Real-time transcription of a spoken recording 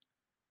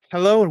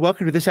Hello and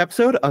welcome to this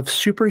episode of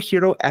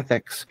Superhero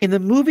Ethics. In the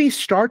movie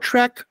Star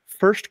Trek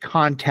First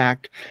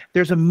Contact,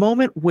 there's a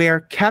moment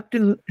where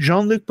Captain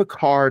Jean-Luc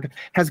Picard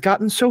has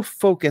gotten so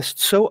focused,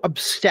 so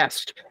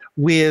obsessed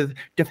with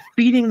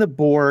defeating the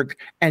Borg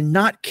and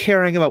not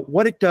caring about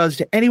what it does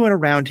to anyone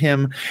around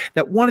him,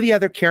 that one of the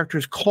other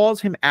characters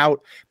calls him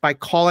out by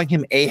calling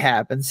him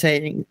Ahab and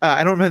saying,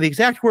 I don't remember the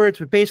exact words,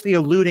 but basically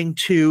alluding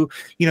to,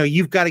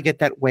 you've got to get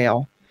that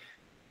whale.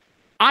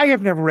 I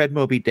have never read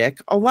Moby Dick.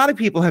 A lot of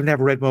people have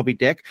never read Moby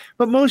Dick,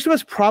 but most of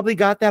us probably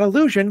got that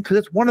illusion because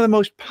it's one of the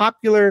most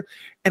popular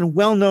and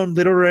well-known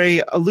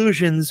literary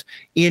allusions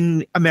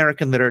in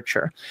American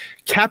literature.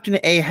 Captain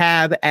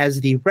Ahab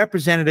as the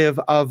representative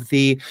of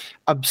the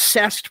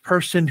obsessed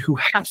person who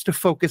has to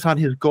focus on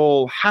his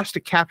goal, has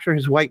to capture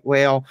his white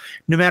whale,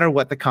 no matter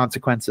what the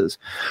consequences.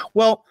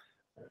 Well,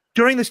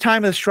 during this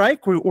time of the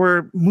strike,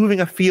 we're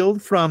moving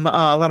afield from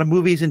a lot of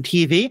movies and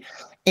TV.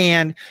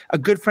 And a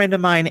good friend of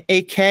mine,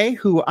 AK,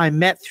 who I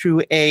met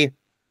through a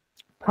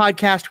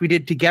podcast we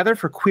did together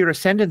for Queer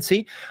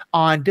Ascendancy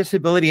on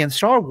disability and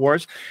Star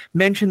Wars,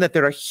 mentioned that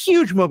they're a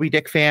huge Moby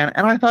Dick fan.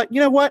 And I thought, you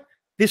know what?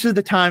 This is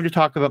the time to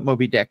talk about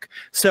Moby Dick.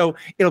 So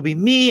it'll be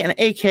me and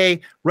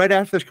AK right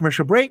after this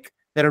commercial break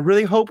that I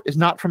really hope is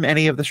not from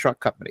any of the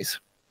struck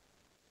companies.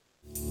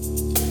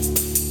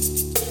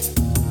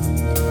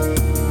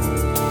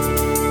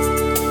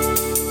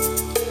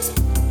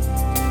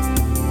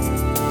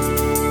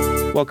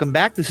 Welcome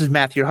back. This is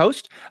Matthew, your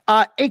host.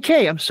 AK,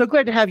 I'm so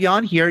glad to have you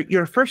on here.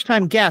 You're a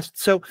first-time guest.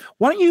 So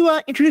why don't you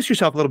introduce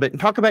yourself a little bit and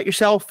talk about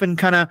yourself and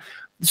kind of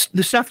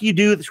the stuff you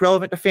do that's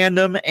relevant to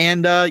fandom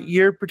and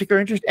your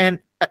particular interest. And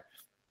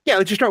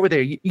let's just start with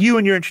there. You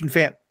and your interest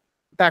in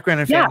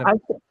background in fandom.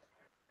 Yeah,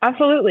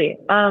 absolutely.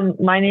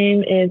 My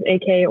name is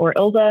AK or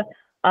Ilza.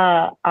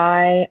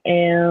 I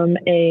am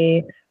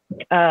a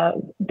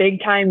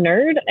big-time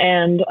nerd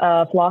and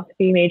a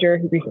philosophy major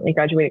who recently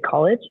graduated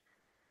college.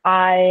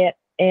 I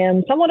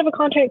am somewhat of a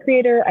content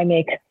creator. I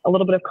make a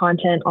little bit of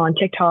content on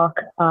TikTok,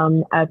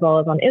 as well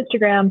as on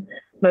Instagram,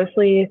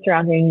 mostly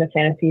surrounding the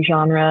fantasy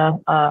genre,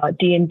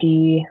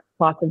 D&D,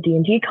 lots of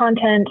D&D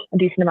content, a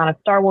decent amount of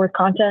Star Wars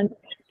content,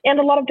 and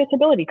a lot of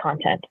disability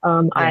content.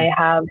 I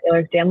have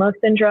Ehlers-Danlos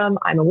syndrome.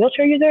 I'm a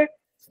wheelchair user,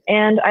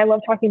 and I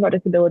love talking about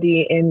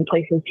disability in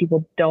places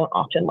people don't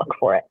often look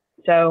for it.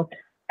 So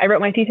I wrote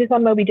my thesis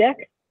on Moby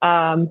Dick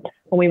when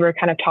we were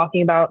kind of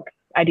talking about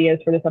ideas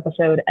for this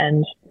episode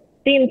and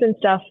themes and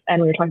stuff, and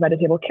we were talking about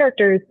disabled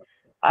characters.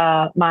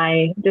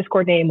 My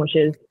Discord name, which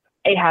is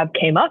Ahab,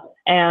 came up,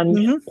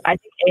 and I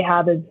think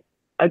Ahab is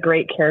a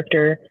great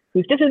character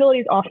whose disability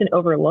is often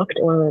overlooked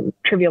or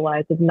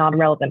trivialized as not a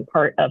relevant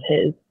part of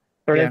his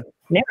sort of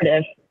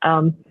narrative.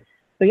 I'm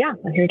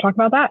here to talk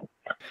about that.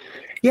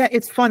 Yeah,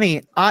 it's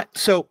funny.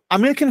 So I'm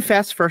going to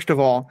confess, first of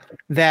all,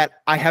 that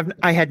I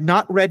had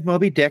not read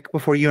Moby Dick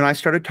before you and I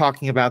started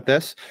talking about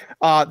this.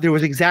 There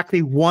was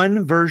exactly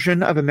one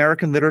version of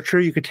American literature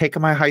you could take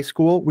in my high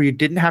school where you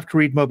didn't have to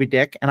read Moby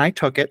Dick, and I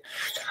took it.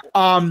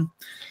 And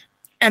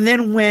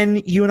then when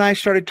you and I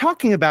started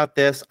talking about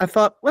this, I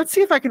thought, let's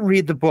see if I can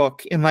read the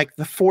book in like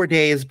the 4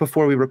 days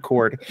before we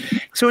record.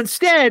 So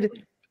instead,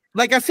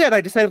 like I said,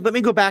 I decided, let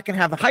me go back and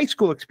have the high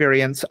school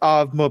experience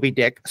of Moby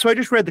Dick. So I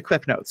just read the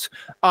Cliff Notes,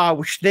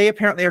 which they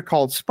apparently are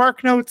called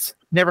Spark Notes.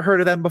 Never heard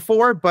of them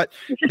before, but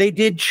they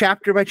did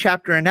chapter by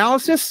chapter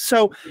analysis.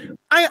 So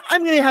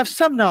I'm going to have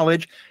some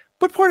knowledge,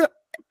 but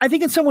I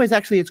think in some ways,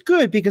 actually, it's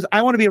good because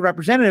I want to be a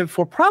representative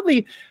for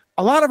probably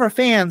a lot of our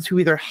fans who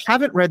either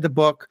haven't read the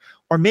book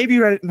or maybe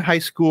read it in high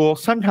school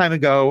some time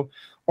ago,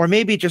 or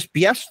maybe just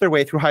BS'd their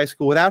way through high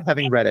school without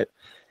having read it.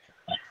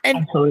 And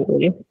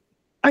absolutely.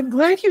 I'm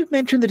glad you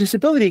mentioned the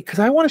disability because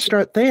I want to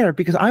start there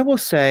because I will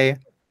say,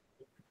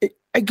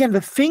 again, the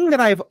things that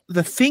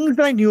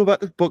I knew about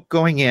this book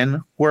going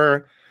in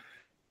were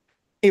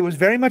it was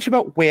very much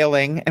about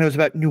whaling, and it was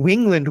about New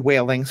England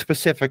whaling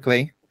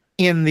specifically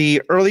in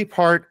the early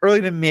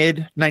to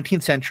mid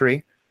 19th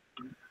century.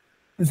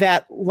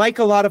 That, like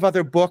a lot of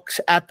other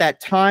books at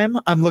that time,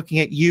 I'm looking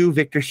at you,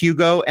 Victor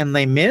Hugo, and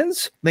Les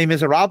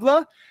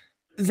Miserables,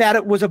 that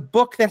it was a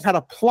book that had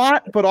a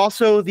plot, but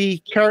also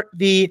the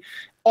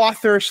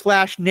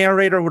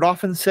author/narrator would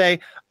often say,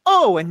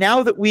 oh, and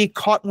now that we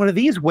caught one of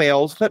these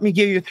whales, let me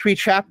give you 3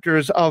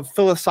 chapters of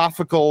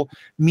philosophical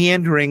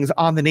meanderings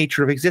on the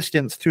nature of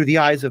existence through the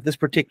eyes of this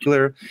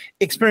particular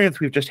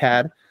experience we've just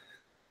had.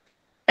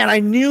 And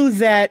I knew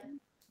that,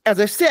 as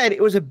I said,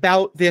 it was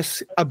about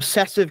this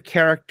obsessive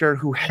character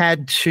who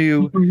had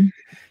to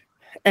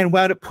and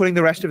wound up putting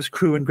the rest of his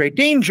crew in great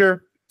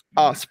danger.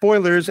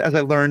 Spoilers, as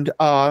I learned,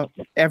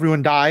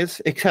 everyone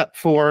dies except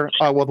for,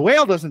 the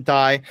whale doesn't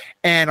die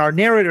and our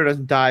narrator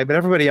doesn't die, but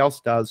everybody else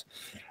does.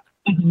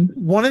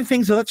 One of the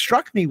things that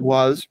struck me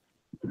was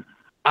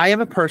I am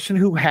a person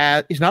who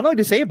is not only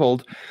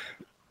disabled,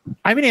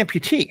 I'm an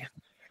amputee.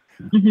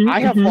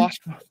 I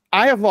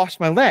have lost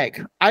my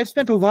leg. I've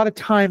spent a lot of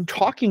time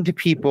talking to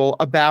people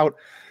about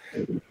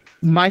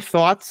my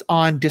thoughts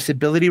on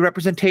disability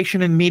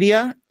representation in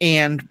media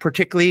and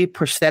particularly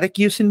prosthetic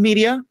use in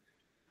media.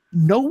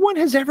 No one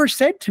has ever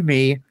said to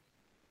me,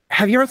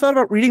 have you ever thought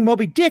about reading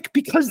Moby Dick?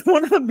 Because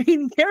one of the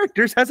main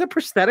characters has a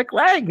prosthetic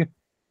leg.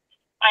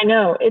 I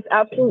know, it's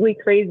absolutely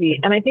crazy.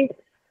 And I think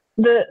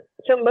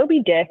so Moby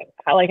Dick,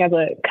 like as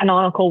a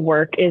canonical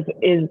work, is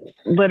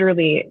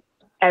literally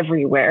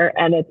everywhere.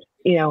 And it's,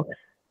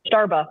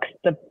 Starbucks,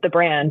 the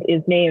brand,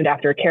 is named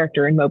after a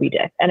character in Moby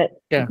Dick. And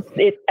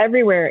it's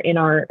everywhere in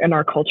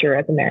our culture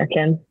as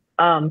Americans.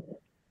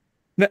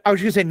 I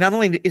was going to say, not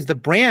only is the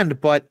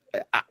brand, but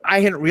I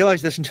hadn't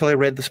realized this until I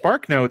read the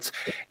Spark Notes.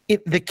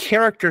 The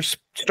character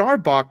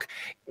Starbuck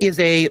is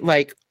a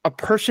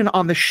person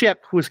on the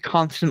ship who is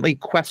constantly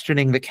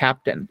questioning the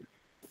captain,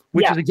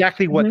 which is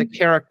exactly what the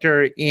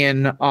character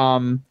in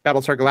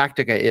Battlestar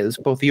Galactica is,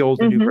 both the old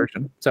and new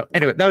version. So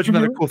anyway, that was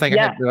another cool thing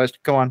I hadn't realized.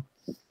 Go on.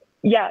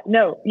 Yeah,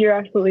 no, you're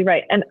absolutely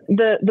right. And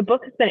the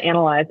book has been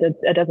analyzed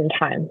a dozen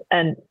times,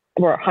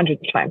 or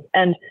hundreds of times,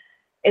 and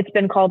it's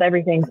been called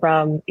everything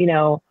from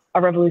a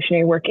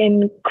revolutionary work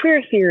in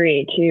queer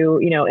theory to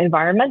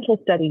environmental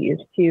studies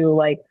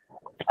to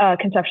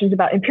conceptions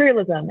about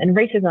imperialism and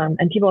racism,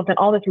 and people have done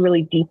all this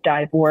really deep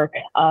dive work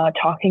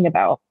talking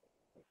about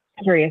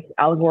various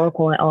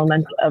allegorical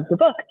elements of the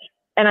book.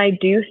 And I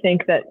do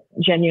think that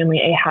genuinely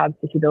Ahab's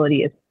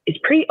disability is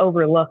pretty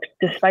overlooked,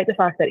 despite the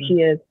fact that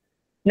he is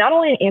not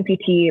only an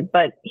amputee,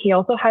 but he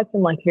also has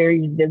some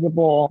very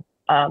visible,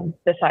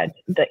 besides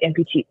the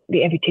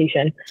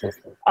amputation,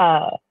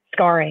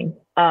 scarring,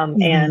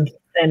 and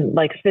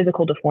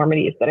physical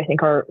deformities that I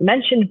think are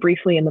mentioned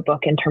briefly in the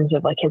book in terms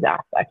of his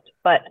aspect.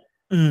 But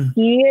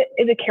he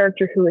is a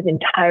character who is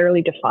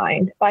entirely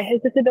defined by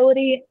his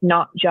disability,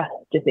 not just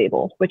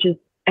disabled, which is,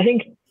 I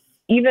think,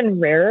 even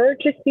rarer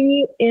to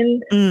see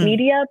in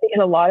media,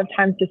 because a lot of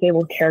times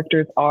disabled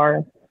characters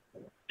are,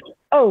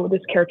 oh,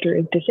 this character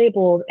is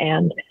disabled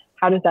and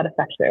how does that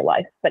affect their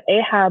life? But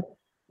Ahab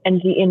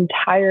and the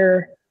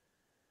entire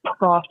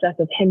process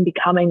of him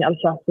becoming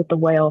obsessed with the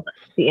whale,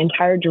 the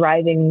entire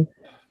driving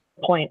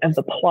point of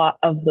the plot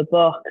of the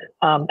book,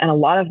 and a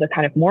lot of the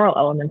kind of moral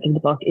elements in the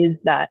book, is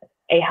that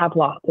Ahab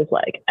lost his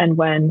leg. And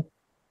when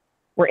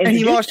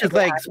he lost his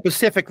leg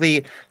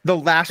specifically the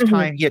last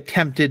time he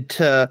attempted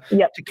to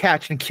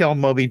catch and kill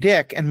Moby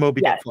Dick, and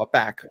Moby Dick fought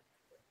back.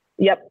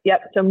 Yep.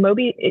 So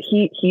Moby,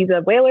 he's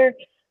a whaler,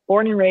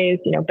 born and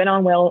raised, been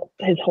on whale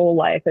his whole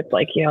life. It's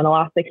in the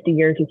last 60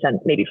 years, he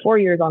spent maybe 4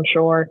 years on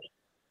shore.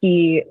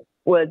 He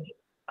was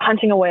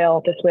hunting a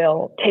whale. This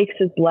whale takes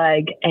his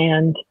leg,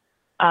 and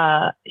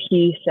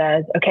he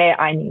says, okay,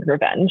 I need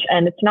revenge.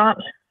 And it's not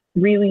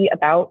really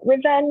about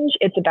revenge.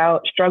 It's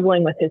about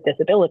struggling with his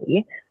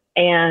disability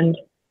and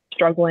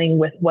struggling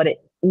with what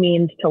it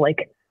means to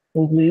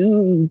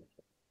lose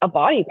a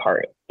body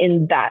part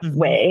in that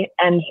way.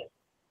 And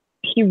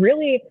he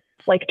really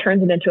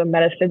turns it into a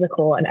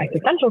metaphysical and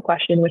existential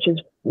question, which is,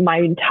 my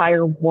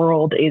entire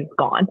world is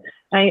gone.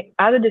 As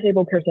a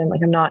disabled person,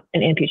 I'm not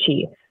an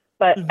amputee,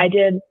 but I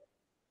did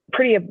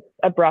pretty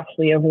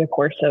abruptly over the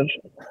course of,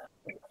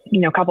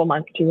 a couple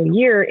months to a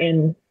year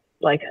in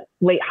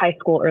late high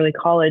school, early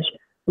college,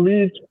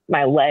 lose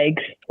my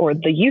legs, or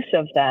the use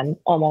of them,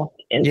 almost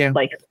in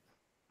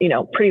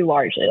pretty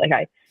largely.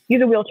 I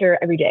use a wheelchair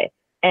every day,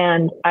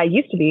 and I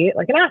used to be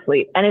an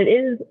athlete, and it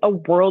is a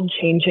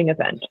world-changing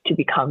event to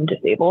become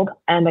disabled.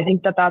 And I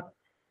think that that's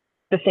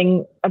the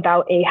thing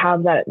about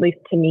Ahab that, at least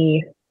to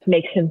me,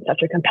 makes him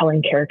such a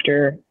compelling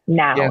character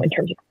now in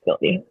terms of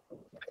disability.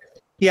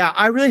 Yeah,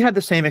 I really had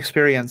the same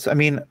experience. I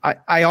mean,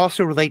 I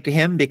also relate to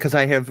him because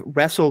I have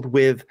wrestled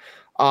with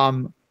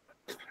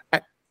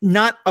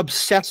not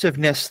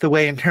obsessiveness the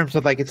way in terms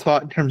of it's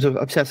thought in terms of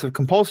obsessive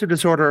compulsive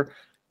disorder,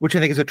 which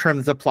I think is a term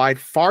that's applied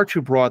far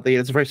too broadly.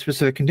 It's a very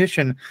specific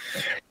condition.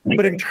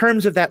 But in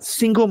terms of that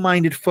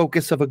single-minded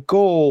focus of a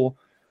goal,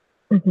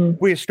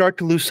 where you start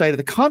to lose sight of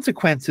the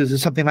consequences,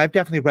 is something I've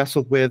definitely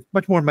wrestled with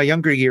much more in my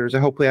younger years.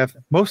 Hopefully I've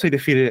mostly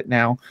defeated it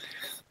now.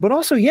 But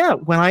also,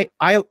 when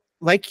I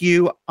like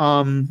you,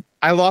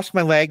 I lost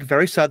my leg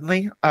very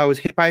suddenly. I was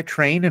hit by a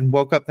train and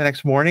woke up the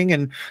next morning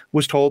and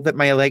was told that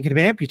my leg had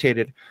been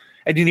amputated.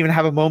 I didn't even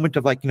have a moment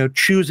of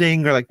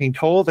choosing or being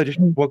told. I just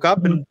woke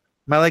up and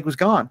my leg was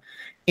gone.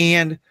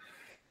 And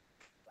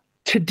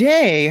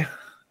today,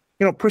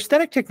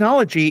 prosthetic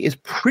technology is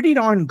pretty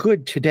darn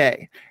good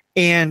today.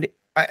 And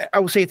I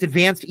will say it's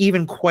advanced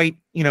even quite,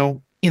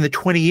 in the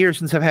 20 years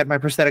since I've had my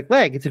prosthetic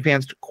leg, it's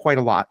advanced quite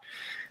a lot.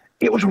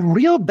 It was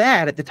real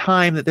bad at the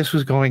time that this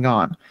was going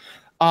on.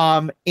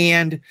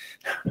 And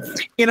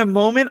in a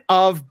moment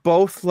of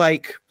both we'll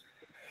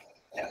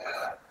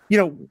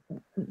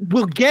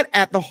get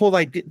at the whole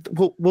idea.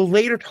 We'll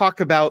later talk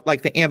about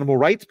the animal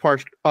rights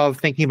part of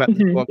thinking about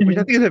this book, which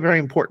I think is a very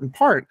important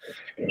part.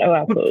 Oh,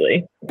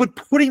 absolutely. But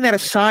putting that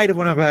aside of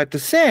what I'm about to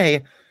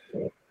say,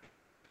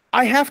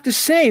 I have to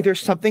say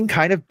there's something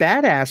kind of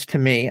badass to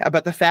me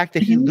about the fact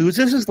that he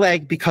loses his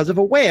leg because of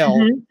a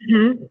whale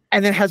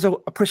and then has a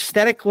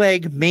prosthetic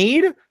leg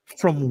made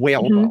from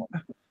whale bone.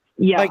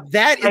 Yeah.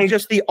 That is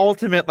just the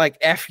ultimate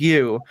F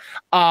you.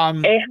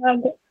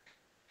 Ahab,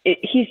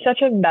 he's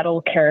such a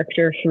metal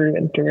character through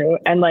and through.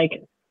 And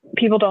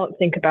people don't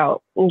think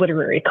about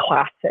literary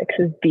classics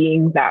as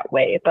being that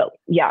way, but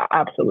yeah,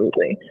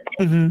 absolutely.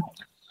 Mm-hmm.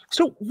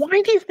 So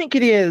why do you think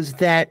it is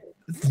that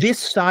this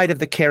side of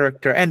the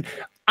character, and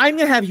I'm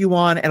going to have you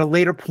on at a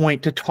later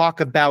point to talk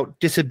about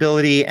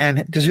disability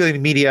and disability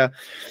media,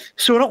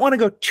 so I don't want to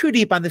go too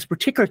deep on this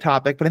particular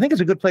topic, but I think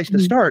it's a good place to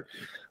start.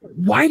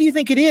 Why do you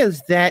think it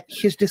is that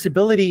his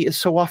disability is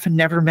so often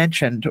never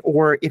mentioned?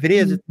 Or if it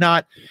is, it's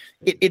not,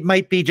 it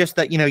might be just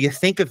that, you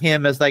think of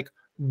him as like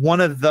one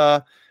of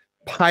the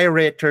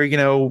pirate or,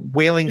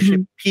 whaling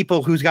ship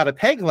people who's got a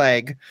peg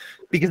leg,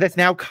 because that's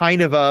now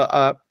kind of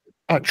a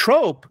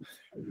trope,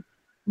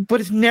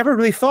 but it's never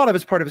really thought of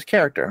as part of his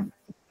character.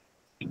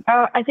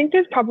 I think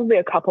there's probably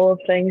a couple of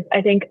things.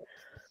 I think,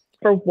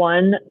 for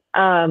one,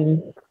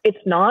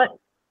 it's not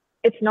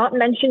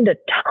mentioned a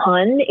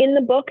ton in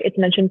the book. It's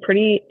mentioned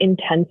pretty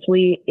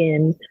intensely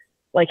in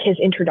like his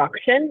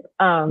introduction.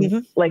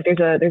 Like there's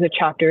a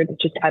chapter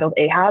that's just titled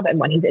Ahab, and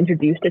when he's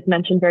introduced, it's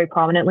mentioned very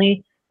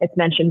prominently. It's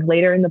mentioned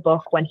later in the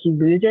book when he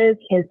loses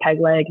his peg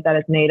leg that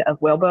is made of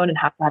whalebone and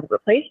has to have it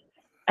replaced.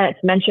 And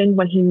it's mentioned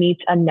when he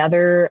meets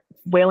another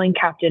whaling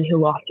captain who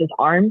lost his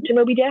arm to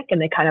Moby Dick,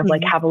 and they kind of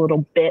like have a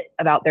little bit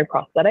about their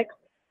prosthetics.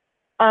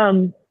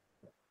 So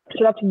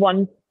that's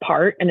one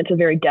part, and it's a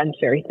very dense,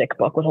 very thick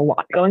book with a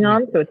lot going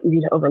on, so it's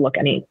easy to overlook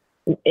any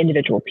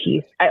individual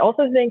piece. I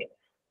also think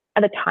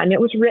at the time it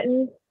was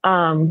written,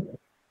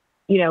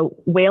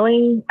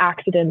 whaling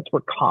accidents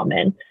were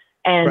common,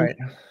 and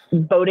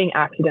boating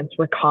accidents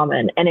were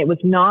common, and it was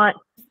not,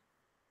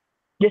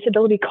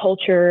 disability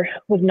culture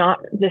was not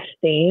the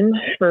same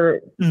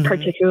for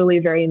particularly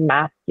very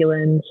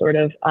masculine sort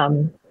of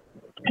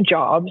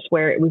jobs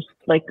where it was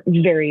like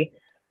very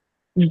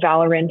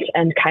valorant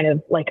and kind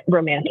of like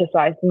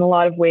romanticized in a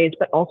lot of ways,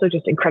 but also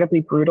just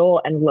incredibly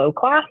brutal and low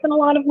class in a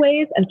lot of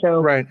ways. And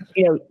so,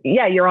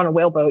 you're on a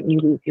whaleboat and you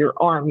lose your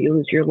arm, you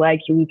lose your leg,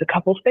 you lose a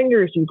couple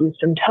fingers, you lose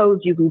some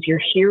toes, you lose your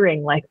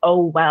hearing. Like,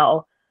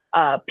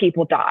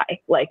 people die.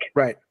 Like,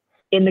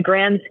 in the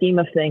grand scheme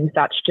of things,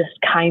 that's just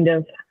kind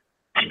of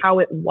how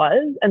it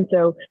was. And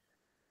so,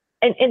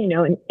 and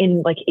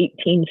in like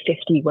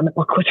 1850, when the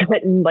book was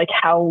written, like,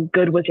 how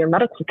good was your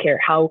medical care?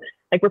 How,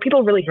 like, were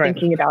people really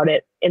thinking about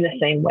it in the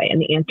same way?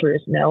 And the answer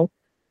is no.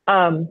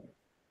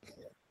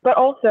 But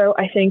also,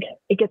 I think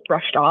it gets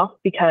brushed off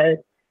because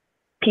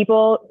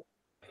people,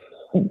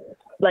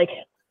 like,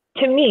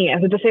 to me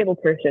as a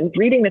disabled person,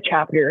 reading the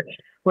chapter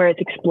where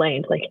it's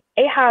explained, like,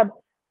 Ahab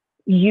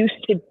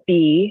used to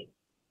be,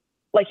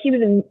 like, he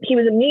was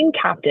a mean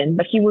captain,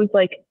 but he was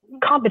like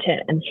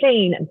competent and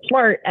sane and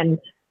smart, and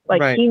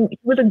like he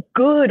was a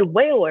good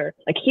whaler.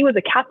 Like, he was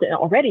a captain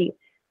already.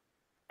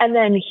 And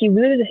then he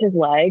loses his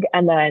leg,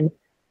 and then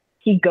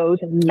he goes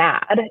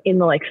mad in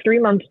the like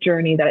 3-month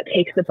journey that it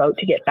takes the boat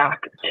to get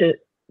back to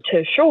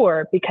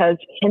shore, because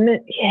him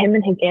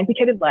and his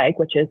amputated leg,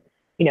 which is,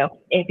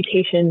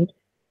 amputation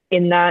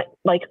in that,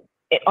 like,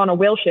 on a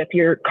whale ship,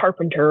 your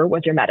carpenter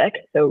was your medic.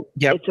 So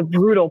it's a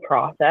brutal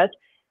process.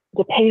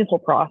 It's a painful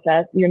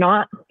process. You're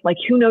not, like,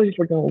 who knows if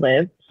we're going to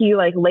live. He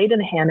like laid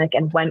in a hammock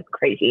and went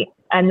crazy.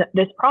 And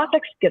this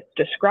process gets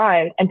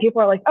described, and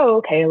people are like, oh,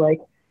 okay, like,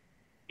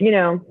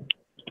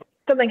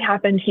 something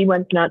happened, he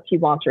went nuts, he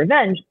wants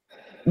revenge.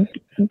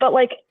 But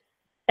like,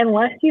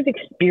 unless you've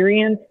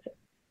experienced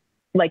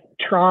like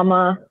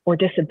trauma or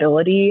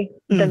disability,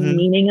 the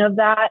meaning of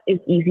that is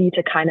easy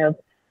to kind of,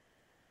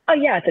 oh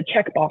yeah, it's a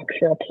checkbox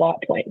for a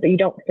plot point, but you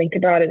don't think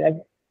about it as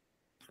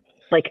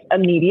like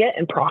immediate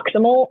and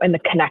proximal, and the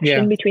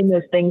connection between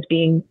those things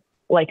being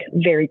like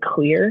very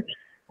clear.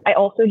 I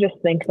also just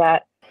think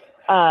that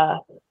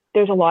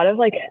there's a lot of,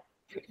 like,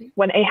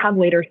 when Ahab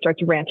later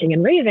starts ranting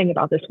and raving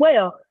about this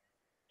whale,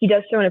 he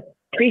does so in a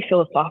pretty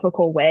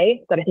philosophical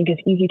way that I think is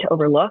easy to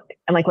overlook.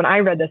 And like, when I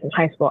read this in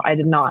high school, I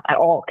did not at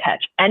all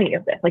catch any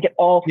of this. Like, it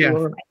all flew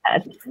over my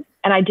head.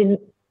 And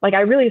I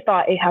really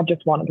thought Ahab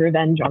just wanted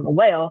revenge on the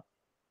whale.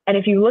 And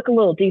if you look a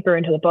little deeper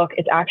into the book,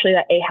 it's actually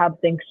that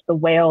Ahab thinks the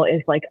whale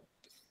is like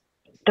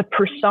the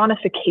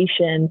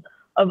personification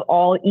of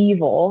all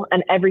evil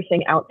and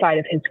everything outside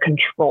of his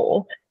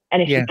control.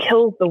 And if he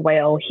kills the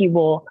whale, he's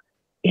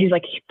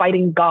like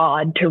fighting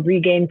God to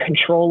regain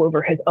control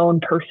over his own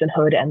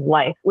personhood and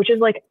life, which is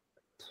like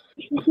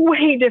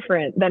way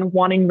different than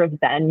wanting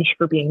revenge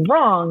for being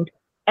wronged,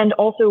 and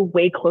also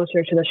way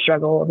closer to the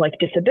struggle of like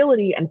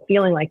disability and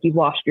feeling like you've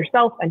lost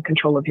yourself and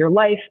control of your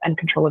life and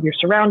control of your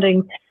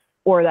surroundings,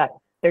 or that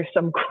there's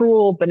some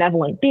cruel,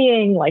 benevolent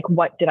being, like,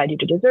 what did I do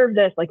to deserve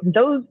this? Like,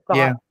 those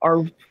thoughts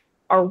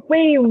are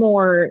way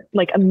more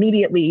like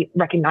immediately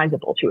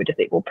recognizable to a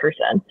disabled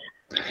person.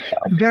 So.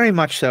 Very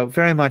much so,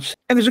 very much.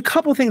 And there's a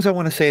couple things I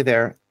want to say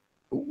there.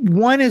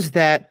 One is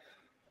that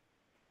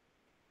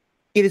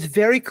it is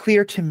very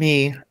clear to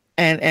me,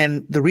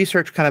 and the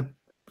research kind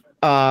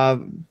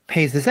of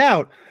pays this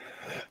out,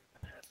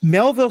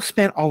 Melville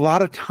spent a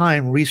lot of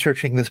time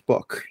researching this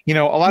book. A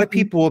lot of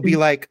people will be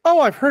like,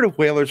 oh, I've heard of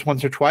whalers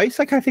once or twice.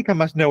 Like, I think I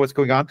must know what's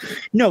going on.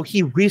 No,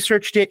 he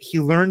researched it. He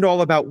learned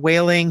all about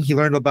whaling. He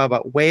learned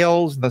about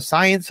whales and the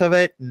science of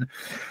it. And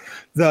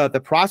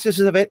the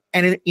processes of it.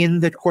 And in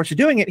the course of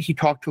doing it, he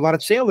talked to a lot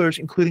of sailors,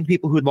 including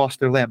people who had lost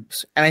their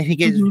limbs. And I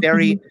think it is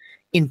very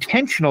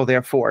intentional,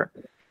 therefore.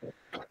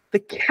 The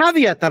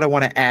caveat that I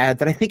want to add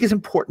that I think is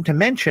important to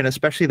mention,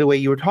 especially the way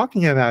you were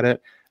talking about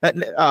it,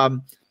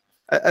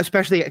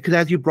 especially because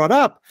as you brought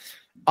up,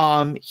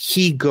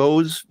 he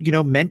goes,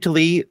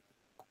 mentally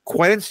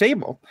quite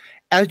unstable,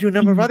 as do a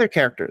number of other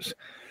characters.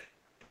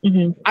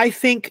 I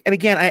think, and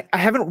again, I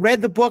haven't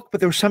read the book,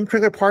 but there were some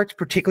particular parts,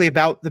 particularly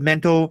about the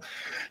mental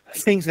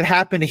things that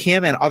happened to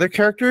him and other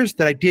characters,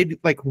 that I did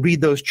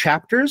read those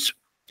chapters.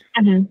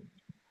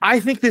 I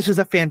think this is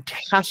a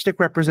fantastic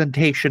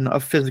representation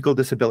of physical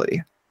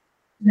disability.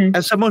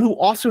 As someone who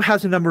also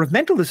has a number of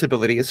mental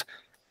disabilities,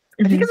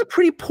 I think it's a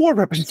pretty poor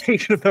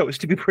representation of those,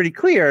 to be pretty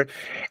clear.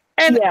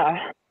 And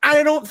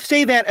I don't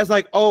say that as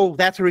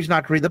that's a reason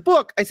not to read the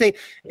book. I say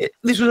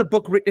this was a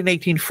book written in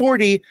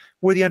 1840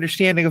 where the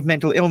understanding of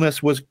mental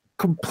illness was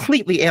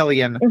completely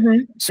alien.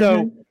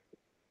 So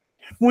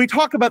when we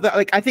talk about that,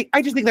 I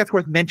just think that's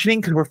worth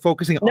mentioning because we're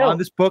focusing on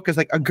this book as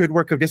a good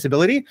work of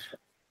disability.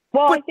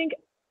 Well, I think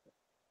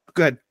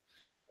good.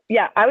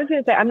 Yeah, I was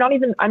going to say I'm not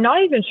even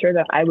sure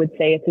that I would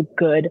say it's a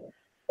good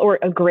or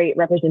a great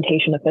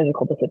representation of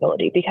physical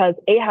disability, because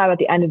Ahab at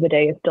the end of the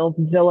day is still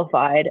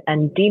vilified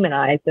and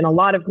demonized in a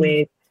lot of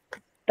ways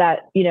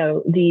that,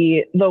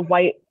 the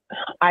white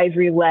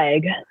ivory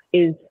leg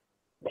is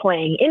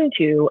playing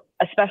into,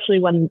 especially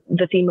when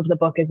the theme of the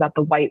book is that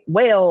the white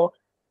whale,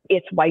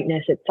 its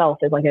whiteness itself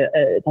is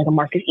it's like a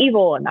mark of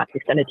evil, and that's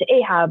extended to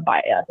Ahab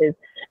by his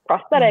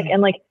prosthetic.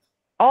 And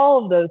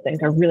all of those things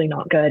are really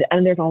not good.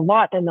 And there's a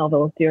lot that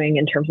Melville is doing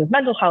in terms of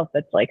mental health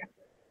that's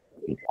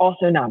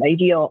also not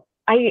ideal.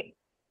 I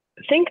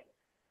think,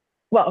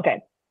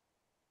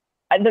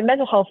 the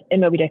mental health in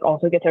Moby Dick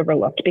also gets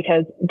overlooked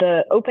because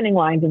the opening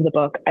lines of the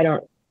book, I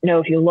don't know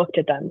if you looked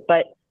at them,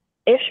 but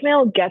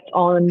Ishmael gets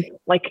on,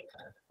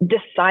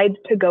 decides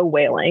to go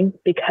whaling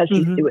because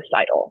he's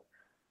suicidal.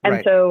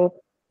 And so,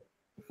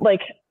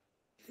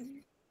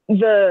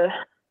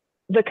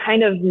 the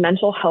kind of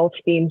mental health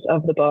themes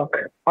of the book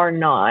are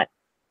not,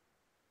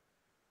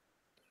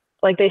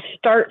 they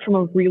start from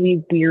a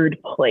really weird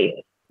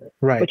place,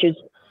 which is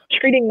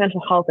treating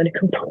mental health in a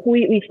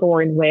completely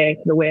foreign way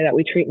to the way that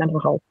we treat mental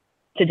health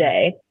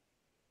today.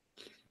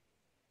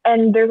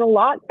 And there's a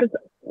lot that,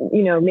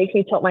 makes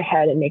me tilt my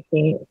head and makes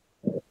me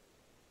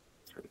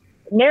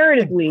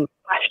narratively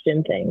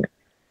question things.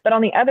 But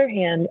on the other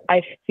hand,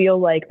 I feel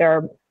like there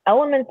are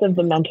elements of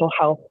the mental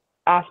health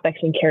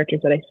aspects and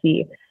characters that I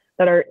see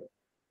that are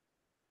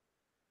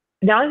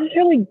not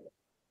necessarily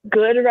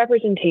good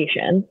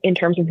representation in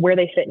terms of where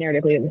they fit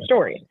narratively in the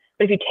story,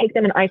 but if you take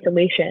them in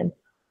isolation,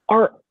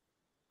 are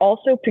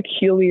also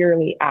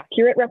peculiarly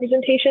accurate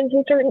representations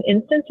in certain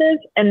instances.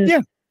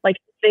 And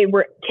they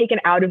were taken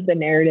out of the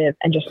narrative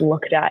and just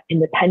looked at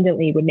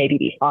independently would maybe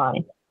be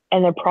fine.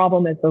 And the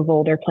problem is the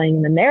role they're playing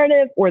in the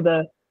narrative or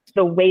the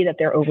way that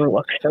they're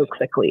overlooked so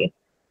quickly.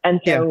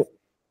 And so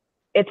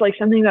it's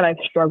something that I've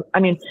struggled. I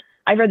mean,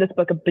 I've read this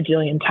book a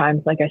bajillion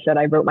times. Like I said,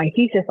 I wrote my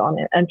thesis on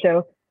it. And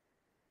so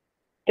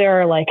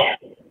there are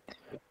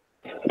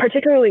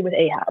particularly with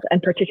Ahab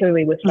and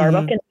particularly with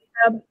Starbuck and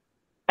Ahab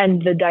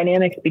and the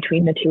dynamics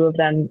between the two of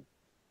them,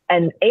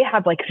 and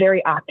Ahab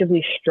very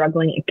actively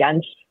struggling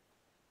against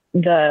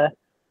the,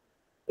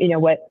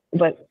 what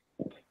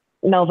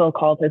Melville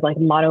calls his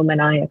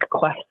monomaniac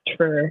quest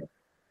for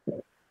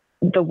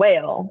the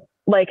whale.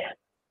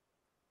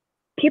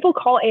 People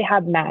call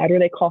Ahab mad or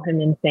they call him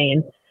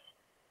insane.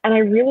 And I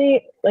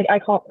really I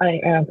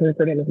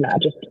refer to him as mad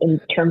just in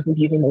terms of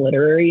using the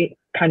literary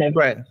kind of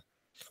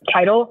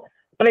title,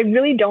 but I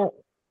really don't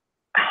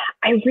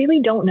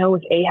know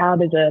if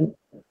Ahab is a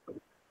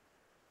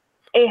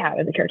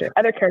character.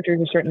 Other characters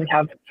who certainly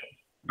have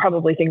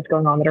probably things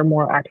going on that are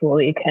more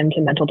actually akin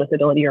to mental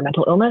disability or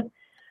mental illness,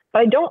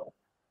 but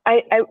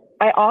I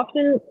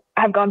often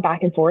have gone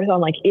back and forth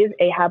on is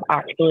Ahab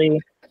actually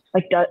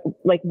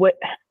what?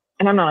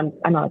 And I'm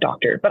not a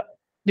doctor, but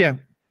I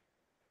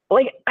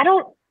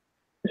don't.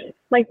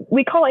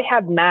 We call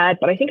Ahab mad,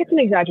 but I think it's an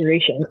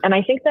exaggeration. And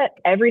I think that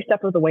every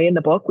step of the way in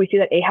the book, we see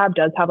that Ahab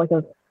does have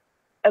a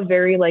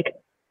very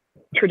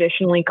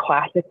traditionally,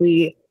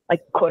 classically,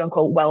 quote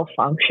unquote,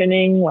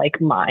 well-functioning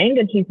mind.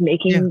 And he's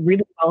making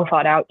really well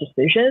thought out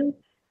decisions.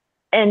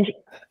 And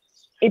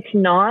it's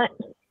not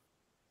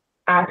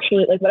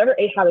actually whatever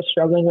Ahab is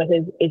struggling with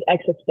is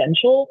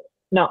existential,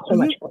 not so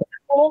much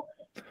clinical,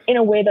 in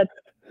a way that's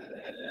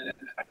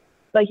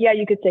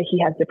you could say he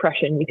has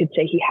depression. You could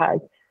say he has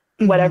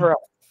whatever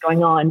else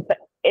going on, but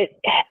it's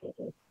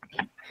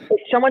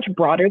so much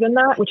broader than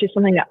that, which is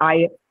something that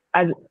I,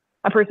 as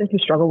a person who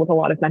struggled with a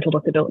lot of mental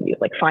disabilities,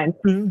 find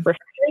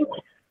refreshing.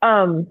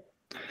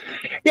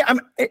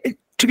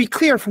 To be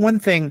clear, for one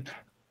thing,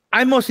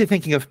 I'm mostly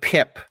thinking of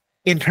Pip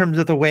in terms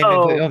of the way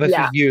mental illness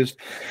is used,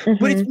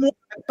 but it's more.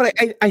 But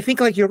I think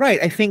you're right.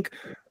 I think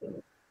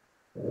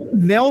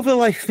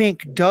Melville,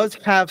 does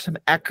have some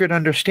accurate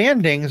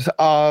understandings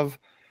of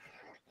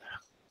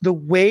the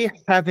way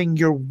having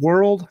your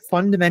world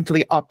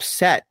fundamentally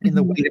upset in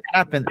the way it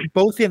happened,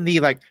 both in the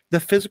like the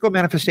physical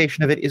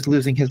manifestation of it is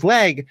losing his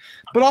leg,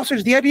 but also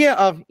there's the idea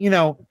of, you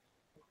know,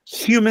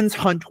 humans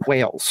hunt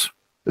whales.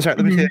 Sorry,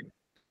 let me say that.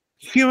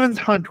 Humans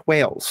hunt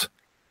whales.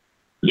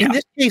 Yeah. In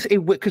this case,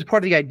 because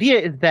part of the idea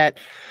is that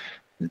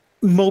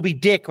Moby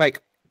Dick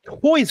like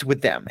toys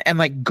with them and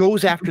like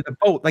goes after the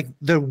boat, like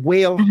the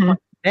whale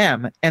hunts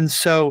them. And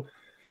so,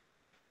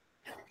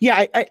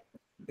 yeah, I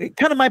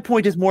kind of my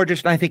point is more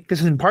just, I think this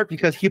is in part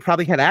because he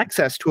probably had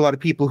access to a lot of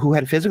people who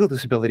had physical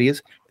disabilities.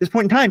 At this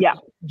point in time,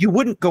 you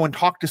wouldn't go and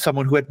talk to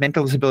someone who had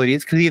mental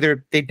disabilities because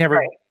either they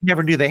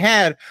never knew they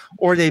had,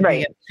 or they'd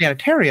be in a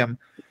sanitarium.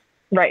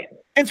 Right.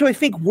 And so I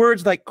think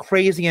words like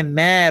crazy and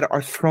mad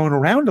are thrown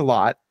around a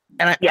lot.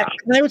 And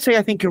I would say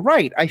I think you're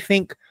right. I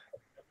think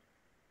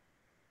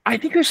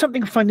there's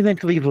something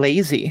fundamentally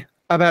lazy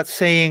about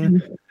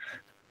saying,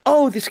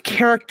 oh, this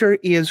character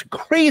is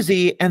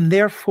crazy, and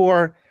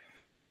therefore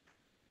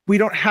we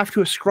don't have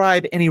to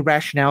ascribe any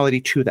rationality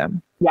to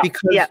them.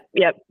 Because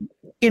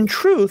in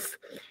truth,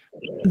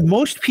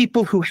 most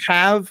people who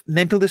have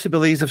mental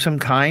disabilities of some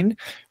kind,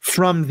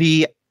 from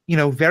the, you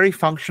know, very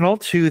functional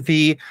to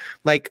the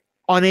like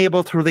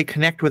unable to really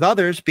connect with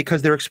others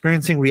because they're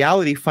experiencing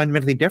reality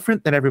fundamentally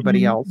different than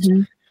everybody else,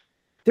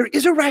 there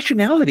is a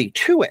rationality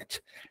to it.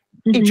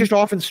 It just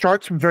often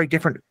starts from very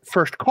different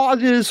first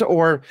causes,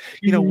 or,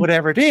 you know,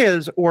 whatever it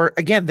is, or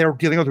again, they're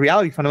dealing with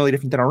reality fundamentally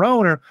different than our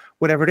own, or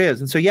whatever it is.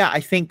 And so, I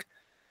think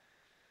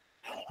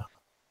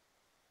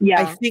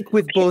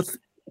with both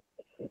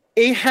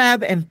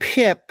Ahab and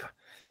Pip,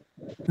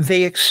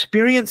 they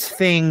experience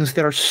things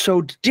that are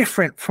so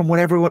different from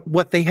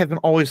what they have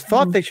always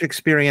thought they should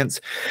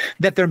experience,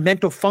 that their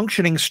mental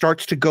functioning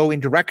starts to go in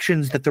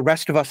directions that the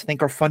rest of us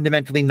think are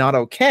fundamentally not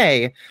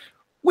okay,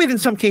 with in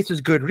some cases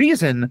good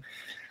reason.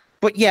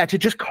 But to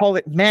just call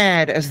it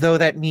mad as though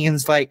that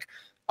means like,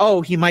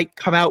 oh, he might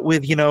come out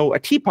with, you know, a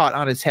teapot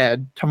on his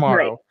head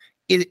tomorrow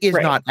is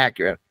not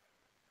accurate.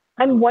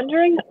 I'm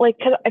wondering, like,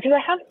 because I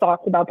have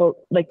thoughts about the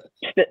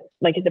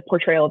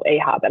portrayal of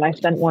Ahab, and I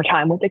spent more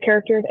time with the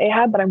character of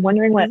Ahab, but I'm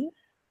wondering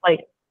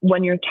like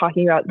when you're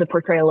talking about the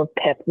portrayal of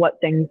Pip,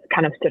 what things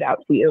kind of stood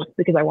out to you?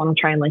 Because I want to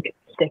try and like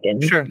stick in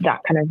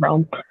that kind of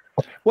realm.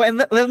 Well,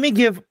 and let me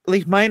give at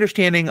least my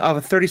understanding of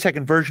a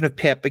 30-second version of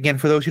Pip, again,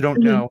 for those who don't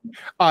know.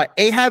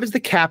 Ahab is the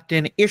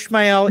captain,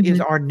 Ishmael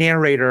is our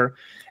narrator,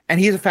 and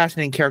he's a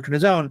fascinating character in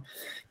his own.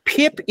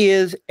 Pip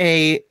is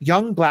a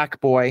young black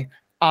boy.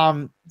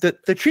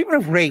 The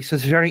treatment of race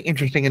is very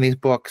interesting in these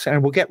books,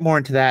 and we'll get more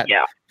into that.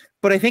 Yeah.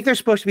 But I think there's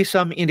supposed to be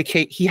some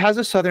he has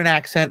a Southern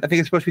accent. I think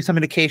there's supposed to be some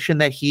indication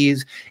that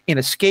he's an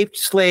escaped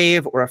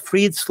slave or a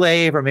freed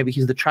slave, or maybe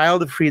he's the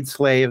child of freed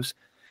slaves.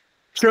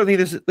 Certainly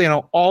this is, you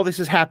know, all this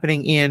is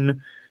happening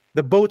in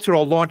the boats are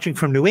all launching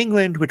from New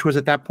England, which was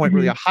at that point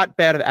really a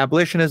hotbed of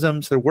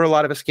abolitionism. So there were a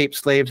lot of escaped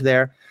slaves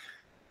there.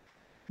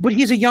 But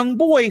he's a young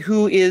boy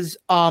who is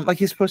like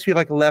he's supposed to be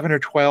like 11 or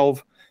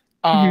 12.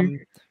 And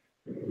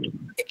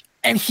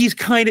he's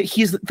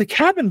the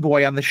cabin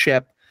boy on the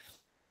ship,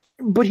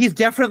 but he's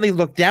definitely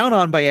looked down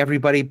on by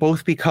everybody,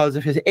 both because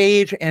of his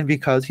age and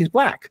because he's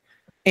black.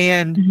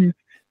 And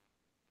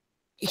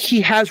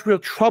he has real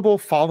trouble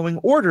following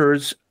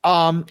orders,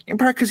 in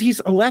part because he's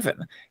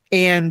 11.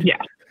 And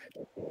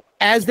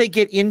as they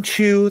get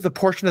into the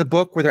portion of the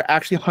book where they're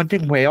actually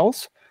hunting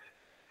whales,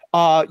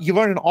 you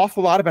learn an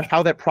awful lot about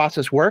how that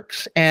process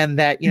works, and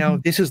that, you know,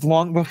 this is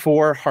long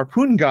before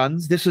harpoon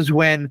guns. This is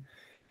when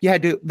you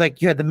had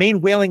the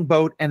main whaling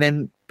boat, and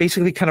then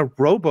basically kind of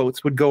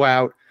rowboats would go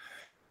out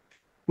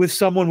with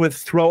someone would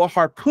throw a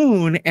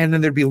harpoon, and then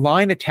there'd be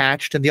line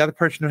attached, and the other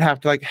person would have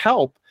to like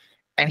help.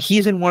 And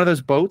he's in one of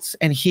those boats,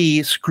 and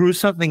he screws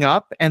something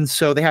up, and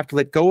so they have to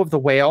let go of the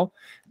whale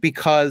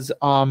because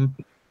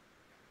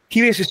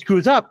he basically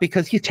screws up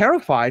because he's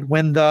terrified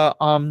when the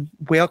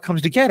whale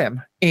comes to get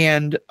him.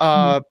 And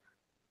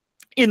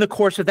in the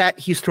course of that,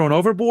 he's thrown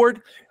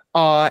overboard,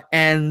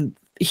 and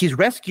he's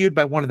rescued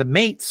by one of the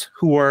mates,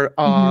 who are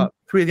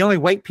three of the only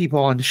white people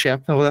on the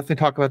ship. And we'll definitely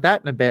talk about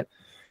that in a bit.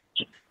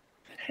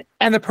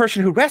 And the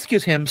person who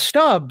rescues him,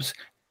 Stubbs,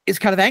 is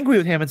kind of angry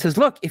with him and says,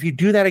 look, if you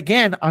do that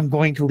again, I'm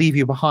going to leave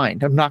you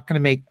behind. I'm not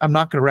going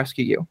to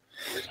rescue you.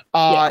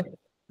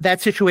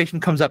 That situation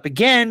comes up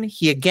again.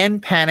 He again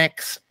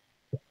panics,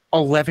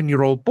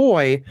 11-year-old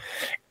boy,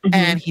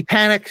 and he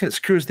panics and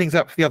screws things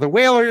up for the other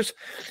whalers,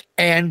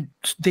 and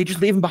they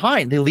just leave him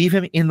behind. They leave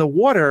him in the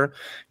water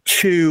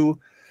to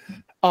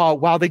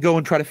while they go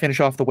and try to finish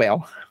off the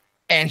whale.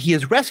 And he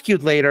is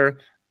rescued later.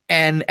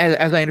 And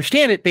as I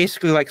understand it,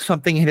 basically like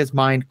something in his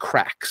mind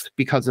cracks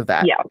because of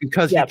that.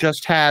 Because he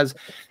just has,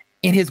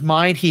 in his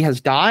mind, he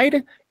has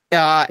died.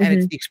 And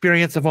it's the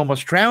experience of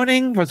almost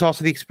drowning. But it's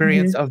also the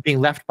experience of being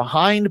left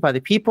behind by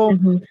the people.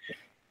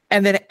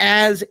 And then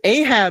as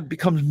Ahab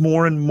becomes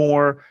more and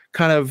more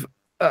kind of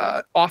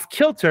off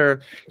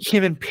kilter,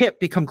 him and Pip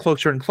become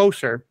closer and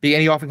closer.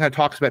 And he often kind of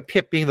talks about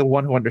Pip being the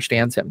one who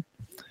understands him.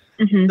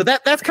 So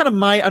that's kind of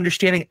my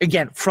understanding,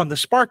 again, from the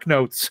Spark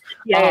Notes.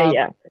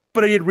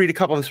 But I did read a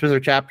couple of the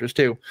specific chapters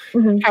too.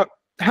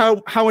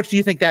 how much do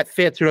you think that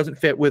fits or doesn't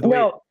fit with?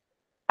 No,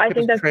 I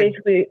think that's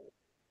basically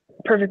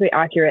perfectly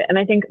accurate. And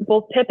I think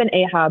both Pip and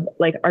Ahab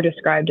like are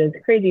described as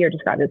crazy, or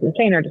described as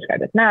insane, or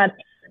described as mad.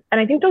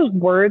 And I think those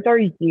words are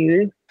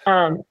used.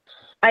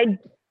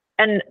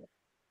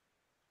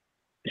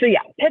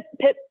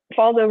 Pip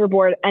falls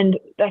overboard, and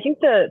I think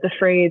the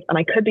phrase, and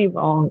I could be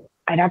wrong,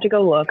 I'd have to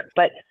go look,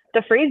 but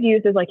the phrase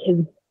used is like his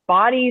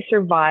body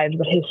survived,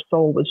 but his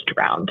soul was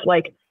drowned.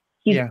 Like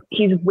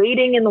he's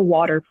waiting in the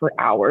water for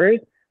hours,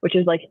 which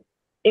is like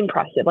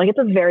impressive. Like it's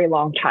a very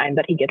long time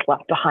that he gets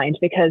left behind,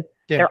 because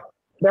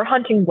they're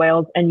hunting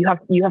whales, and you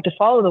have to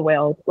follow the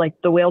whales. Like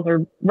the whales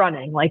are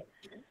running, like,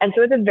 and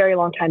so it's a very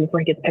long time before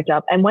he gets picked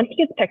up. And when he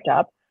gets picked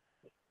up,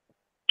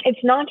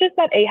 it's not just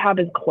that Ahab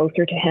is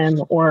closer to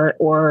him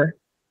or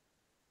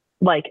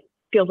like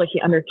feels like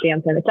he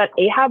understands him. It's that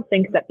Ahab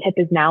thinks that Pip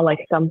is now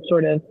like some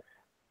sort of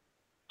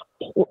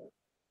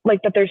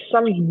like that there's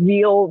some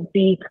real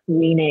deep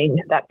meaning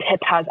that Pip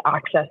has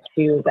access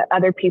to that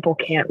other people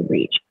can't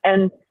reach.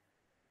 And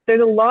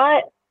there's a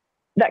lot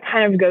that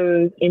kind of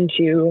goes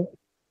into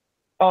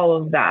all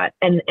of that.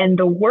 And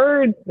the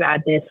words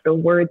madness, the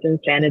words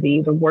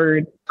insanity, the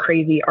word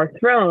crazy are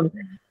thrown.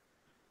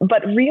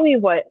 But really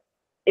what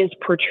is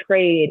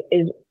portrayed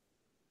is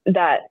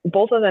that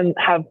both of them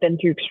have been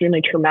through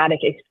extremely traumatic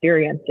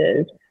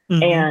experiences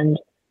and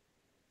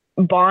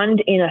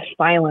bond in a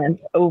silence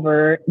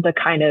over the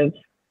kind of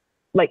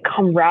like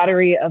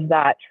camaraderie of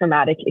that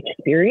traumatic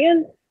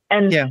experience.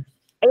 And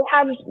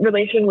Ahab's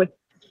relationship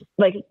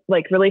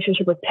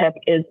with Pip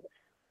is,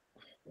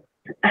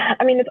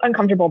 I mean, it's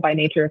uncomfortable by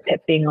nature of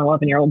Pip being an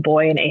 11-year-old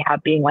boy and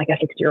Ahab being like a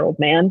 60-year-old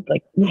man.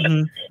 Like,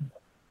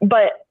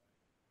 but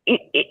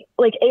it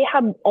like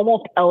Ahab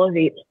almost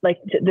elevates like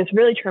this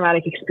really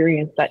traumatic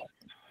experience that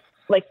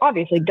like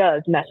obviously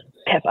does mess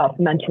Pip up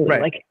mentally.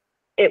 Right.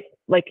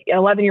 Like an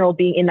 11-year-old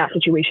being in that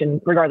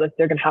situation, regardless,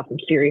 they're going to have some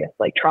serious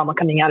like trauma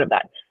coming out of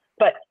that.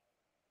 But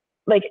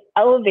like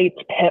elevates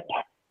Pip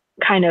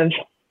kind of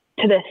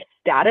to this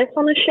status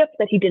on the ship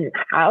that he didn't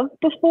have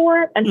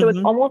before. And so it's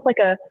almost like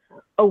a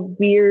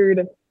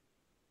weird,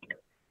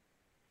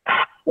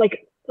 like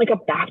a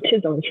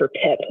baptism for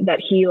Pip that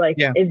he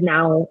is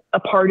now a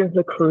part of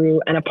the crew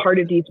and a part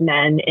of these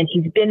men, and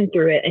he's been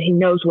through it and he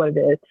knows what it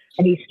is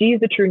and he sees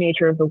the true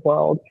nature of the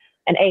world.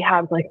 And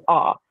Ahab's like,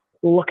 oh,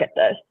 look at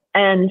this.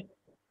 And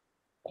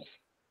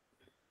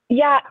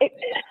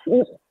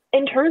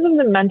in terms of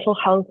the mental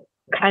health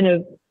kind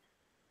of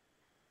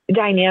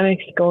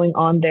dynamics going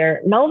on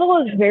there,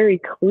 Melville is very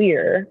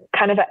clear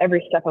kind of at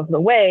every step of the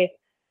way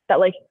that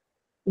like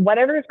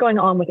whatever is going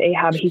on with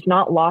Ahab, he's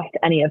not lost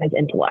any of his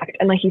intellect.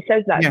 And like he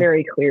says that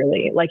very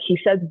clearly. Like he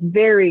says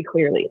very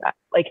clearly that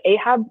like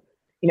Ahab,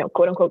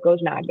 quote unquote,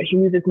 goes mad, but he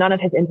loses none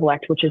of his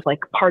intellect, which is like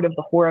part of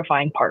the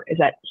horrifying part, is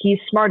that he's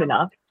smart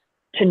enough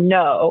to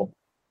know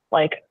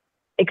like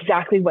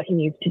exactly what he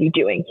needs to be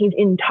doing. He's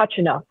in touch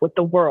enough with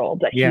the world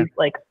that he's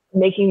like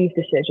making these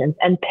decisions.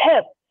 And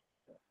Pip,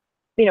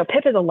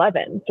 Pip is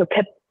 11, so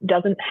Pip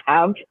doesn't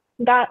have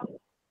that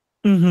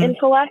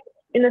intellect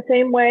in the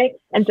same way.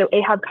 And so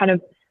Ahab kind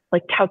of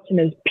like touts him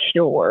as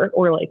pure,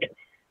 or like,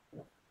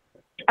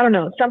 I don't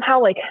know,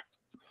 somehow like,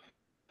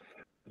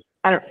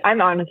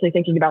 I'm honestly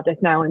thinking about this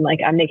now and like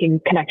I'm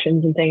making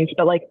connections and things,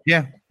 but like,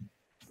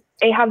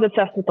 Ahab's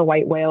obsessed with the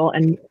white whale,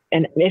 and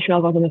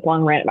Ishmael goes on this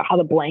long rant about how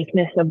the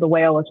blankness of the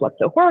whale is what's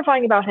so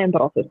horrifying about him,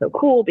 but also so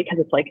cool because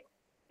it's like,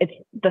 it's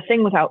the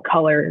thing without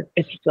color.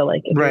 It's the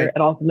like, if you're at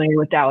all familiar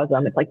with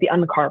Taoism, it's like the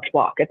uncarved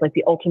block. It's like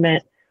the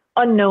ultimate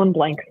unknown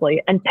blank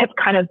slate. And Pip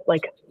kind of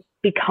like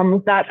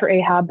becomes that for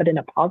Ahab, but in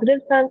a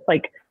positive sense,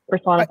 like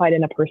personified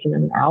in a person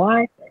and an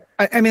ally.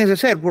 I mean, as I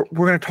said, we're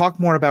going to talk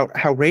more about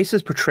how race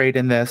is portrayed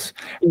in this.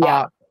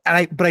 But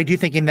I do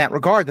think in that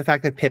regard, the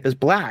fact that Pip is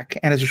black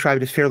and is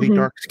described as fairly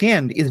dark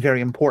skinned is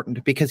very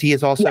important, because he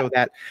is also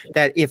that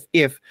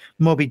if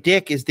Moby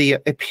Dick is the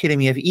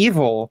epitome of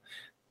evil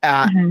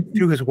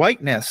through his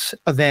whiteness,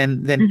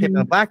 then Pip in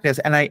the blackness.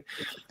 And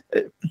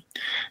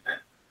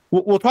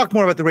we'll talk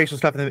more about the racial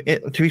stuff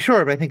to be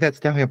sure, but I think that's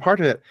definitely a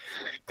part of it.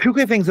 Two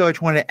quick things though I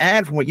just wanted to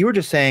add from what you were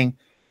just saying.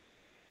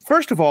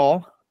 First of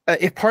all,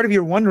 if part of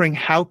you are wondering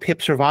how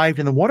Pip survived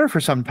in the water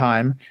for some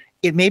time,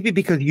 it may be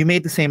because you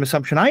made the same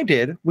assumption I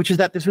did, which is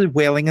that this was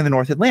whaling in the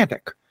North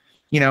Atlantic,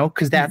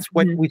 because that's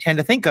what we tend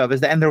to think of, is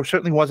that, and there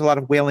certainly was a lot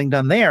of whaling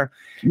done there.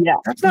 Yeah,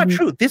 that's not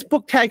true. This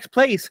book takes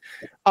place.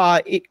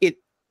 It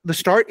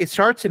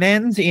starts and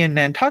ends in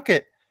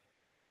Nantucket,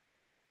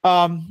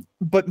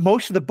 but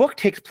most of the book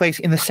takes place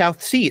in the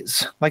South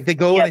Seas. Like they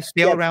go and they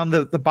sail around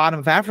the bottom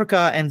of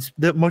Africa, and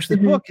most of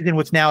the book is in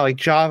what's now like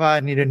Java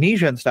and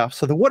Indonesia and stuff.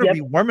 So the water would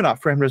be warm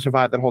enough for him to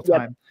survive that whole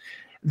time.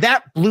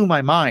 That blew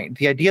my mind.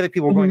 The idea that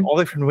people were going all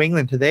the way from New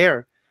England to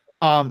there,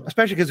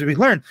 especially because as we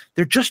learned,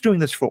 they're just doing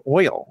this for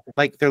oil.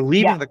 Like they're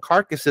leaving the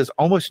carcasses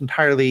almost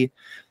entirely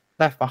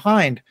left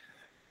behind.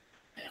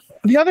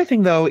 The other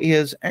thing, though,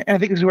 is, and I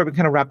think this is where we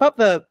kind of wrap up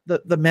the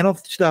mental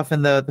stuff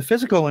and the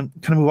physical and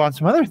kind of move on to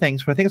some other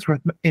things, but I think it's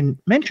worth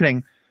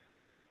mentioning.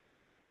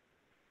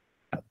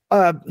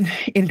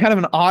 in kind of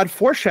an odd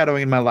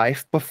foreshadowing in my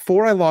life,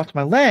 before I lost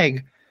my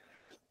leg,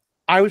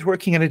 I was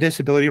working in a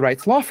disability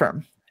rights law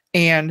firm.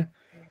 And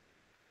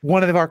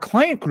one of our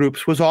client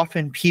groups was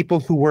often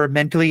people who were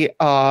mentally,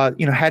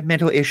 had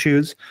mental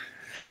issues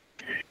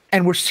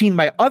and were seen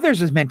by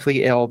others as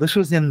mentally ill. This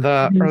was in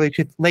the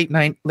late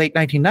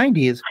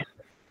 1990s.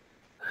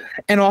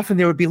 And often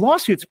there would be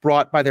lawsuits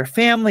brought by their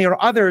family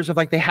or others of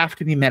like, they have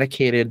to be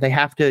medicated. They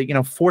have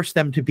to, force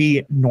them to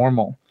be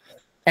normal.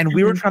 And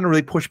we were trying to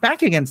really push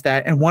back against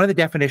that. And one of the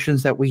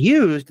definitions that we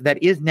used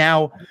that is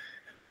now,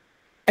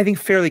 I think,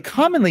 fairly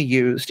commonly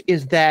used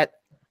is that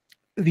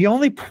the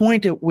only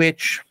point at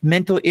which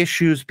mental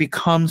issues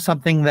become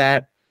something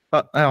that,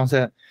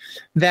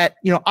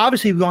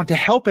 obviously we want to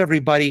help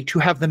everybody to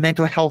have the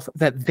mental health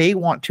that they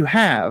want to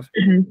have,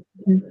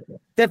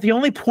 that the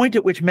only point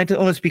at which mental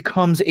illness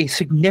becomes a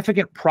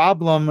significant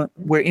problem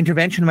where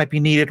intervention might be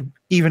needed,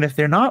 even if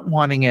they're not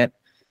wanting it,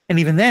 and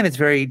even then it's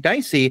very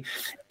dicey,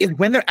 is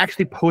when they're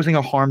actually posing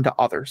a harm to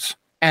others.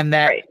 And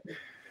that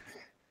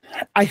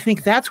I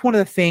think that's one of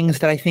the things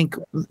that I think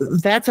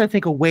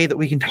a way that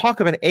we can talk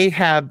about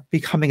Ahab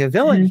becoming a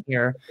villain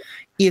here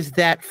is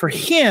that for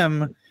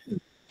him,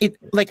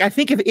 I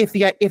think if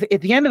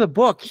at the end of the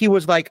book he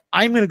was like,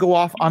 I'm going to go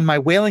off on my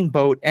whaling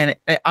boat and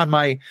on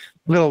my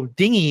little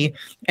dinghy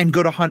and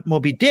go to hunt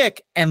Moby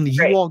Dick and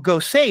you all go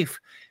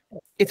safe,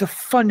 it's a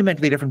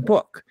fundamentally different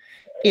book.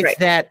 It's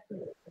that,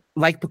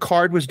 like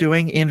Picard was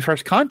doing in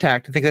First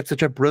Contact, I think that's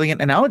such a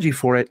brilliant analogy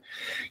for it.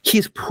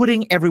 He's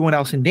putting everyone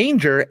else in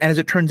danger, and as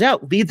it turns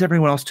out, leads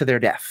everyone else to their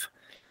death,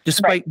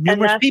 despite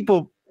numerous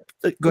people.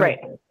 Go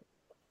ahead.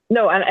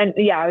 No, and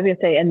yeah, I was going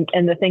to say, and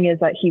the thing is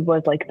that he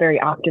was like very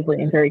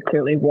actively and very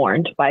clearly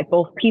warned by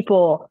both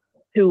people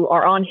who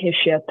are on his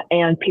ship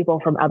and people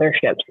from other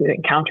ships who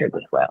encountered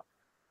this whale.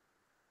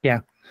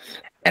 Yeah,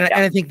 and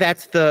I think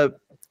that's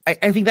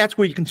I think that's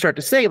where you can start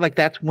to say, like,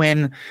 that's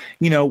when,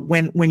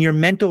 when your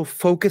mental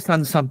focus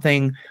on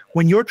something,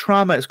 when your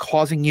trauma is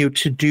causing you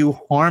to do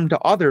harm to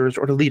others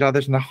or to lead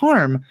others into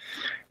harm,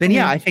 then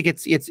I think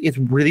it's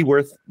really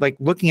worth like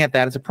looking at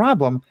that as a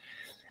problem.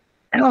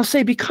 And I'll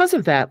say because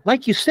of that,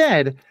 like you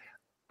said,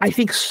 I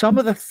think some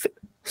of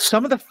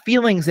the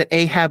feelings that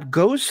Ahab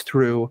goes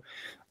through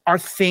are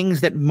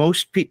things that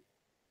most people,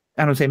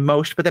 I don't say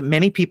most, but that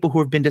many people who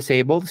have been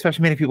disabled,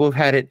 especially many people who've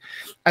had it,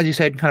 as you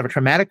said, kind of a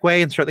traumatic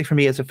way, and certainly for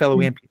me as a fellow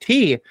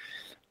amputee,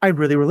 I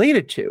really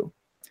related to.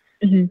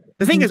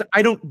 The thing is,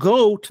 I don't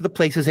go to the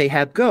places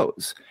Ahab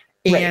goes.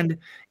 And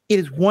it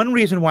is one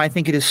reason why I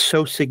think it is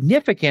so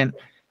significant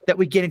that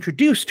we get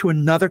introduced to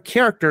another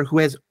character who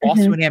is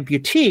also an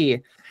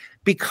amputee,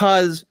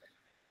 because,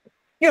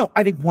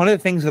 I think one of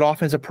the things that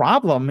often is a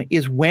problem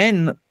is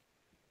when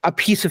a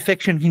piece of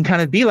fiction can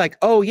kind of be like,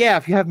 oh yeah,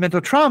 if you have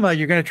mental trauma,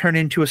 you're going to turn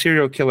into a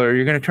serial killer,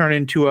 you're going to turn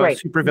into a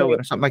supervillain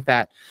or something like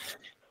that.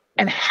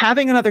 And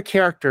having another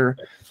character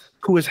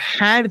who has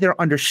had their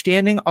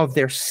understanding of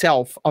their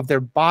self, of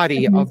their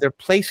body, of their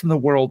place in the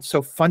world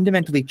so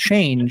fundamentally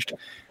changed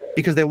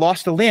because they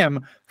lost a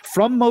limb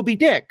from Moby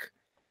Dick,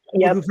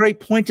 who very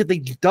pointedly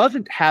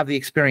doesn't have the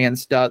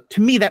experience, to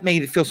me that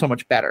made it feel so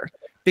much better,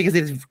 because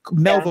it is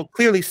Melville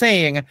clearly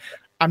saying,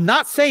 I'm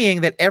not saying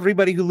that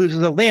everybody who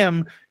loses a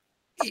limb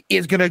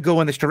is going to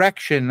go in this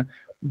direction,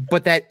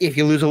 but that if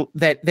you lose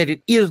that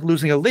it is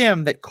losing a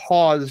limb that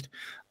caused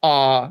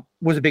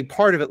was a big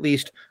part of at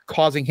least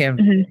causing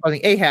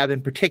Ahab in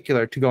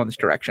particular to go in this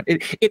direction.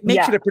 It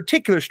makes it a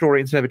particular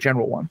story instead of a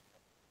general one.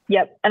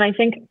 Yep. And I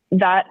think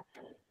that,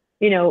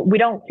 we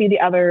don't see the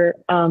other,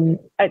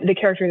 the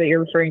character that you're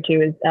referring to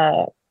is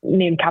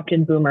named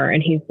Captain Boomer,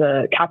 and he's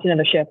the captain of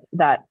the ship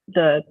that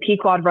the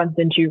Pequod runs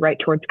into right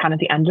towards kind of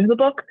the end of the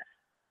book.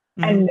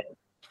 And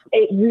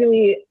it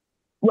really,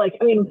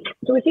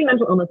 so we see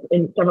mental illness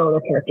in several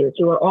other characters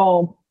who are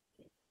all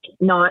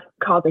not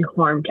causing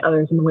harm to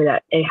others in the way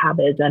that Ahab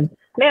is, and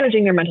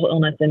managing their mental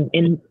illness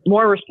in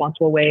more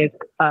responsible ways,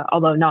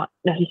 although not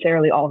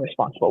necessarily all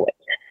responsible ways.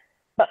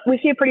 But we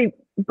see a pretty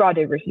broad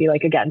diversity,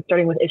 again,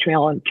 starting with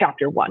Ishmael in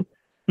chapter 1.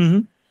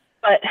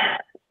 But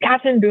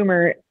Captain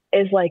Boomer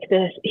is like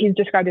this, he's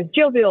described as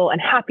jovial and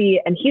happy,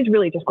 and he's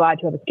really just glad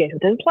to have escaped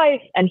with his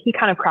life, and he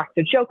kind of cracks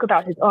a joke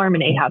about his arm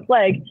and Ahab's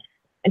leg.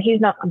 And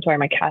he's not, I'm sorry,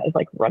 my cat is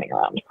running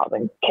around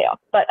causing chaos.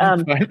 But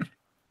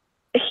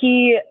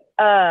he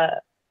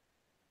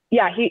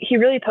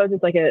really poses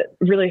a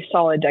really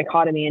solid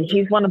dichotomy. And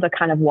he's one of the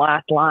kind of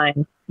last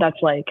lines that's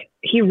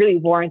he really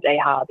warns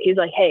Ahab. He's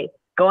like, hey,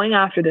 going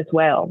after this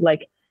whale,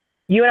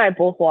 you and I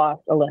both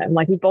lost a limb.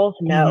 We both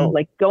know,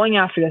 going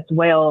after this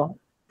whale,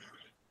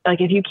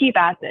 if you keep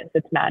at this,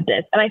 it's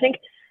madness. And I think,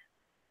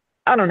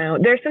 I don't know,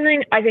 there's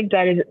something I think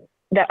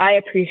that I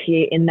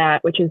appreciate in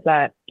that, which is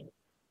that,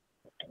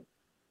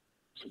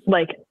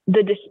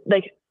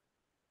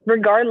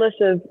 regardless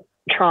of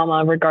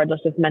trauma,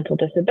 regardless of mental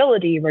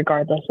disability,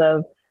 regardless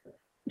of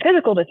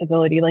physical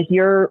disability,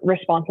 you're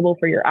responsible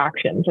for your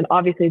actions. And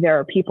obviously there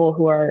are people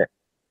who are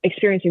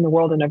experiencing the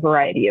world in a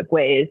variety of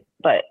ways,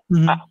 but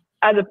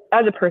as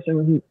a person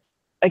with,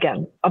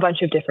 again, a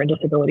bunch of different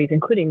disabilities,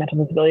 including mental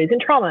disabilities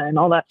and trauma and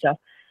all that stuff,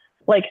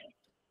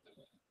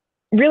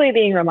 really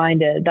being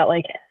reminded that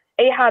like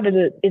Ahab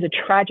is a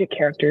tragic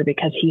character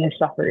because he has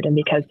suffered and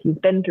because he's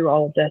been through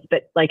all of this,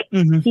 but like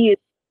he is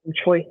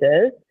making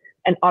choices,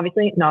 and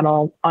obviously not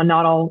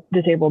all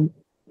disabled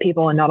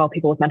people and not all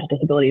people with mental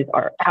disabilities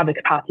have the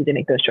capacity to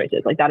make those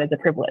choices. Like that is a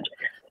privilege,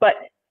 but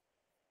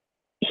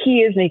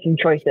he is making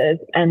choices,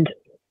 and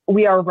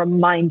we are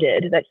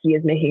reminded that he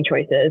is making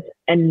choices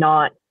and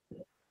not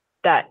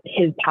that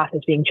his path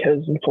is being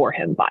chosen for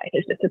him by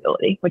his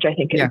disability, which I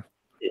think is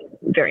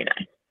very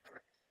nice.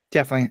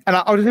 Definitely. And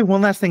I'll just say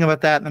one last thing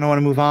about that, and then I want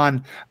to move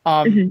on.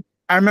 I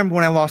remember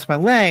when I lost my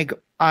leg,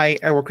 I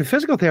worked with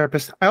physical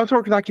therapists. I also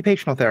worked with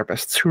occupational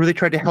therapists who really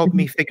tried to help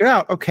me figure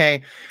out,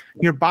 okay,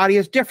 your body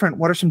is different.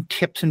 What are some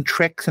tips and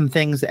tricks and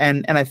things?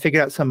 And I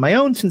figured out some of my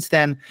own since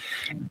then.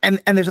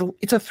 And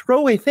it's a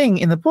throwaway thing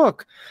in the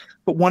book.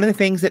 But one of the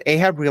things that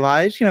Ahab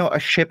realized, a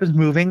ship is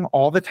moving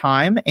all the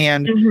time.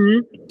 And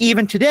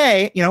even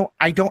today,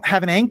 I don't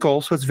have an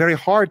ankle, so it's very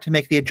hard to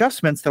make the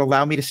adjustments that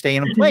allow me to stay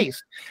in a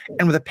place.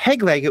 And with a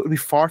peg leg, it would be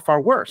far, far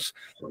worse.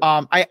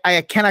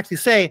 I can actually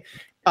say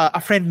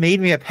a friend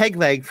made me a peg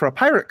leg for a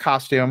pirate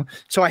costume.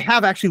 So I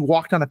have actually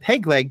walked on a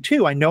peg leg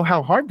too. I know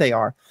how hard they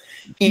are.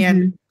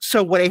 And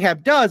so what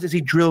Ahab does is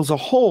he drills a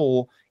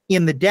hole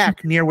in the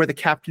deck near where the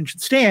captain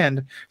should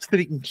stand so that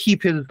he can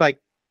keep his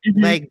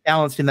leg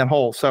balanced in that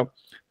hole. So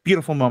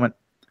beautiful moment.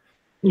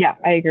 Yeah,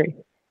 I agree.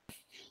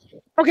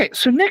 Okay,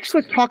 so next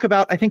let's talk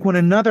about, I think, one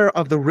another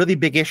of the really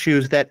big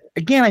issues that,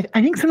 again,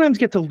 I think sometimes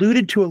gets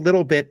alluded to a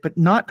little bit, but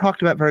not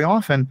talked about very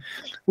often,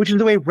 which is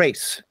the way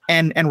race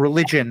and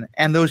religion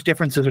and those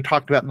differences are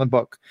talked about in the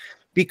book.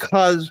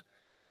 Because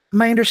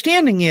my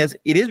understanding is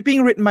it is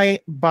being written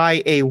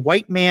by a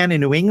white man in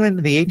New England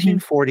in the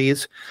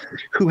 1840s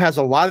who has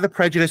a lot of the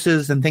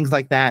prejudices and things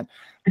like that.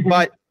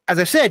 But as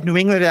I said, New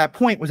England at that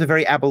point was a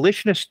very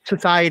abolitionist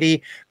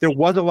society. There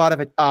was a lot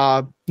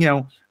of,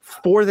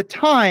 for the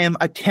time,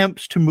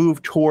 attempts to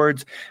move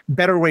towards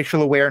better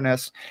racial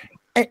awareness.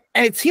 And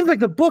it seems like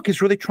the book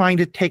is really trying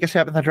to take a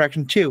step in that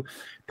direction too.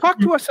 Talk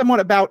to us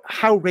somewhat about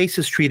how race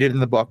is treated in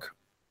the book.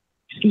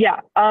 Yeah,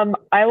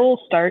 I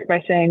will start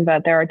by saying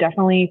that there are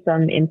definitely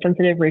some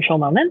insensitive racial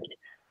moments.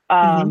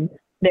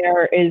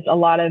 There is a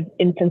lot of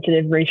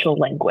insensitive racial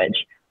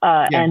language,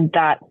 and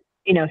that,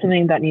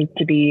 something that needs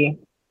to be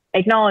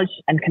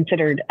acknowledged and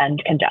considered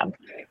and condemned.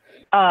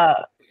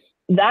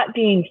 That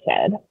being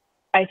said,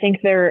 I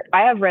think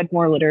I have read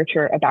more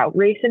literature about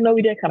race in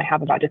Moby Dick than I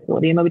have about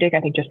disability in Moby Dick, I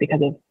think just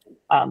because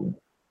of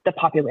the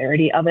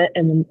popularity of it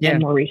in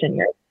more recent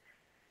years.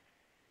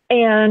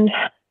 And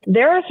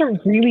there are some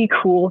really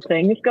cool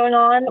things going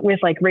on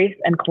with like race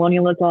and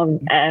colonialism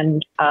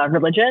and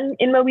religion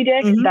in Moby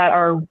Dick that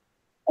are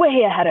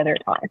way ahead of their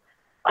time.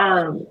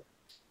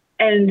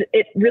 And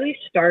it really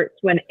starts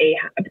when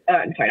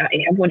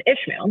when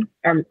Ishmael,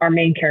 our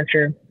main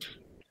character,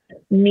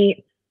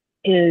 meets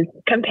his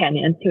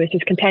companion, who is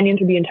his companion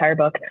through the entire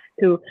book,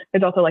 who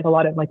there's also like a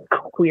lot of like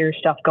queer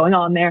stuff going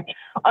on there,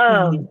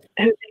 whose name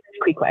is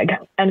Queequeg.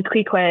 And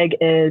Queequeg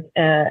is,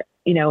 I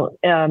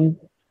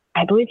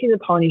believe he's a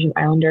Polynesian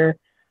islander,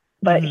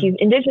 but he's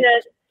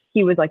indigenous.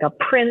 He was like a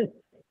prince.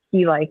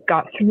 He like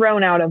got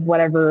thrown out of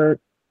whatever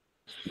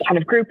kind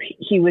of group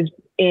he was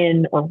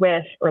in or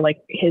with, or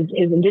like his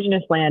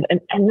indigenous land.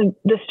 And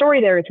the story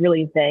there is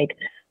really vague,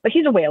 but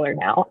he's a whaler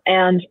now.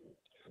 And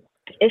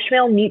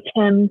Ishmael meets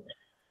him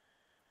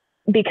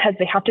because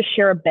they have to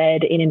share a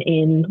bed in an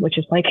inn, which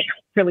is like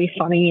really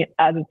funny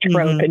as a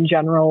trope in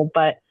general,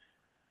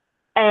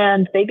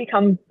 and they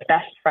become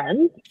best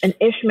friends. And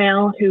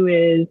Ishmael, who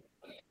is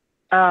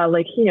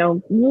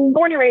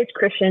born and raised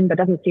Christian, but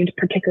doesn't seem to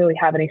particularly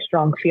have any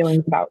strong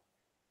feelings about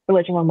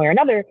religion one way or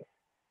another,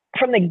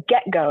 from the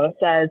get-go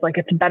says like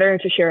it's better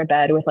to share a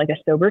bed with like a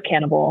sober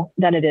cannibal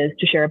than it is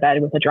to share a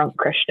bed with a drunk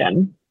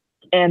Christian.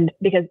 And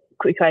because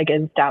Queequeg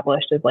is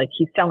established as like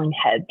he's selling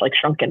heads, like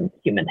shrunken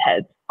human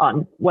heads,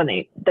 on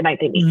the night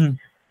they meet.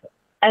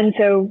 And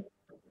so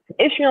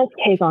Ishmael's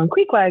take on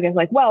Queequeg is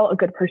like, well, a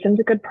good person's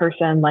a good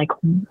person. Like,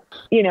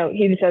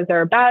 he says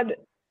there are bad.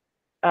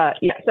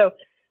 So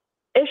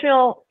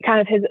Ishmael kind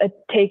of his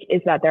take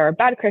is that there are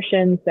bad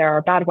Christians, there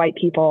are bad white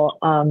people,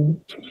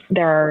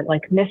 there are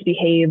like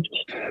misbehaved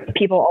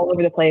people all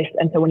over the place.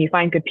 And so when you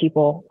find good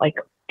people, like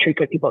treat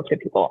good people as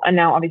good people. And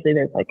now obviously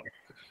there's like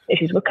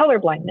issues with color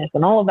blindness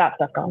and all of that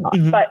stuff going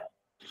on. But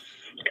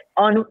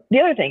on the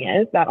other thing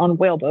is that on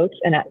whaleboats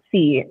and at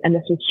sea, and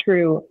this was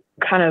true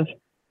kind of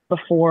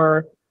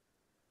before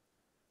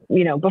the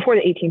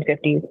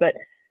 1850s, but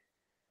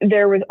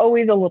there was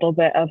always a little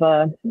bit of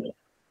a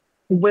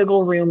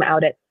wiggle room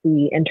out at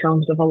sea in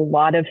terms of a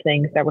lot of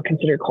things that were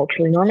considered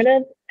culturally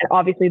normative. And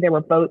obviously there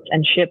were boats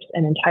and ships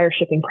and entire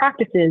shipping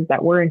practices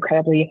that were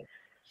incredibly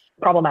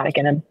problematic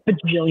in a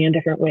bajillion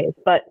different ways.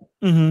 But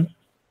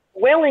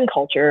whaling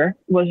culture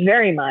was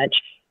very much,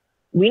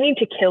 we need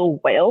to kill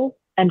whales,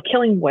 and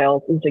killing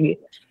whales is a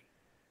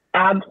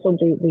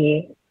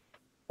absolutely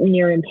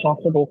near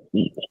impossible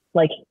feat.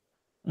 Like,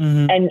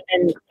 and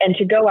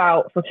to go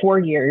out for 4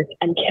 years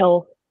and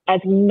kill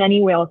as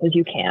many whales as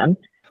you can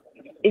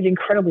is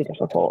incredibly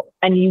difficult.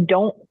 And you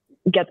don't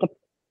get the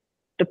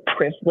the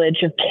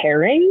privilege of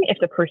caring if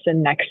the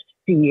person next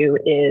to you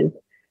is,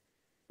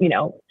 you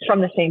know, from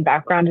the same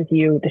background as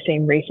you, the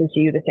same race as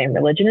you, the same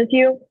religion as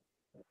you.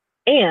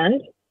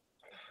 And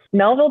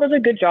Melville does a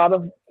good job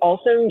of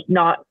also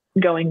not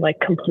going like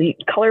complete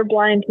color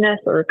blindness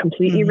or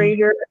complete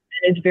erasure.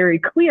 And is very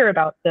clear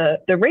about the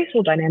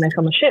racial dynamics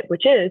on the ship,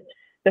 which is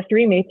the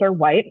 3 mates are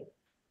white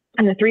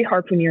and the 3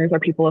 harpooneers are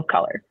people of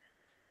color.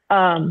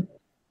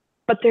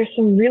 But there's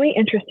some really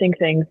interesting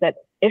things that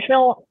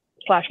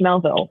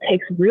Ishmael/Melville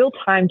takes real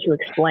time to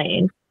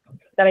explain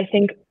that I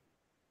think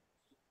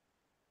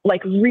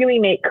like really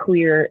make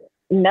clear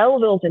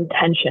Melville's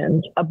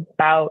intentions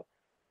about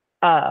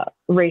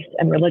race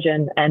and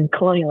religion and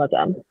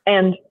colonialism.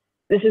 And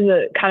this is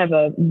a kind of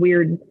a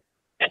weird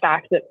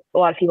fact that a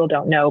lot of people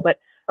don't know, but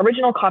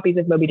original copies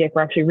of Moby Dick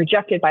were actually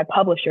rejected by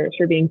publishers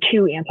for being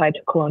too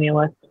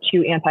anti-colonialist,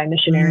 too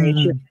anti-missionary,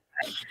 too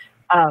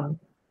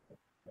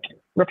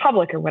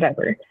republic or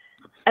whatever.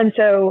 And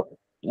so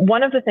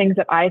one of the things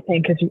that I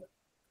think is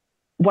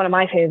one of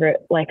my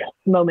favorite like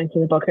moments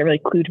in the book that really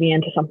clued me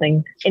into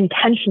something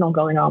intentional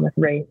going on with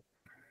race,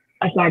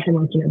 aside from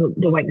like, you know,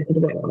 the whiteness of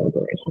the whale,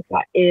 like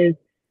that, is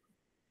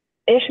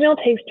Ishmael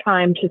takes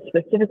time to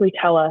specifically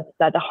tell us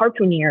that the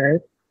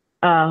harpooneers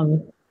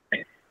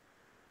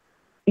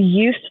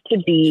used to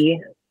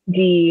be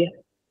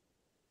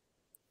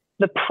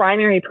the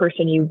primary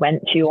person you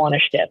went to on a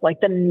ship. Like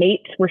the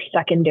mates were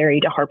secondary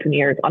to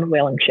harpooneers on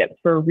whaling ships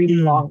for a really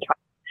long time,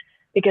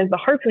 because the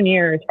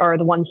harpooneers are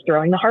the ones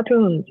throwing the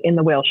harpoons in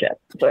the whale ship,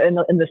 so in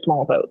the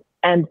small boat,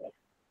 and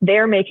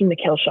they're making the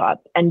kill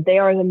shots, and they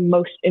are the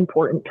most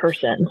important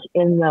persons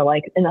in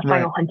the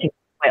final hunting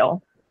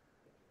whale.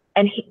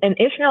 And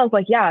Ishmael is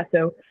like, yeah,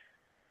 so,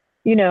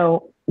 you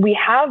know, we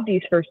have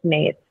these first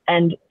mates,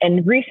 and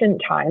in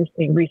recent times,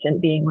 recent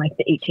being like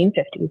the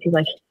 1850s, he's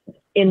like,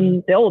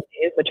 in the old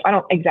days, which I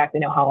don't exactly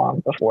know how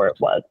long before it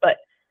was, but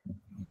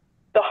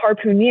the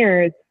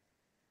harpooneers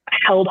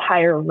held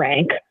higher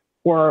rank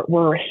or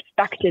were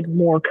respected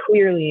more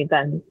clearly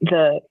than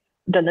the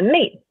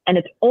mates. And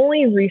it's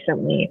only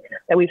recently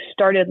that we've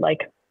started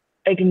like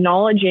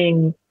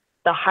acknowledging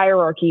the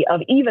hierarchy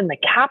of even the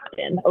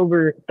captain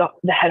over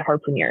the head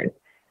harpooneers.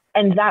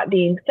 And that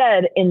being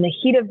said, in the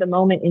heat of the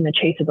moment in the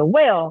chase of the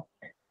whale,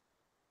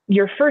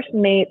 your first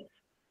mates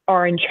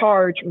are in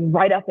charge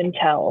right up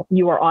until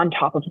you are on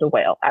top of the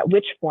whale, at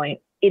which point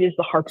it is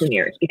the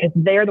harpooneers, because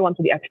they're the ones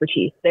with the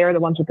expertise. They are the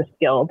ones with the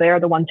skill. They are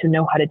the ones who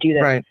know how to do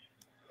this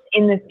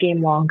in this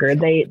game longer.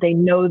 They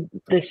know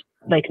this,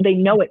 like they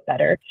know it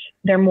better.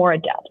 They're more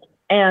adept.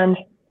 And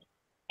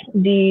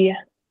the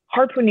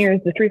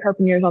harpooneers, the 3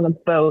 harpooneers on the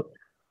boat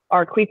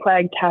are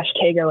Queequeg,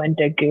 Tashtego, and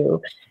Dagu.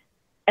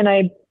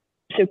 And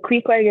so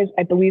Queequeg is,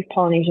 I believe,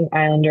 Polynesian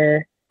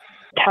Islander.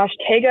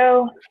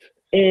 Tashtego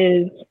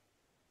is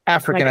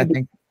African, I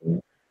think.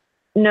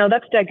 No,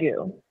 that's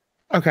Dagu.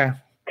 Okay.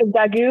 Because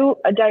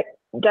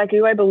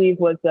Dagu, I believe,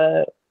 was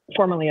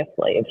formerly a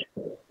slave.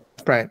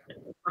 Right.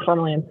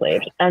 Formerly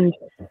enslaved. And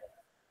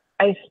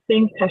I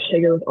think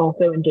Tashtego was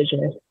also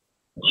indigenous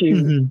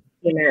to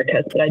the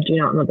Americas, but I do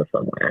not remember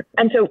from where.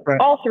 And so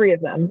all 3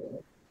 of them,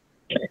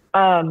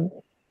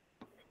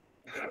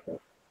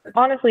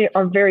 honestly,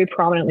 are very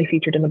prominently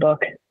featured in the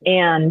book.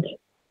 And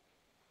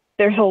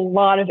there's a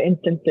lot of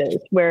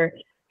instances where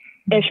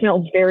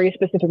Ishmael very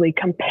specifically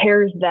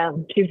compares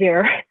them to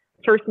their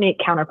first mate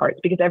counterparts,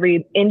 because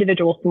every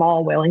individual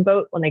small whaling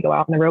boat, when they go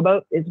out in the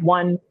rowboat, is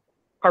 1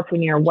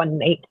 harpooneer, 1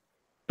 mate.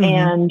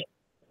 And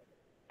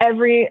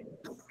every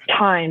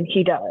time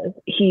he does,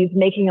 he's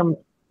making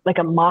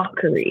a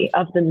mockery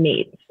of the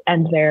mates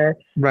and their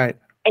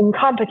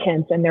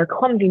incompetence and their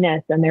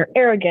clumsiness and their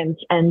arrogance,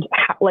 and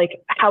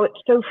how it's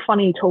so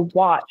funny to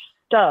watch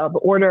Stubb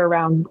order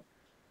around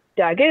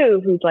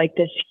Dagu, who's like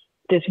this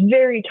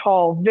very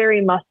tall,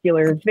 very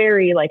muscular,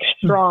 very like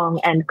strong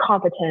and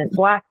competent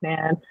black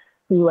man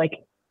who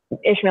like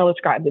Ishmael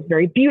described as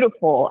very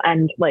beautiful,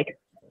 and like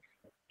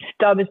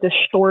Stubb is this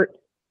short,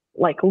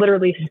 like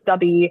literally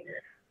stubby,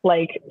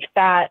 like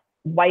fat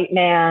white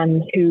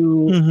man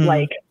who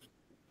like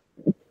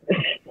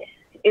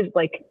is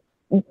like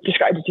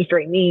described as just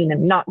very mean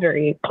and not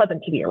very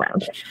pleasant to be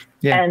around.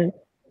 And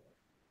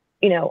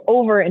you know,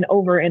 over and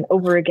over and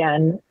over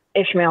again,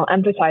 Ishmael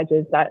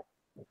emphasizes that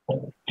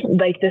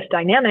like this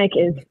dynamic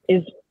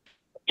is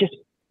just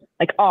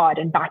like odd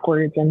and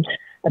backwards, and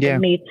that the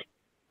mates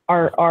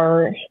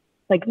are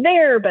like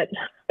there, but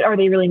are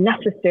they really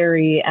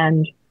necessary?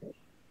 And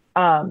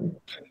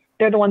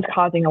they're the ones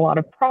causing a lot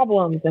of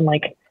problems, and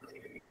like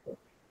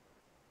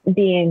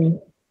being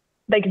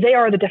like they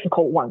are the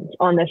difficult ones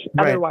on this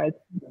otherwise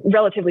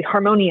relatively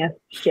harmonious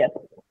ship.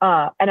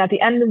 And at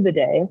the end of the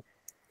day,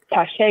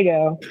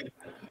 Tashtego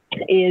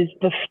is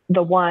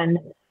the one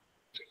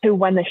who,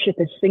 when the ship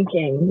is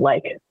sinking,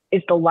 like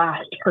is the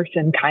last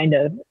person kind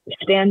of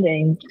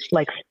standing,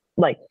 like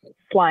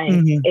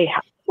flying a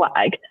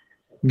flag.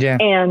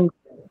 And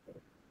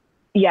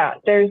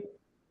there's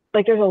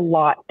a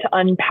lot to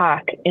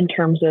unpack in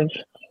terms of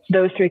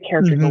those 3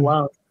 characters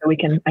alone. So we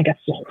can, I guess,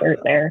 just start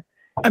there.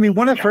 I mean,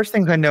 one of the first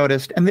things I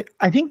noticed, and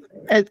I think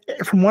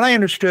from what I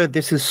understood,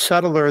 this is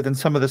subtler than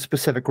some of the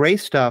specific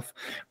race stuff,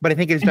 but I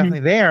think it's definitely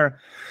there.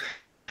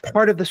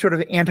 Part of the sort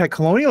of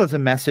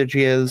anti-colonialism message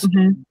is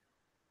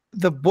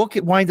the book,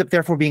 it winds up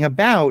therefore being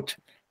about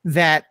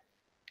that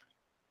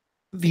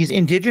these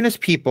indigenous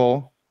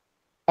people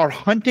are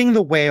hunting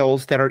the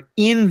whales that are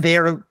in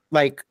their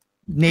like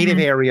native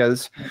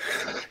areas,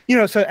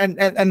 so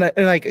and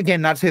like,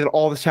 again, not to say that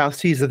all the South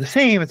Seas are the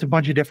same. It's a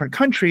bunch of different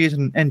countries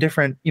and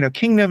different,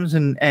 kingdoms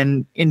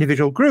and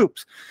individual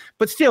groups,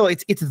 but still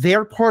it's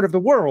their part of the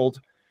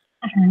world.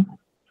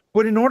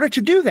 But in order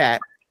to do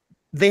that,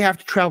 they have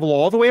to travel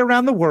all the way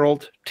around the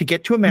world to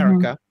get to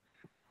America,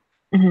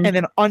 and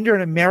then under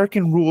an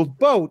American ruled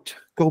boat,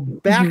 go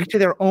back to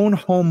their own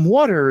home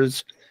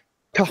waters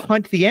to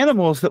hunt the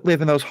animals that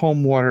live in those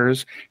home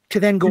waters, to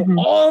then go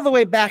all the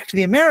way back to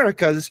the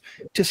Americas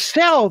to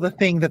sell the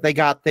thing that they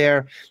got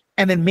there,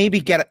 and then maybe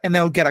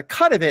they'll get a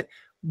cut of it,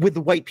 with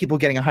the white people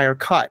getting a higher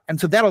cut. And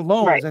so that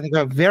alone is, I think,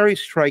 a very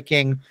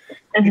striking,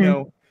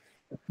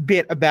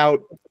 bit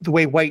about the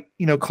way white,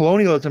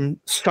 colonialism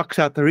sucks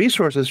out the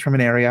resources from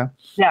an area.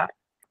 Yeah.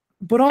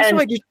 But also,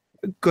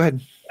 go ahead.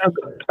 I was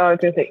going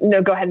to say,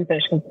 no, go ahead and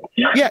finish.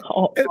 Yeah.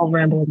 I'll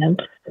ramble again.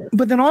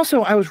 But then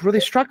also, I was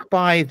really struck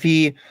by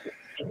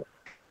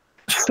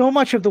so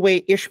much of the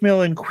way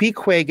Ishmael and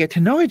Queequeg get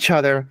to know each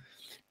other.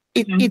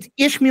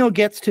 Ishmael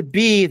gets to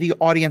be the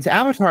audience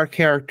avatar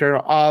character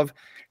of,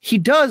 he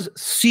does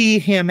see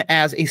him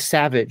as a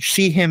savage,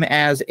 see him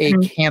as a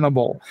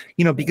cannibal,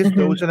 because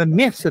those are the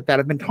myths that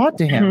have been taught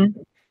to him.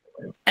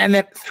 And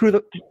that through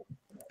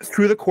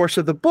the course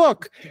of the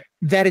book,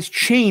 that is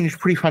changed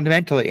pretty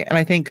fundamentally. And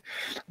I think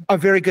a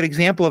very good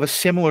example of a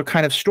similar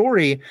kind of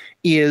story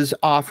is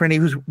for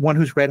anyone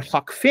who's read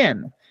Huck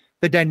Finn.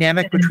 The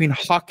dynamic between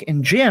Huck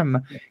and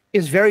Jim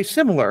is very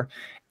similar.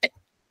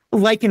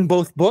 Like in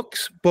both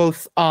books,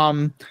 both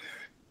Mark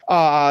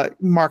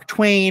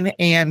Twain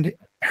and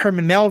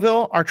Herman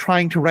Melville are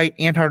trying to write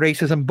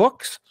anti-racism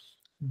books.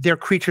 They're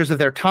creatures of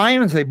their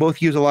times. They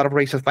both use a lot of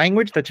racist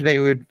language that today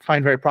we would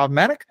find very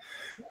problematic.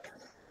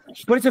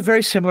 But it's a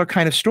very similar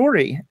kind of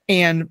story.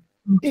 And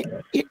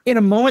in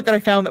a moment that I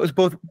found that was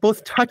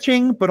both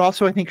touching, but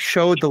also I think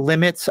showed the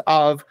limits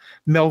of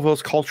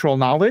Melville's cultural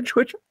knowledge,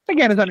 which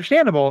again is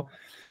understandable.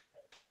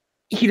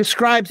 He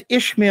describes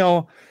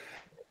Ishmael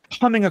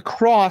coming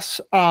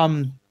across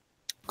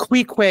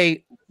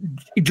Queequeg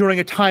during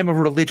a time of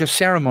religious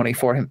ceremony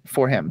for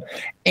him.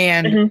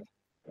 And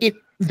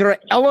there are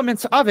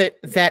elements of it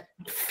that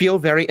feel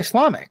very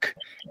Islamic,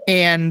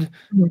 and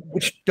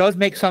which does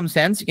make some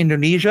sense.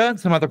 Indonesia and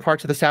some other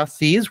parts of the South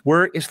Seas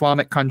were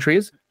Islamic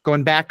countries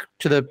going back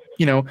to the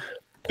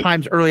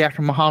times early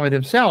after Muhammad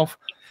himself,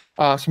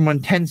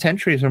 someone 10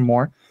 centuries or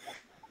more.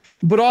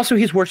 But also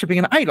he's worshiping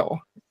an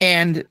idol,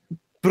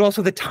 but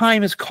also the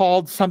time is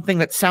called something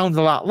that sounds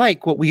a lot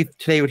like what we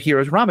today would hear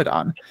as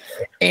Ramadan.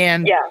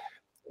 And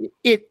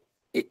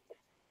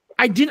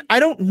I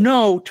don't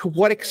know to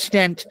what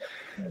extent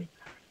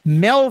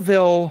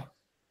Melville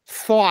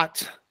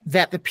thought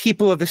that the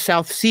people of the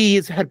South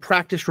Seas had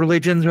practiced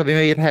religions, or they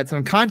may have had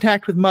some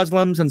contact with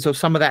Muslims, and so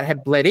some of that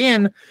had bled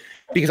in,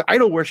 because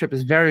idol worship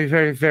is very,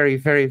 very, very,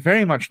 very,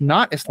 very much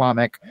not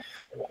Islamic.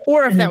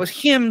 Or if that was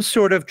him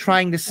sort of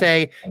trying to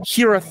say,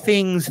 here are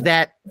things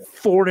that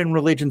foreign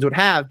religions would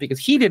have, because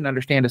he didn't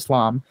understand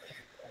Islam.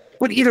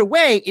 But either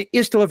way, it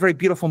is still a very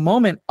beautiful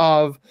moment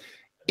of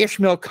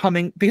Ishmael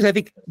coming, because I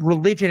think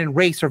religion and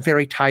race are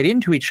very tied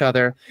into each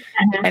other,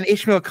 and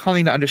Ishmael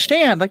coming to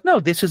understand, like, no,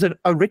 this is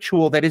a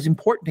ritual that is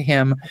important to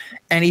him,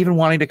 and even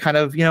wanting to kind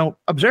of,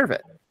 observe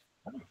it.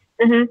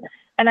 And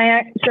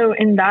so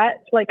in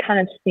that kind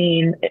of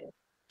scene,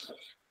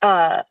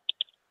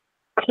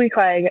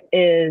 Queequeg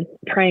is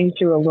praying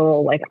to a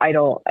little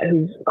idol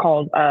who's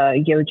called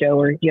Yojo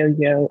or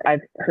Yo-Yo.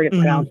 I've heard it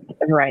pronounced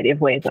a variety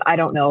of ways. I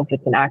don't know if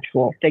it's an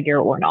actual figure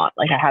or not.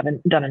 I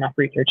haven't done enough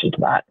research into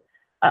that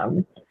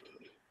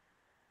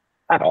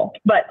at all.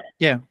 But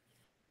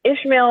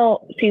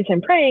Ishmael sees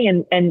him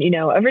praying and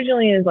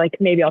originally is like,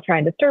 maybe I'll try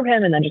and disturb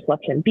him, and then just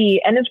lets him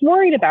be, and is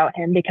worried about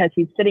him because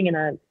he's sitting in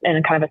a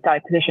kind of a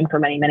static position for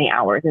many, many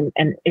hours.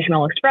 And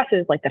Ishmael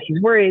expresses that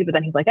he's worried, but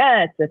then he's like,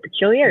 it's a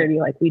peculiarity.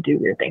 We do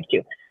weird things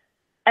too.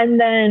 And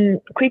then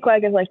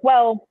Queequeg is like,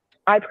 well,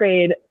 I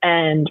prayed,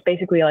 and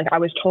basically I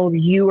was told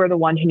you are the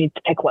one who needs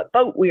to pick what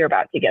boat we are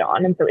about to get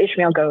on. And so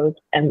Ishmael goes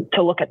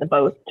to look at the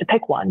boat to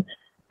pick one.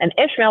 And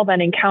Ishmael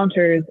then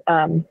encounters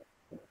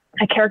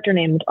a character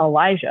named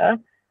Elijah,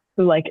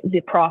 who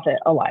the prophet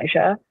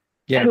Elijah,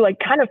 who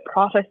kind of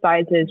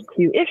prophesizes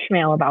to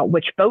Ishmael about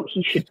which boat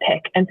he should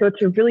pick. And so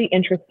it's a really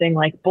interesting,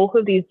 both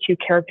of these two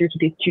characters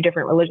with these two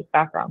different religious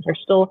backgrounds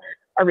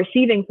are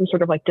receiving some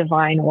sort of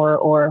divine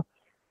or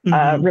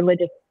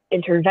religious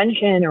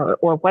intervention or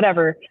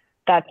whatever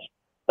that's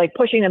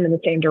pushing them in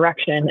the same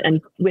direction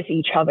and with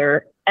each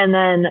other. And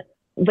then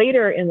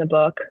later in the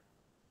book,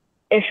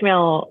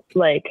 Ishmael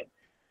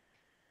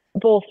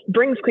both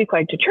brings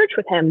Queequeg to church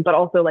with him, but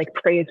also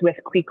prays with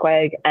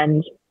Queequeg,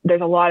 and there's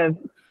a lot of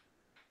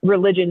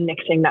religion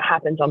mixing that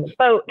happens on the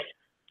boat.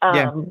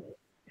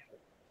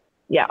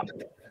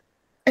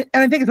 And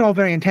I think it's all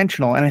very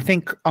intentional. And I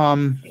think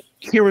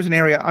here was an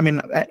area, I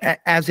mean,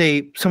 as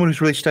someone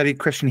who's really studied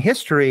Christian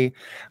history,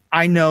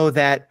 I know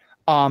that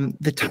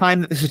the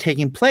time that this is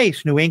taking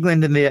place, New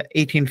England in the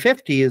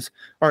 1850s,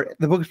 or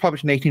the book was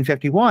published in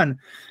 1851,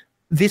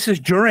 this is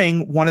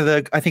during one of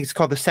I think it's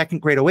called the Second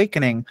Great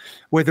Awakening,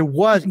 where there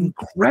was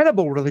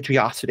incredible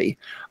religiosity,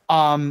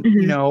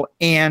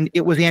 and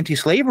it was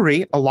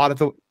anti-slavery, a lot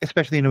of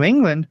especially in New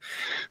England,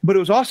 but it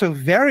was also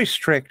very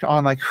strict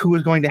on like who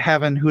was going to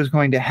heaven, who was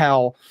going to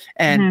hell,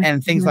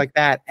 and things like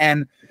that.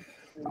 And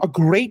a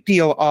great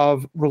deal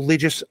of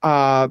religious,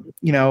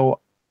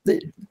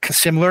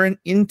 similar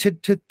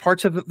to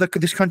parts of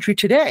this country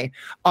today,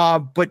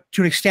 but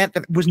to an extent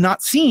that was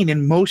not seen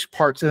in most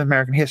parts of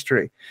American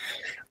history.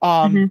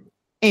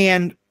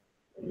 And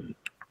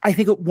I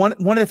think one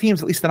of the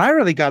themes, at least that I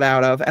really got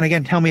out of, and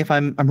again, tell me if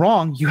I'm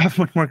wrong, you have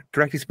much more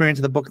direct experience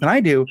of the book than I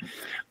do,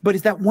 but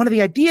is that one of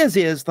the ideas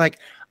is like,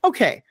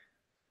 okay,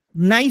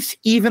 nice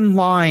even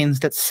lines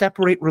that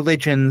separate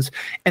religions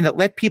and that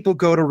let people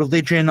go to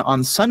religion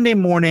on Sunday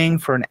morning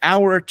for an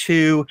hour or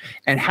two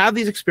and have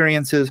these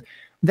experiences.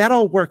 That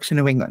all works in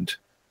New England,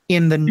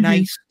 in the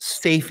nice,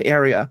 safe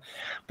area.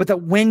 But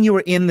that when you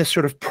are in this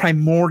sort of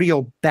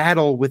primordial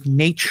battle with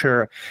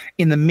nature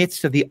in the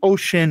midst of the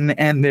ocean,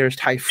 and there's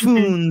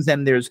typhoons,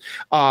 and there's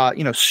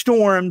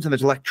storms, and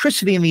there's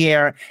electricity in the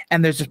air,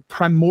 and there's this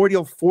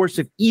primordial force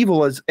of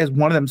evil, as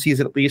one of them sees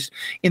it, at least,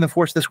 in the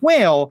force of this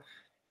whale,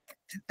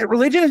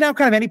 religion is now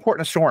kind of any port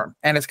in a storm.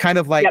 And it's kind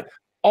of like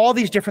all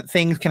these different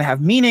things can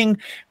have meaning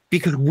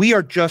because we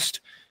are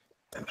just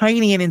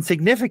tiny and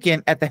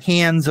insignificant at the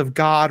hands of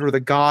God or the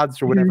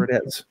gods or whatever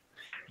it is.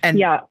 And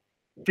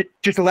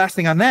just the last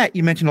thing on that,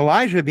 you mentioned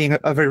Elijah being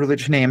a very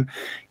religious name.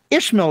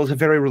 Ishmael is a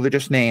very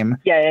religious name.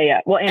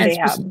 Yeah. Well, and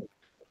Ahab.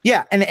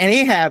 And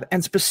Ahab,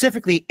 and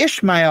specifically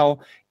Ishmael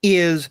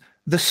is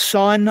the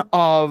son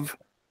of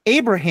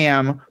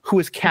Abraham, who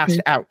was cast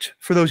out.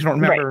 For those who don't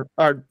remember,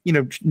 or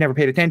never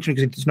paid attention,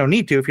 because there's no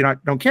need to if you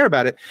don't care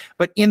about it.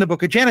 But in the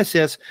book of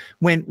Genesis,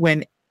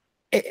 when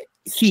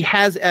he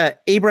has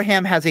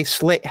Abraham has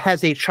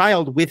a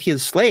child with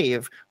his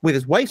slave, with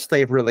his wife's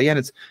slave, really, and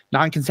it's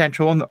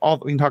non-consensual, and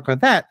we can talk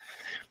about that.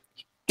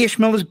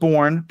 Ishmael is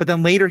born, but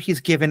then later he's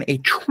given a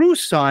true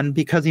son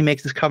because he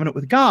makes this covenant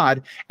with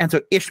God, and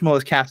so Ishmael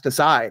is cast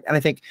aside. And I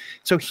think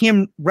so.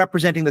 Him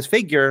representing this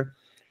figure,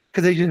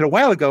 because as you said a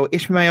while ago,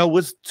 Ishmael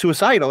was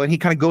suicidal, and he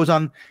kind of goes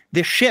on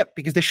this ship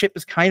because the ship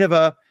is kind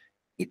of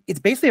it's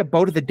basically a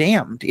boat of the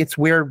damned. It's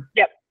where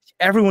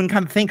everyone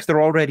kind of thinks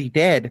they're already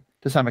dead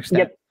to some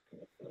extent.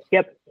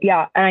 Yep.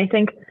 Yeah. And I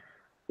think,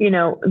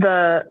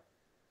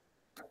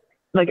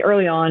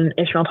 early on,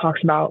 Ishmael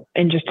talks about,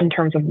 and just in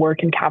terms of work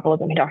and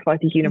capitalism, he talks about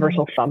the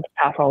universal thumb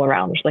path all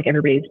around, which like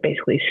everybody's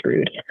basically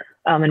screwed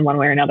in one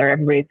way or another.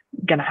 Everybody's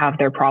going to have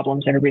their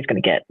problems. Everybody's going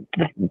to get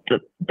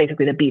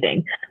basically the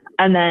beating.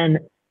 And then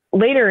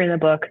later in the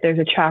book, there's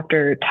a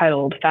chapter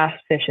titled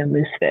Fast Fish and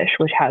Loose Fish,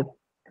 which has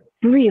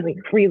really,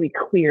 really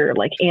clear,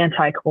 like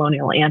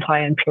anti-colonial,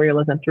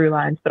 anti-imperialism through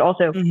lines, but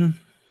also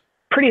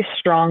pretty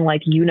strong,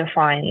 like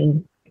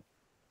unifying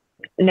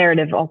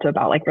narrative also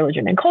about like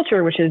religion and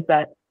culture, which is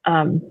that,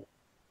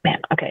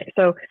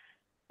 so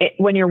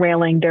when you're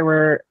whaling, there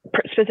were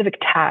specific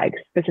tags,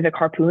 specific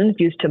harpoons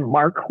used to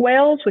mark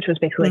whales, which was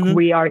basically like,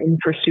 we are in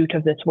pursuit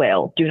of this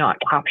whale, do not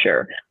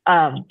capture.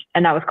 And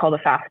that was called a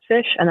fast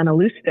fish. And then a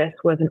loose fish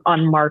was an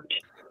unmarked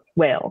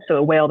whale. So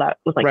a whale that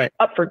was like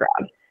up for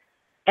grabs.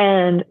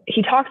 And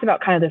he talks about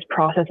kind of this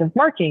process of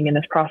marking and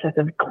this process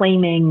of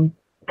claiming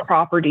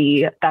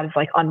property that is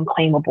like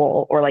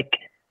unclaimable, or like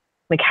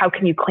how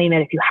can you claim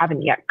it if you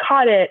haven't yet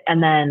caught it?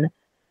 And then,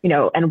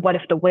 and what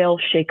if the whale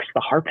shakes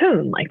the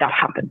harpoon? Like that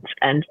happens.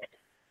 And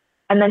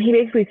then he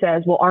basically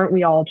says, well, aren't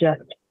we all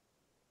just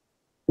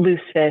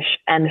loose fish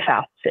and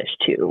fast fish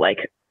too?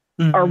 Like,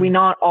 are we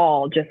not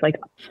all just like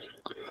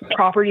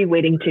property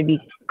waiting to be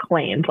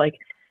claimed? Like,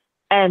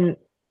 and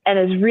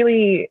is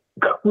really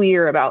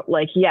clear about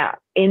like,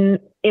 in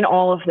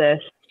all of this,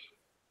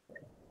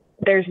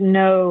 there's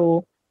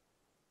no,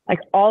 like,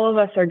 all of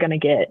us are going to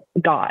get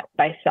got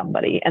by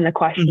somebody. And the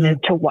question is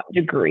to what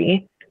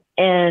degree.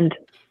 And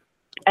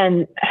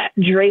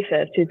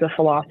Dreyfus, who's a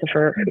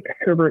philosopher,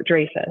 Herbert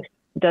Dreyfus,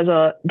 did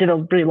a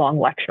really long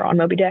lecture on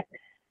Moby Dick.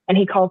 And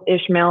he calls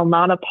Ishmael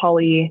not a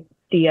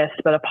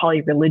polytheist, but a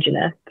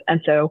polyreligionist.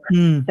 And so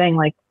saying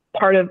like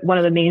one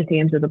of the main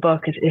themes of the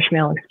book is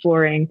Ishmael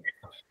exploring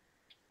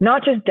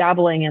not just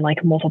dabbling in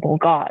like multiple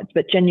gods,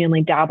 but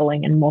genuinely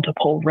dabbling in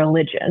multiple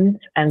religions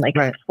and like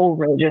full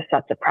religious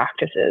sets of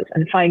practices,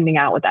 and finding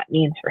out what that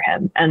means for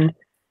him. And,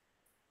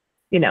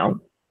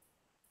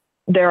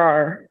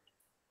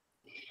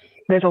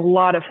 there's a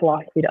lot of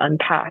philosophy to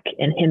unpack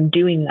in him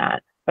doing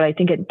that. But I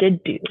think it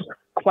did do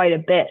quite a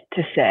bit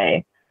to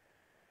say,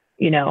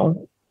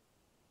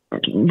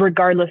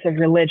 regardless of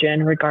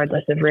religion,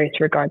 regardless of race,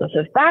 regardless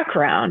of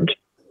background,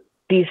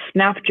 these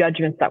snap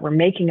judgments that we're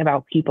making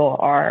about people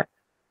are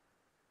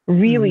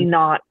really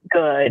not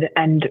good.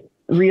 And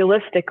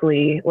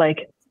realistically,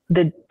 like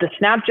the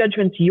snap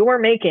judgments you're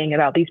making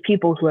about these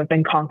people who have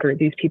been conquered,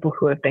 these people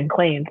who have been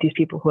claimed, these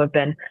people who have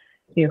been,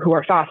 who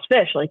are fast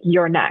fish, like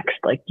you're next,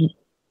 like,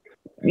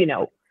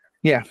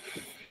 Yeah.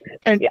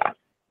 And yeah.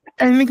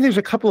 And I think there's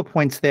a couple of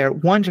points there.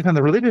 One, just on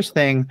the religious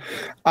thing,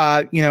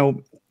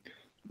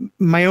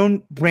 my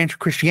own branch of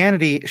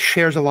Christianity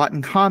shares a lot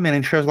in common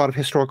and shares a lot of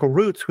historical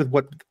roots with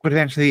what would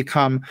eventually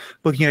become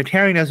both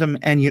Unitarianism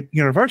and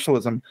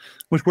Universalism,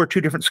 which were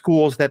two different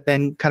schools that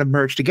then kind of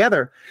merged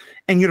together.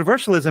 And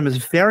Universalism is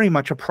very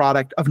much a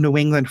product of New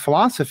England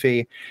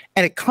philosophy,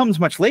 and it comes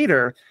much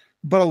later.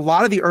 But a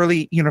lot of the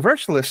early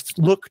Universalists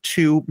look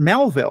to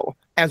Melville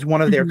as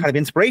one of their kind of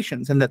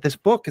inspirations, and that this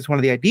book is one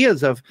of the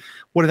ideas of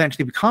what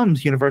eventually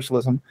becomes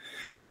Universalism.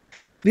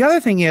 The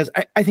other thing is,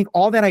 I think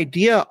all that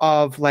idea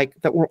of like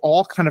that we're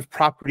all kind of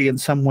property in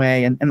some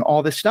way and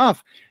all this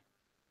stuff,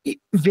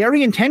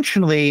 very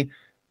intentionally,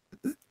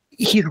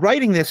 he's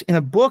writing this in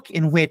a book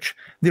in which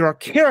there are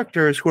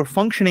characters who are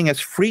functioning as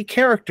free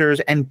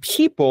characters and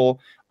people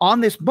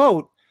on this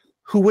boat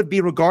who would be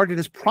regarded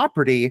as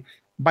property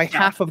by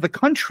half of the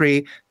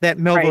country that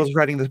Melville is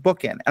writing this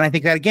book in. And I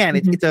think that, again,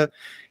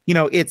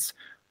 it's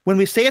when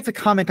we say it's a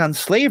comment on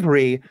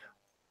slavery,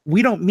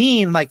 we don't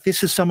mean like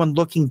this is someone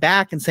looking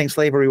back and saying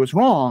slavery was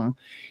wrong.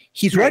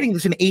 He's writing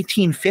this in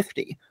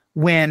 1850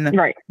 when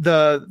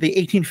the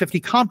 1850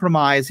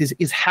 compromise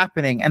is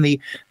happening, and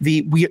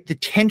the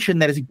tension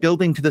that is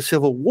building to the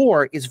Civil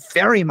War is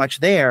very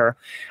much there.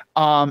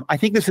 I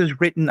think this is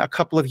written a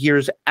couple of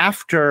years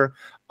after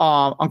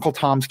Uncle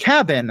Tom's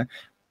Cabin,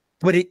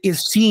 but it is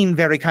seen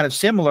very kind of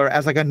similar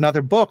as like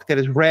another book that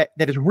is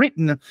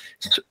written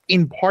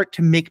in part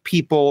to make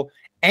people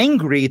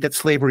angry that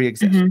slavery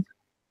exists.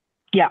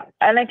 Yeah.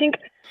 And I think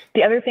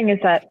the other thing is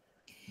that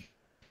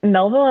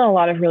Melville, in a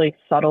lot of really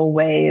subtle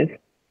ways,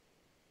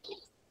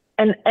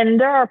 and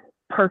there are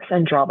perks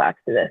and drawbacks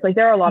to this. Like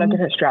there are a lot of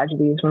different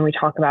strategies when we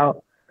talk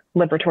about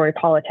liberatory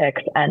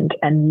politics and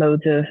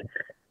modes of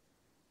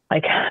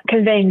like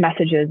conveying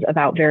messages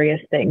about various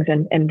things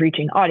and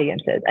reaching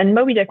audiences. And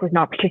Moby Dick was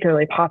not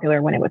particularly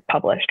popular when it was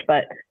published,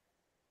 but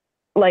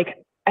like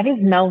I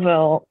think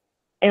Melville,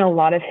 in a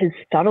lot of his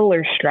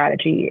subtler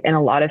strategy, and a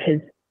lot of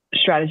his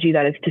strategy,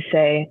 that is to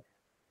say,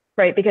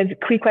 right, because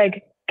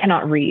Queequeg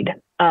cannot read.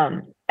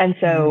 And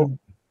so,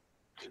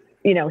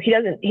 he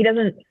doesn't,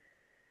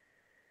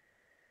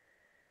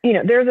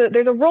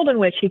 there's a world in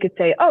which he could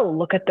say, oh,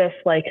 look at this,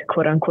 like,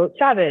 quote unquote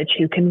savage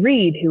who can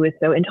read, who is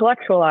so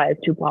intellectualized,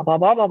 who blah, blah,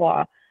 blah, blah,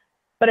 blah.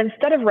 But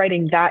instead of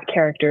writing that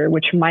character,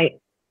 which might,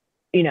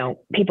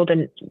 people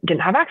didn't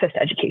have access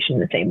to education in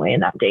the same way in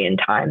that day and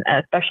time,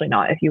 especially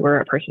not if you were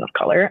a person of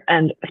color,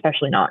 and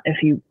especially not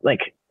if you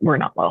were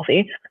not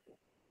wealthy.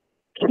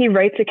 He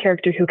writes a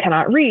character who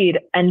cannot read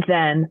and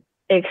then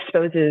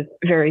exposes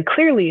very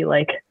clearly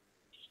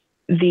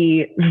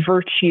the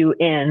virtue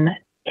in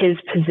his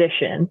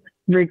position,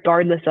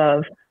 regardless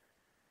of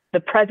the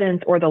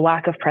presence or the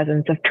lack of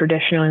presence of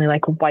traditionally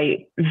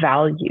white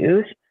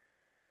values,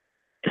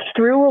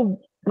 through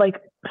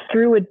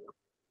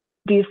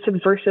these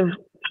subversive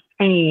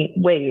tiny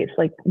ways.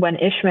 Like when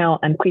Ishmael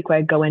and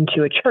Queequeg go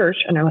into a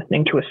church and are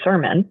listening to a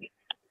sermon,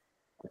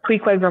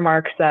 Queequeg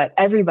remarks that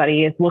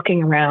everybody is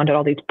looking around at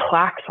all these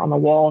plaques on the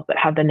walls that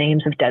have the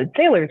names of dead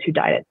sailors who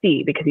died at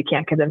sea, because you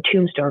can't give them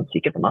tombstones, so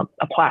you give them a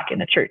plaque in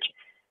the church.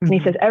 And he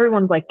says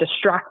everyone's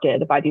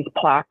distracted by these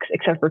plaques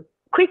except for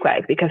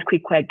Queequeg, because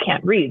Queequeg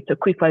can't read. So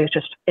Queequeg is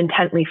just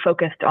intently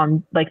focused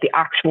on the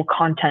actual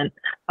content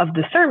of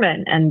the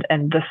sermon and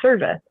the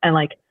service, and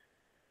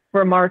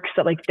remarks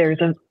that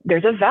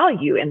there's a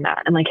value in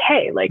that, and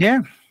hey,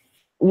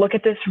 look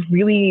at this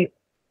really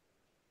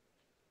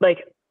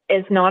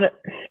it's not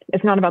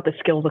about the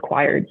skills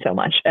acquired so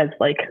much as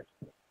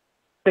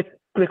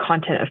the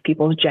content of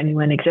people's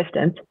genuine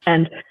existence.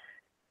 And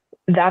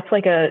that's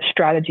a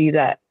strategy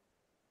that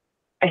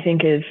I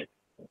think is,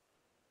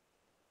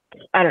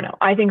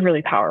 I think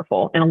really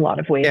powerful in a lot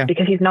of ways,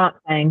 because he's not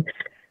saying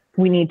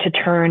we need to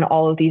turn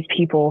all of these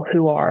people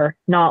who are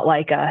not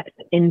like us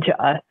into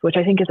us, which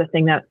I think is a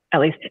thing that,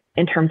 at least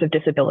in terms of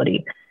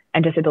disability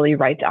and disability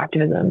rights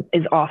activism,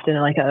 is often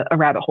a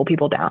rabbit hole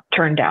people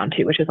turn down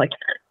to, which is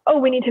oh,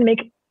 we need to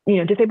make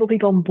disabled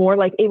people more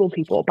like able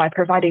people by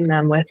providing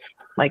them with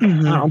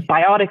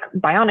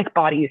bionic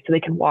bodies so they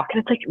can walk.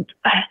 And it's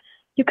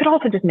you could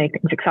also just make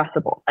things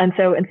accessible. And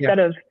so instead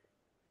of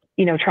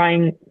Ishmael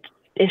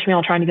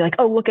trying to be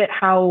oh, look at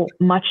how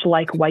much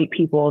like white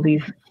people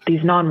these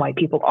non-white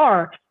people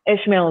are,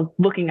 Ishmael is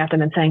looking at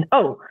them and saying,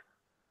 oh,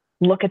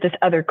 look at this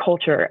other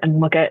culture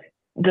and look at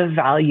the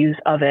values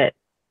of it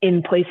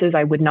in places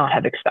I would not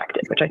have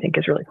expected, which I think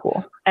is really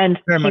cool. And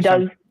he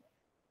does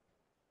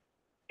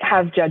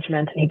have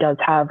judgment, and he does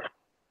have,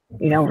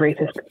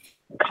 racist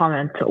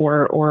comments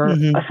or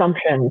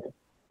assumptions.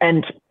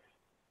 And,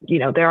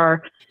 there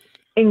are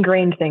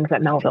ingrained things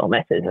that Melville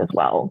misses as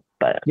well.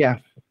 But yeah,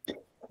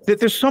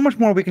 there's so much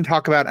more we can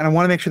talk about, and I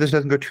want to make sure this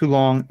doesn't go too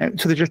long.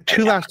 And so there's just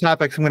two last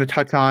topics I'm going to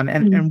touch on,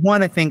 and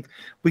one I think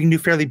we can do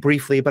fairly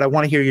briefly, but I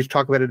want to hear you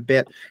talk about it a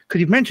bit,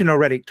 because you've mentioned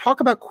already. Talk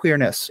about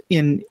queerness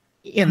in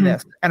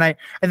this, and I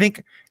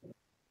think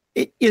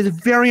it is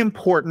very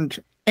important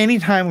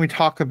anytime we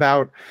talk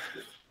about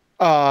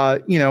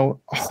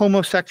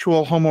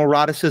homosexual,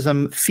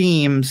 homoeroticism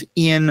themes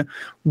in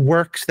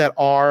works that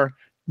are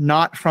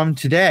not from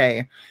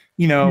today,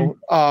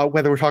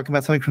 whether we're talking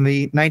about something from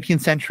the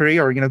 19th century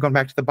or, going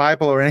back to the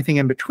Bible or anything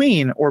in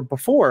between or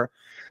before,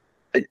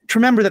 to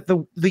remember that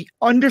the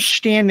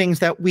understandings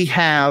that we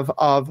have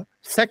of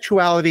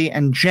sexuality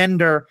and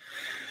gender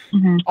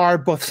are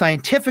both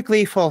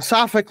scientifically,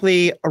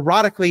 philosophically,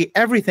 erotically,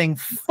 everything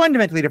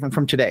fundamentally different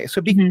from today.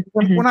 So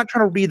we're not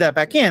trying to read that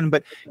back in,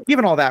 but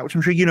given all that, which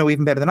I'm sure you know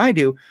even better than I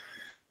do,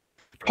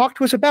 talk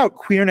to us about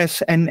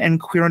queerness and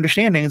queer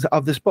understandings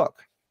of this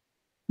book.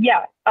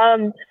 Yeah.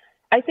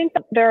 I think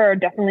that there are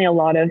definitely a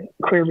lot of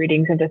queer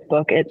readings of this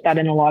book. It's that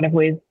in a lot of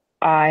ways,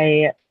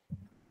 I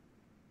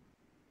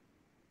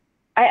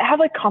have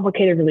a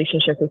complicated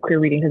relationship with queer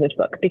readings of this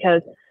book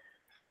because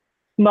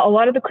a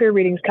lot of the queer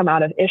readings come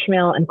out of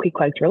Ishmael and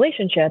Queequeg's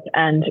relationship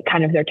and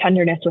kind of their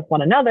tenderness with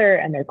one another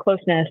and their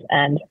closeness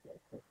and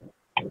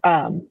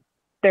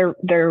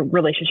their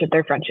relationship,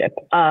 their friendship.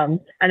 And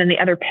then the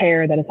other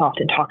pair that is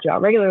often talked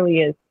about regularly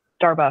is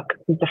Starbuck,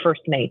 who's the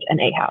first mate, and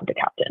Ahab, the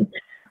captain.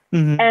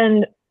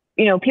 And,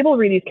 people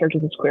read these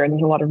characters as queer, and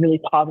there's a lot of really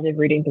positive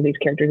readings of these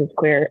characters as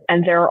queer.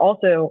 And there are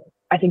also,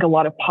 I think, a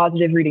lot of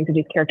positive readings of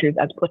these characters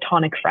as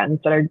platonic friends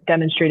that are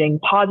demonstrating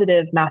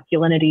positive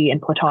masculinity in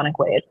platonic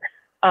ways.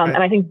 And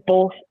I think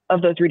both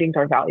of those readings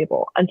are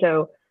valuable. And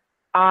so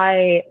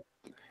and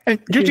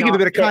just to give a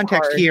bit of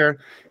context here,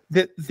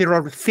 that there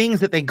are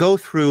things that they go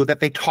through that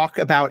they talk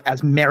about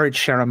as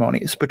marriage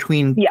ceremonies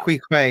between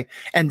Queequeg,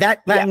 and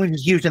that language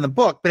is used in the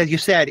book. But as you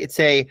said,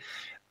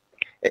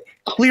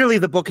 clearly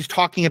the book is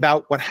talking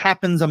about what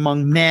happens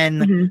among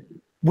men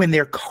when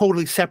they're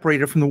totally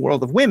separated from the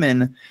world of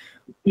women.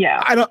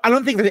 Yeah. I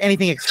don't think there's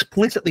anything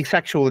explicitly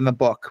sexual in the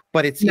book,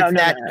 but it's kind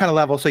of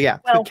level. So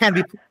so it can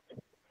be.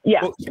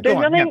 Yeah, there's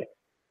nothing.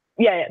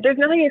 Yeah, there's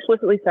nothing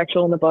explicitly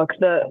sexual in the book.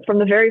 From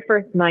the very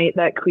first night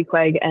that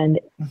Queequeg and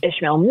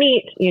Ishmael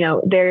meet,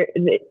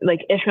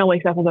 like Ishmael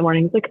wakes up in the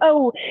morning, he's like,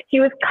 "Oh,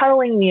 he was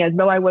cuddling me as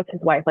though I was his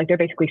wife." Like they're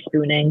basically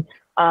spooning.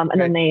 And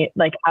then they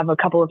like have a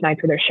couple of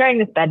nights where they're sharing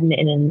this bed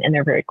and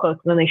they're very close.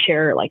 And then they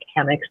share like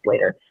hammocks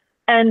later.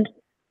 And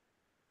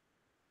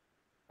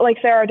like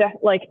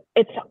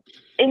it's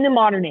in the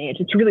modern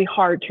age, it's really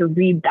hard to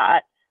read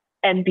that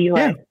and be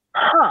like,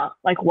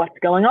 like what's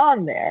going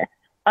on there?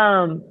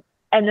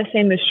 And the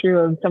same is true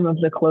of some of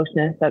the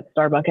closeness that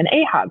Starbuck and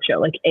Ahab show.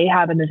 Like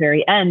Ahab in the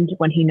very end,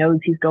 when he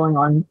knows he's going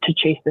on to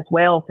chase this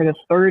whale for the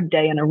third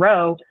day in a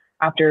row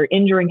after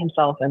injuring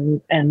himself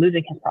and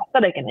losing his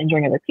prosthetic and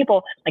injuring other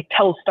people, like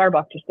tells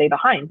Starbuck to stay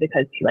behind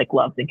because he like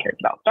loves and cares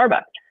about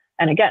Starbuck.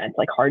 And again, it's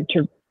like hard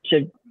to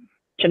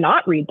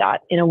not read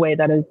that in a way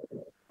that is,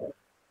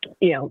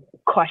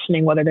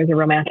 questioning whether there's a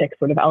romantic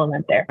sort of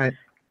element there. Right.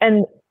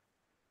 And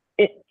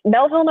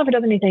Melville never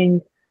does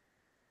anything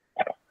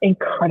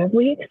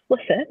incredibly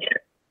explicit.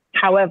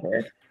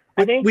 However,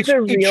 I think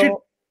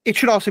it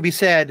should also be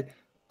said,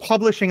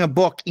 publishing a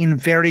book in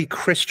very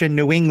Christian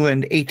New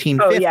England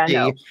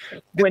 1850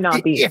 would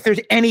not be. If there's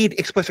any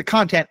explicit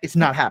content, it's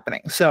not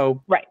happening.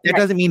 So that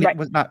doesn't mean it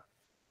was not.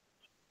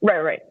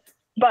 Right.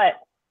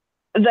 But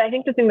I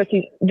think the thing that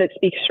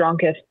speaks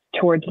strongest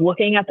towards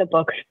looking at the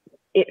book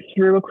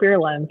through a queer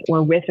lens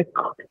or with a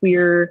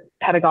queer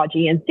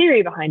pedagogy and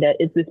theory behind it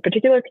is this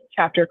particular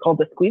chapter called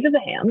 "The Squeeze of the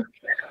Hand."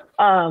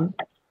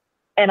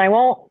 And I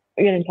won't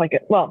get into like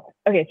it. Well,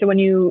 okay. So when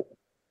you're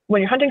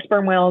hunting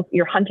sperm whales,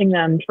 you're hunting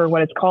them for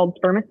what is called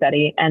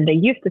spermaceti, and they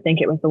used to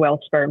think it was the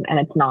whale's sperm, and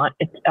it's not.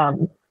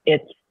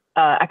 It's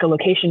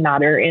echolocation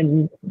matter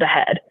in the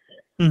head,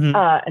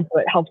 and so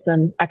it helps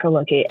them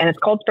echolocate. And it's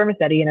called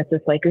spermaceti, and it's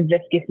this like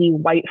viscousy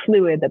white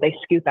fluid that they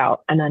scoop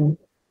out, and then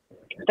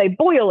they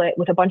boil it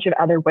with a bunch of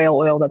other whale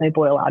oil that they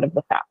boil out of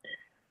the fat,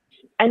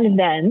 and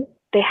then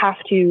they have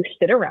to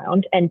sit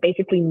around and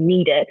basically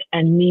knead it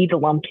and knead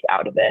lumps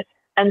out of it.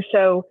 And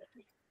so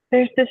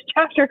there's this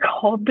chapter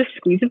called "The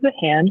Squeeze of the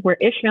Hand" where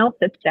Ishmael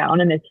sits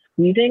down and is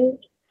squeezing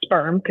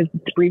sperm, because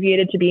it's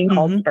abbreviated to being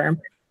called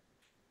sperm,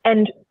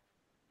 and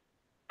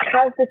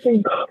has this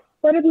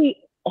incredibly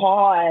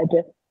odd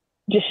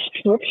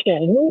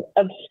description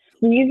of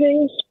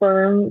squeezing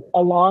sperm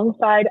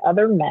alongside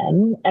other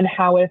men, and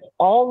how if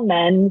all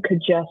men could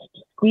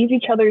just squeeze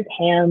each other's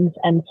hands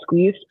and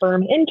squeeze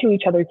sperm into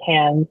each other's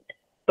hands,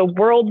 the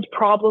world's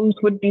problems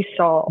would be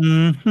solved.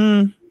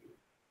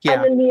 Yeah.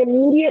 And then the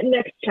immediate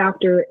next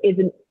chapter is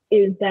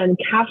then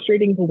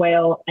castrating the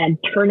whale and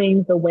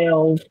turning the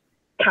whale's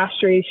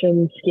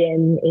castration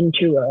skin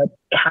into a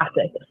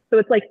cassock. So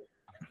it's like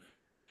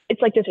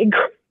this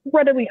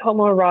incredibly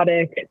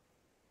homoerotic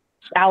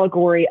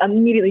allegory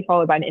immediately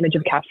followed by an image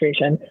of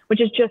castration,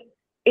 which is just,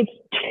 it's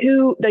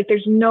too, like,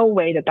 there's no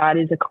way that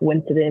is a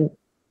coincidence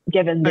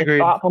given the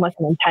thoughtfulness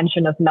and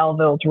intention of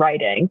Melville's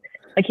writing.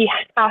 Like, he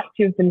has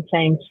to have been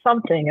saying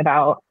something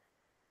about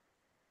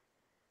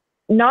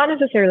not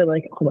necessarily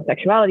like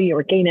homosexuality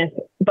or gayness,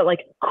 but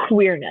like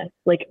queerness,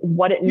 like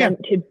what it meant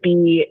to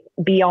be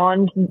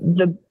beyond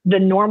the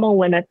normal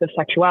limits of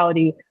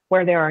sexuality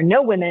where there are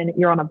no women.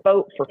 You're on a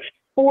boat for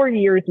 4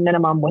 years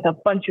minimum with a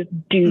bunch of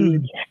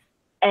dudes.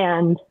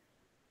 And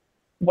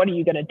what are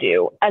you going to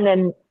do? And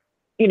then,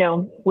 you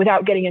know,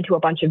 without getting into a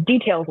bunch of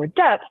details or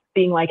depth,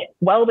 being like,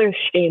 well, there's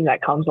shame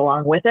that comes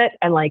along with it.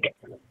 And like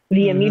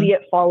the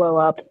immediate follow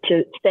up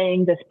to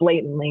saying this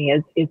blatantly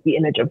is the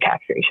image of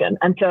castration.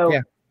 And so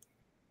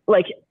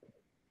like,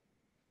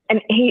 and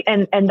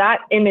that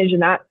image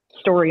and that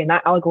story and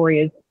that allegory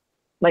is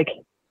like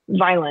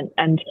violent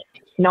and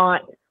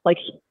not like,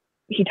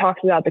 he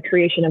talks about the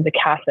creation of the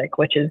cassock,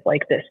 which is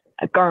like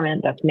a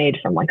garment that's made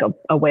from like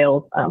a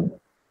whale,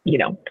 you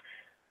know,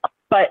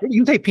 but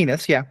you say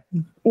penis. Yeah.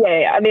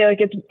 I mean, like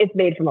it's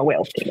made from a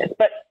whale's penis,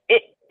 but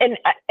and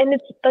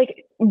it's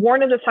like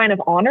worn as a sign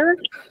of honor.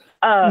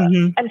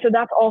 And so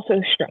that's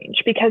also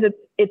strange because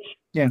it's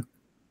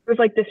there's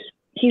like this,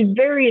 he's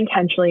very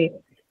intentionally,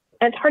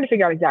 and it's hard to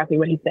figure out exactly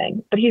what he's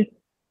saying, but he's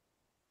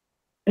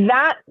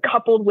that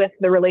coupled with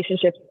the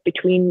relationships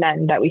between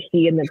men that we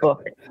see in the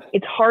book,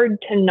 it's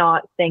hard to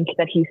not think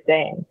that he's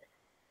saying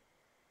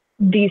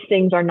these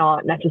things are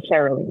not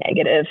necessarily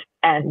negative.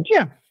 And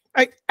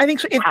I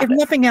think so. If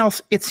nothing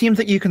else, it seems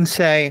that you can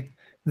say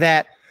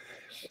that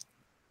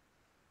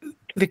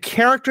the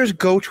characters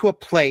go to a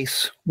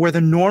place where the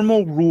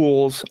normal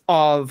rules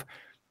of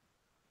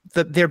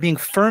there being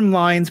firm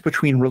lines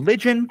between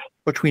religion,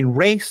 between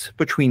race,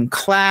 between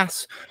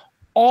class,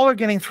 all are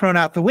getting thrown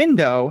out the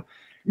window.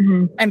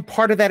 And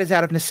part of that is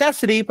out of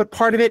necessity, but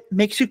part of it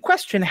makes you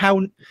question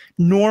how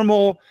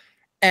normal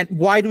and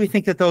why do we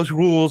think that those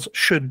rules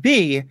should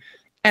be.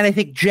 And I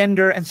think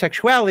gender and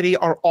sexuality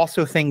are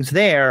also things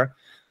there,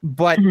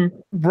 but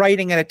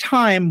writing at a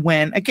time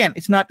when, again,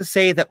 it's not to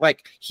say that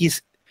like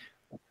he's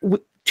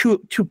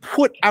to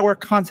put our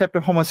concept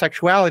of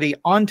homosexuality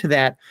onto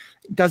that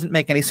doesn't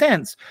make any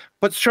sense,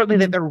 but certainly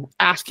that they're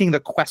asking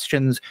the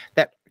questions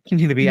that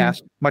continue to be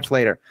asked much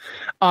later.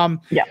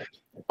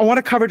 I want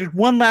to cover just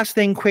one last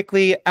thing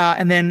quickly,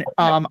 and then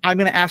I'm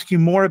going to ask you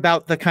more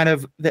about the kind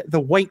of the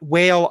white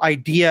whale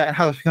idea and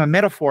how it's become a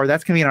metaphor.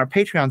 That's going to be in our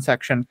Patreon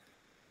section.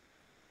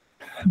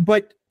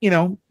 But, you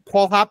know,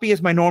 Paul Hoppy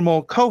is my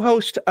normal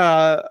co-host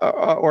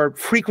or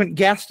frequent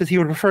guest, as he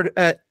would refer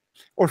to,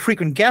 or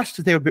frequent guest,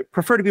 as they would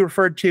prefer to be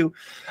referred to.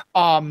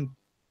 They're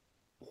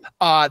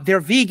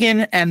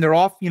vegan and they're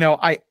off. You know,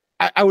 I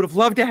would have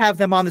loved to have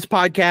them on this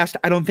podcast.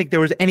 I don't think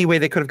there was any way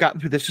they could have gotten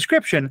through this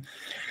description.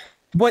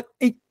 But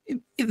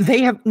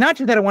they have, not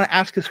just that I want to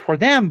ask this for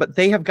them, but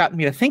they have gotten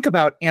me to think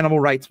about animal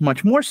rights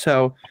much more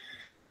so.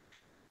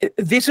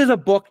 This is a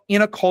book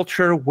in a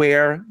culture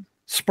where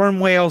sperm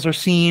whales are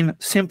seen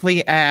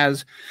simply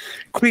as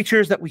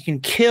creatures that we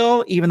can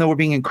kill, even though we're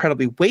being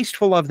incredibly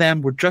wasteful of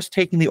them. We're just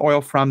taking the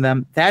oil from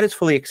them. That is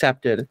fully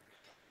accepted.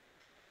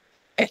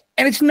 And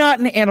it's not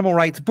an animal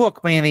rights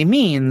book by any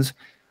means,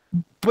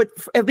 but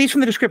at least from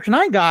the description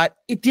I got,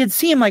 it did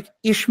seem like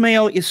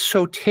Ishmael is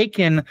so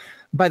taken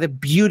by the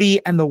beauty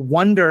and the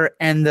wonder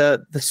and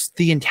the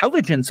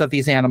intelligence of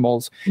these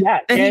animals.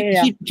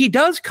 He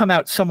does come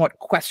out somewhat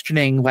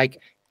questioning, like,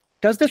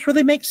 does this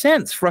really make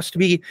sense for us to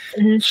be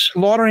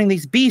slaughtering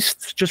these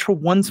beasts just for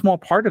one small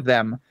part of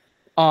them,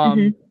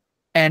 and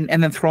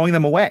then throwing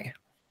them away?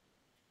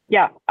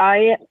 Yeah,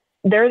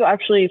 there's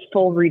actually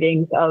full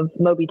readings of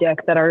Moby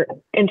Dick that are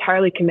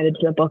entirely committed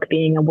to the book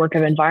being a work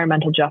of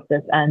environmental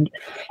justice and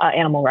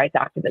animal rights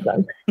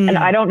activism. And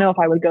I don't know if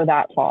I would go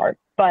that far,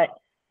 but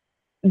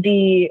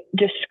the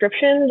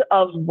descriptions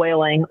of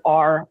whaling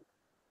are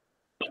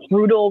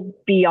brutal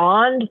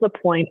beyond the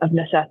point of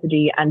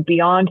necessity and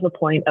beyond the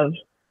point of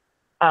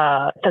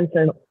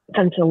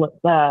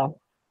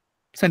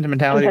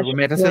sentimentality or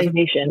romanticism.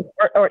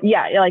 Or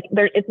like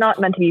it's not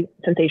meant to be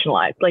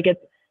sensationalized. Like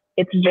it's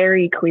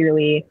very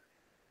clearly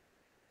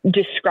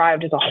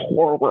described as a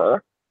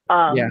horror,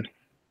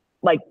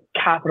 like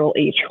capital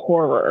H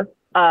horror.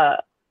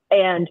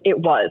 And it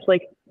was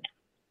like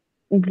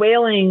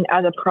whaling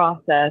as a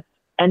process.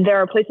 And there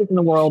are places in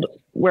the world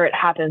where it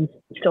happens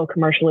still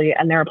commercially,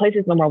 and there are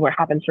places in the world where it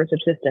happens for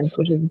subsistence,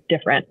 which is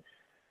different.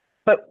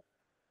 But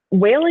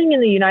whaling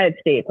in the United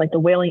States, like the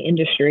whaling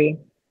industry,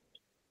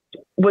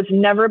 was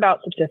never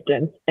about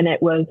subsistence, and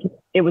it was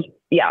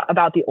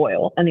about the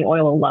oil and the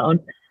oil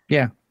alone.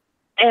 Yeah.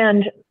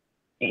 And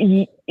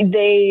Ishmael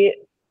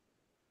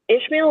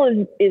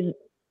is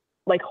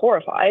like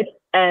horrified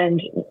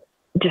and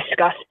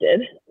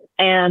disgusted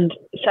and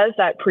says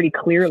that pretty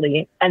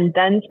clearly, and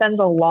then spends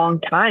a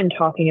long time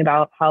talking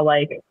about how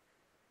like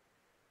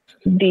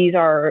these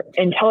are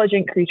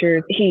intelligent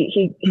creatures.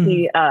 He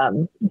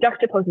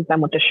juxtaposes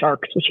them with the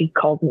sharks, which he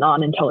calls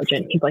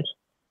non-intelligent. He's like,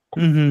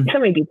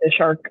 somebody beats a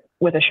shark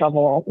with a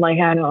shovel. Like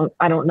I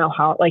don't know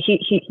how. Like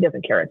he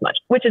doesn't care as much,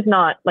 which is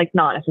not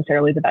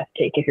necessarily the best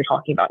take if you're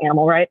talking about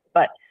animal rights,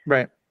 but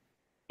right.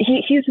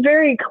 He's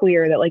very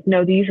clear that like,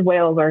 no, these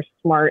whales are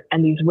smart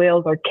and these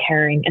whales are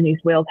caring and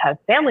these whales have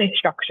family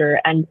structure,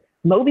 and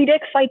Moby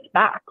Dick fights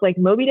back. Like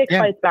Moby Dick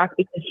fights back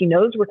because he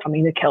knows we're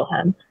coming to kill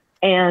him.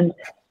 And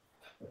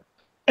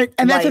that's,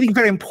 I think,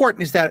 very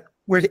important, is that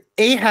whereas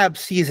Ahab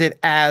sees it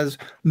as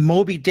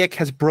Moby Dick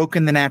has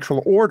broken the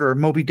natural order.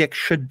 Moby Dick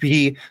should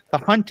be the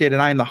hunted,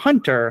 and I am the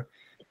hunter.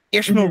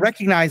 Ishmael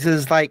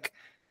recognizes, like,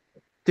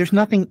 there's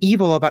nothing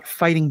evil about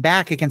fighting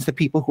back against the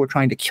people who are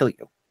trying to kill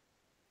you.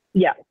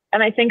 Yeah.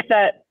 And I think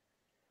that,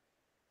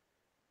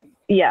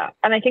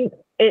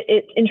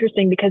 it's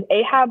interesting because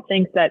Ahab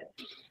thinks that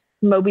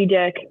Moby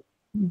Dick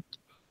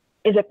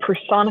is a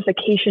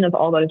personification of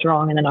all that is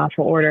wrong in the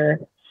natural order.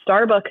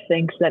 Starbuck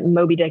thinks that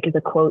Moby Dick is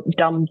a, quote,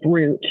 dumb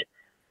brute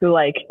who,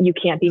 like, you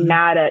can't be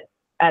mad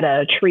at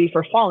a tree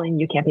for falling.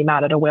 You can't be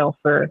mad at a whale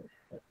for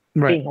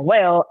being a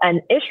whale.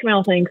 And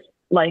Ishmael thinks,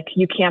 like,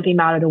 you can't be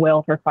mad at a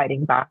whale for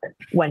fighting back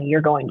when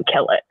you're going to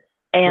kill it.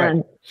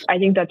 And I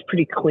think that's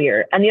pretty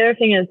clear. And the other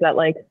thing is that,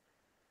 like,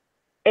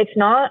 it's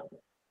not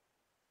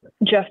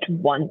just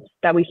once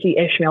that we see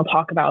Ishmael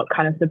talk about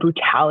kind of the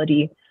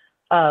brutality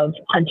of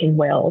hunting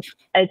whales.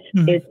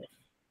 It's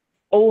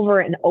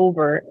over and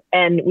over.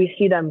 And we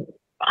see them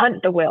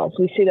hunt the whales.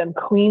 We see them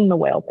clean the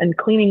whales. And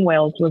cleaning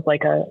whales was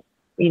like a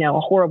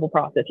horrible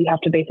process. You have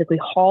to basically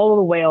haul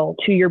the whale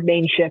to your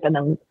main ship and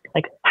then,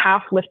 like,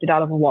 half lift it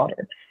out of the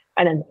water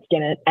and then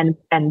skin it.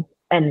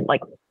 And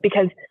like,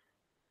 because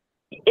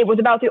it was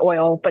about the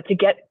oil, but to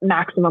get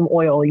maximum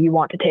oil, you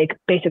want to take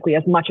basically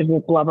as much of the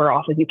blubber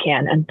off as you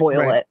can and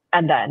boil it.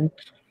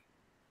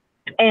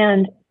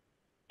 And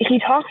he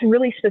talks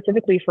really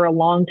specifically for a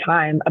long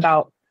time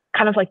about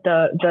kind of like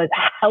the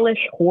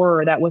hellish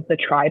horror that was the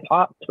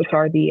tripods, which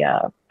are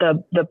the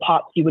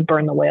pots you would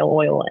burn the whale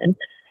oil in.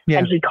 Yeah.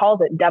 And he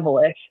calls it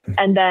devilish,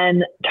 and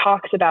then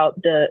talks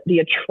about the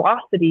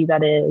atrocity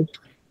that is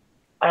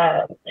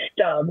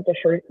Stubb,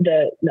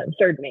 the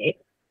third mate,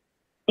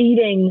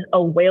 eating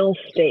a whale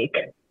steak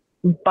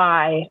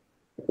by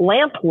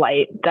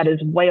lamplight that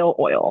is whale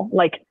oil.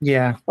 Like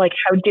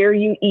how dare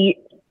you eat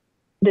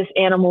this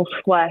animal's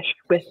flesh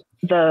with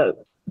the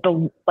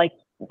like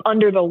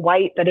under the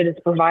light that it is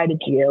provided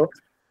to you.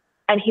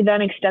 And he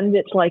then extends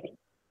it to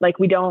like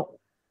we don't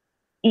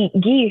eat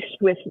geese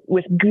with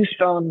goose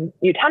bone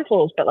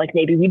utensils, but like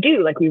maybe we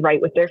do, like we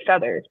write with their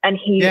feathers. And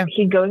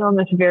he goes on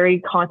this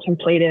very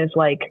contemplative,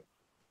 like,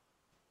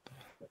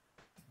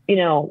 you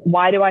know,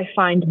 why do I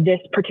find this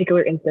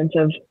particular instance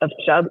of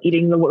Stubb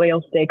eating the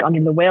whale steak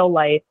under the whale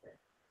light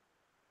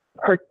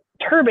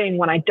perturbing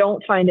when I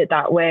don't find it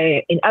that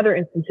way in other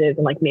instances?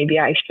 And like, maybe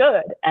I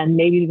should, and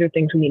maybe these are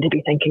things we need to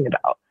be thinking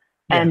about.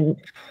 And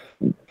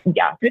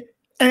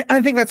And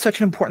I think that's such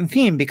an important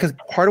theme, because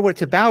part of what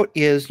it's about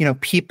is, you know,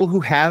 people who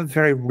have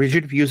very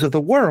rigid views of the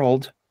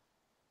world,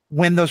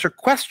 when those are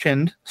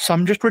questioned,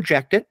 some just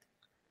reject it,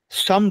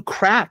 some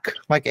crack,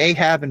 like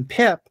Ahab and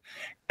Pip.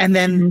 And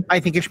then I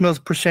think Ishmael's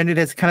presented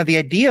as kind of the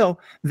ideal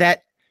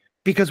that,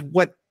 because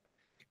what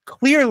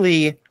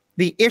clearly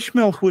the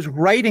Ishmael who is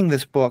writing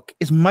this book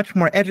is much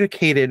more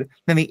educated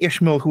than the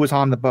Ishmael who was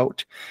on the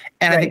boat.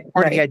 And I think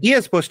part of the idea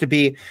is supposed to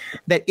be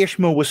that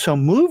Ishmael was so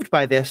moved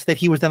by this that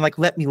he was then like,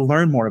 let me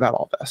learn more about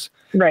all this.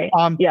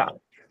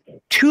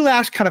 Two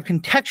last kind of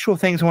contextual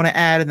things I want to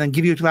add, and then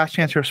give you a last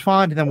chance to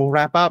respond, and then we'll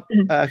wrap up,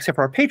 except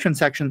for our patron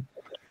section.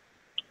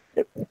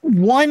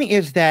 One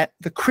is that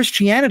the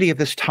Christianity of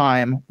this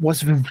time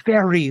was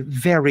very,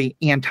 very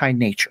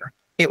anti-nature.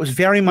 It was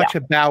very much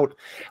about,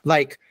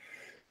 like,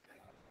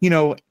 you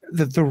know,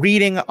 the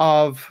reading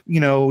of, you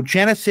know,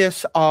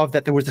 Genesis, of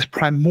that there was this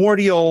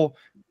primordial,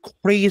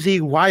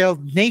 crazy,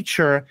 wild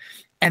nature,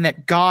 and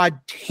that God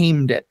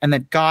tamed it, and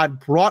that God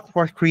brought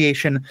forth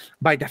creation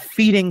by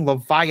defeating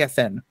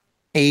Leviathan,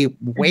 a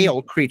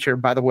whale creature,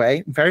 by the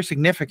way, very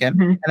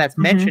significant, and that's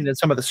mentioned in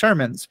some of the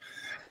sermons.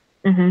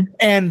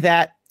 And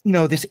that, you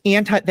know, this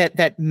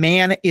that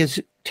man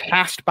is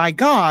tasked by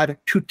God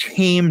to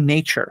tame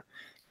nature,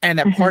 and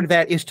that part of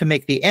that is to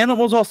make the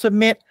animals all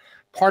submit.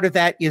 Part of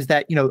that is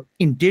that, you know,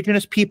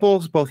 indigenous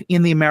peoples, both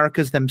in the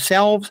Americas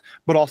themselves,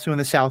 but also in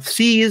the South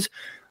Seas,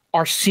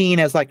 are seen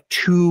as like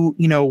too,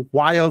 you know,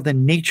 wild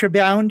and nature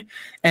bound,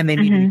 and they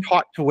need to be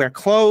taught to wear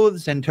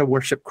clothes and to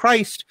worship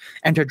Christ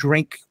and to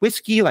drink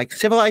whiskey like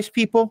civilized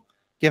people.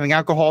 Giving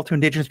alcohol to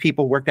indigenous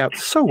people worked out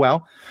so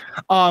well,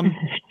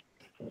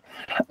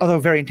 although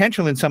very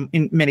intentional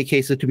in many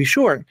cases, to be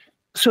sure.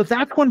 So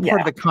that's one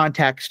part of the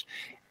context.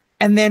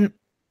 And then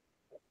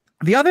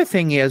the other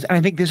thing is, and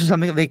I think this is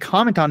something that they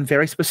comment on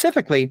very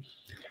specifically,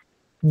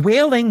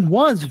 whaling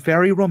was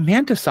very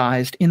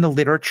romanticized in the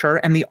literature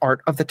and the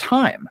art of the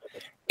time.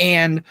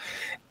 And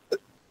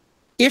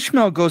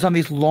Ishmael goes on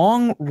these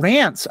long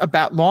rants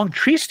about, long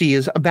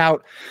treatises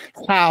about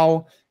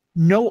how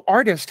no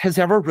artist has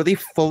ever really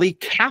fully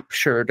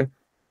captured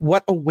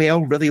what a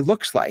whale really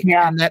looks like.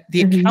 And that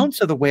the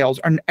accounts of the whales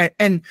are,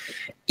 and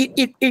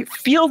it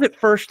feels at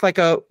first like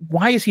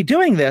why is he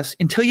doing this?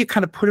 Until you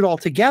kind of put it all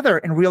together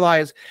and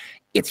realize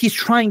he's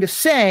trying to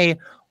say,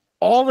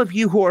 all of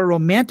you who are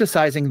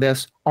romanticizing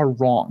this are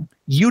wrong.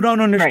 You don't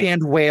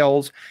understand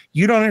whales.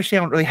 You don't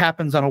understand what really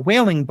happens on a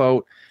whaling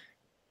boat.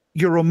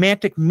 Your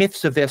romantic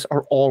myths of this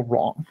are all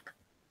wrong.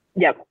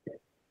 Yep.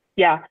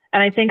 Yeah.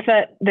 And I think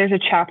that there's a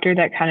chapter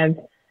that kind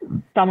of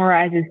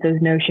summarizes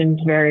those notions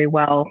very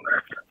well,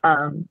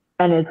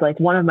 and is like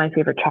one of my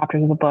favorite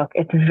chapters of the book.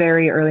 It's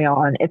very early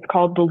on. It's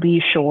called The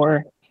Lee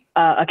Shore.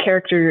 A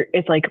character,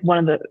 it's like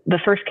one of the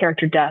first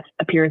character death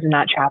appears in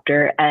that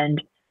chapter,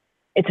 and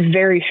it's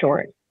very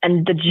short.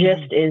 And the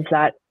gist is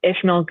that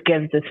Ishmael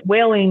gives this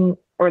whaling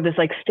or this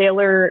like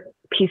sailor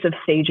piece of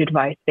sage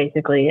advice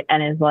basically,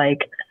 and is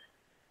like,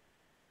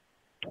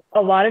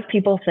 a lot of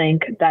people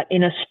think that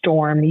in a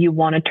storm, you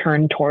want to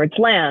turn towards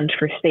land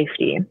for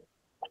safety.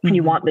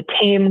 You want the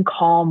tame,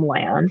 calm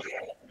land.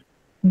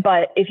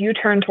 But if you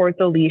turn towards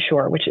the lee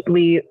shore, which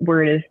lee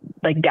word is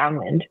like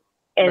downwind,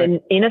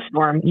 and in a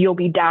storm, you'll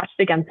be dashed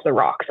against the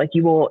rocks. Like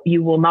you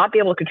will not be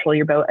able to control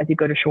your boat as you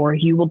go to shore.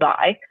 You will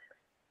die.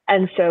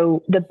 And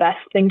so the best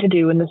thing to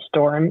do in the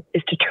storm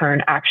is to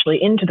turn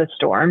actually into the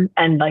storm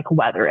and like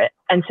weather it.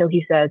 And so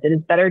he says it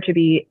is better to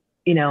be,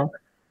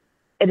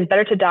 it is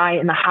better to die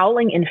in the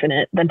howling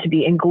infinite than to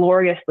be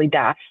ingloriously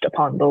dashed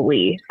upon the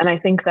lee. And I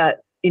think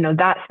that,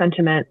 that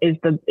sentiment is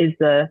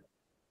the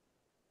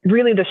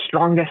really the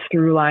strongest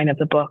through line of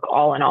the book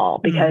all in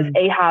all, because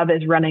Ahab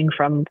is running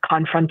from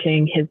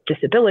confronting his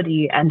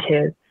disability and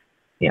his,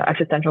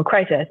 existential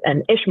crisis,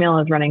 and Ishmael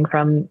is running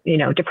from,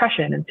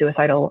 depression and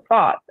suicidal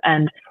thoughts.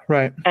 And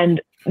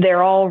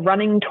they're all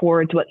running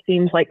towards what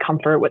seems like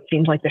comfort, what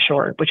seems like the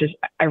shore, which is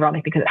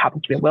ironic because it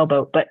happens to be a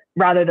whaleboat, but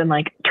rather than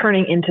like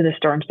turning into the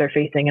storms they're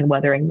facing and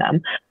weathering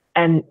them.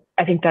 And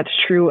I think that's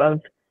true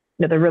of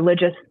the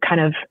religious kind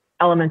of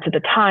elements at the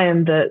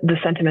time, the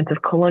sentiments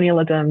of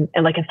colonialism.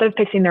 And like, instead of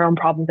fixing their own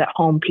problems at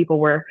home, people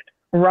were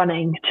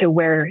running to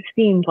where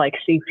seemed like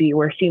safety,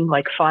 where seemed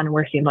like fun,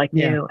 where seemed like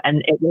new.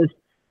 And it was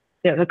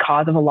the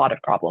cause of a lot of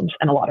problems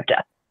and a lot of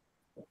death.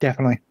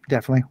 Definitely.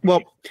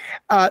 Well,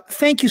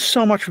 thank you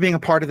so much for being a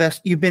part of this.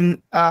 You've been,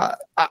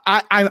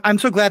 I'm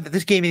so glad that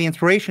this gave me the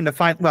inspiration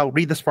to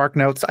read the Spark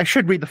Notes. I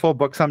should read the full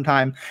book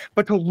sometime,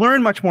 but to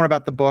learn much more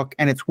about the book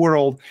and its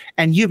world.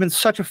 And you've been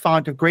such a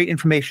font of great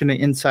information and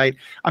insight.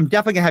 I'm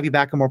definitely gonna have you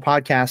back on more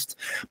podcasts.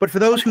 But for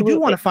those who do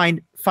want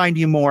to find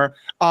you more,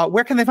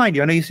 where can they find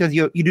you? I know you said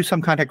you do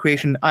some content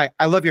creation.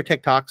 I love your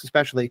TikToks,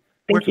 especially.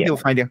 Where can people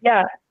find you?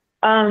 Yeah.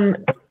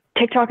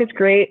 TikTok is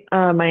great.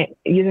 My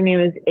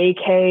username is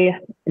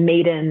AK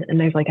Maiden, and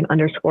there's like an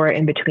underscore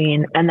in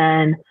between. And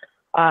then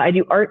I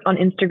do art on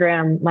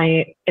Instagram.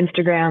 My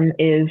Instagram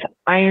is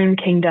Iron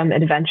Kingdom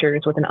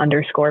Adventures with an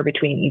underscore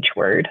between each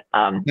word.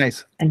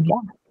 Nice. And yeah.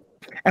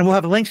 And we'll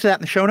have links to that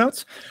in the show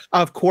notes.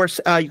 Of course,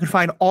 you can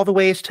find all the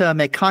ways to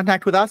make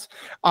contact with us.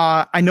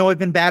 I know I've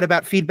been bad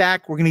about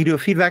feedback. We're going to do a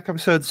feedback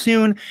episode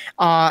soon.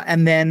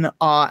 And then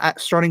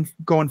starting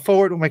going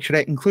forward, we'll make sure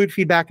to include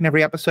feedback in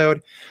every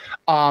episode.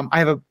 I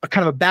have a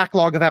kind of a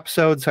backlog of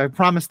episodes, so I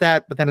promised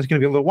that, but then it's going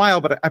to be a little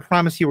while, but I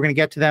promise you we're going to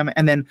get to them.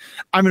 And then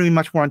I'm going to be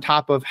much more on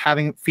top of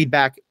having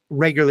feedback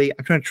regularly.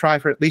 I'm going to try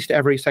for at least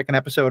every second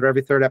episode or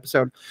every third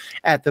episode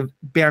at the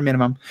bare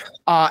minimum.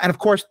 And of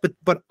course,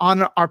 but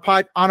on our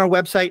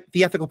website,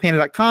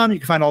 theethicalpanda.com, you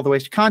can find all the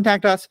ways to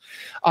contact us,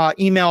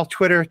 email,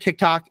 Twitter,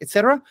 TikTok,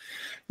 etc.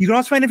 You can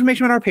also find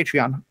information on our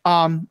Patreon.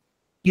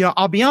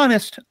 I'll be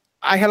honest,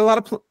 I had a lot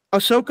of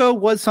Ahsoka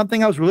was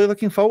something I was really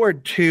looking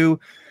forward to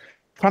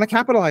trying to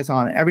capitalize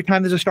on. Every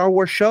time there's a Star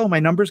Wars show, my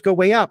numbers go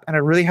way up, and I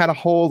really had a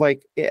whole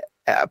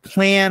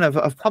plan of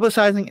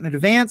publicizing in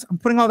advance. I'm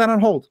putting all that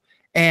on hold.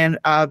 And,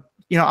 I'm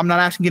not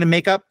asking you to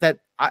make up that.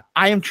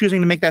 I am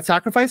choosing to make that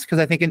sacrifice because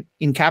I think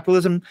in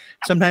capitalism,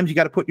 sometimes you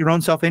got to put your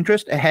own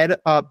self-interest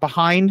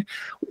behind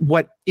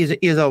what is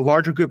a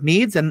larger group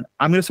needs. And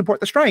I'm going to support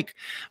the strike.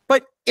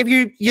 But if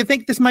you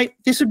think this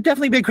would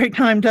definitely be a great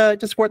time to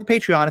support the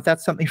Patreon, if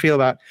that's something you feel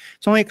about.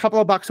 It's only a couple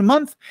of bucks a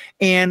month.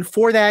 And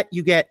for that,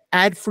 you get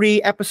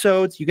ad-free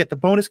episodes, you get the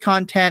bonus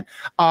content.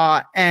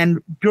 And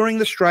during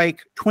the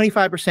strike,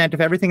 25%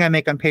 of everything I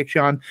make on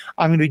Patreon,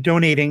 I'm going to be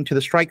donating to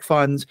the strike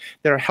funds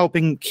that are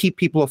helping keep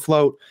people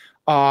afloat.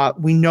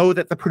 We know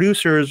that the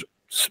producers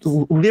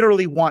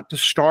literally want to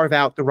starve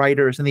out the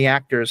writers and the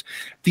actors.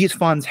 These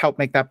funds help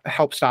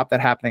stop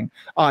that happening.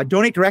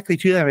 Donate directly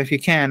to them if you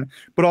can,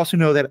 but also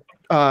know that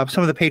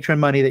some of the Patreon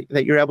money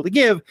that you're able to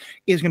give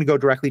is going to go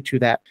directly to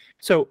that.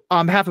 So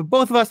on behalf of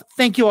both of us,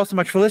 thank you all so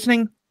much for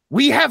listening.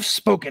 We have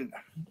spoken.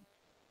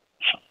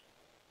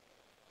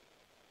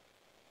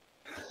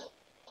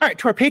 All right,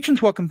 to our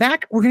patrons, welcome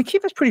back. We're going to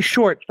keep this pretty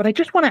short, but I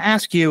just want to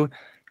ask you,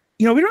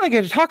 we don't really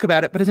get to talk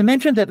about it, but as I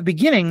mentioned at the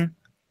beginning,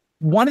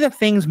 one of the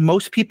things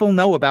most people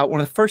know about,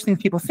 one of the first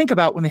things people think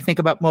about when they think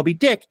about Moby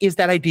Dick is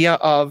that idea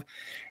of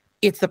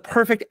it's the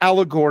perfect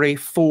allegory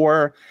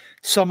for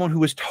someone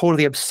who is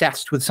totally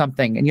obsessed with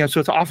something. And, so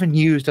it's often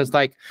used as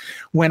like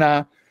when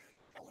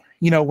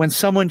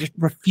someone just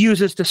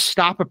refuses to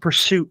stop a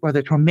pursuit, whether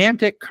it's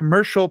romantic,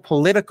 commercial,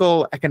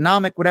 political,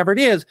 economic, whatever it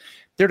is,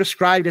 they're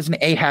described as an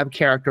Ahab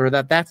character, or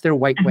that's their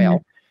white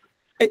whale.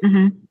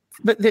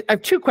 But I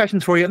have two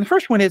questions for you. And the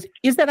first one is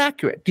that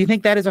accurate? Do you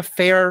think that is a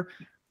fair,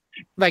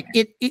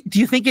 do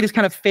you think it is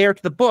kind of fair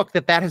to the book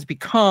that has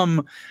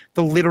become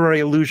the literary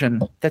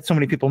illusion that so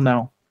many people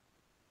know?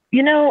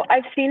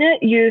 I've seen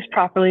it used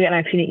properly and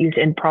I've seen it used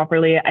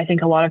improperly. I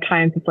think a lot of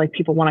times it's like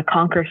people want to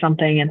conquer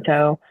something. And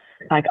so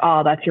like,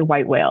 oh, that's your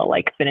white whale,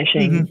 like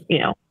finishing,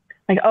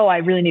 like, oh, I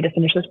really need to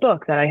finish this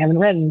book that I haven't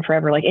read in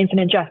forever, like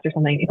Infinite Jest or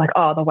something. He's like,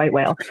 oh, the white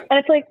whale. And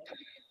it's like,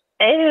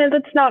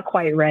 that's not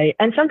quite right.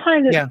 And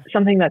sometimes it's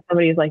something that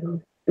somebody is like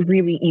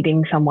really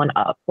eating someone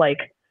up.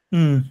 Like,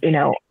 you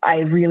know, I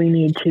really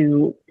need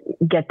to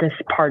get this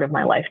part of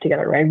my life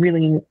together. I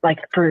really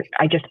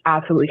I just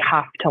absolutely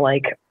have to,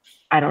 like,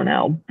 I don't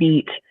know,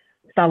 beat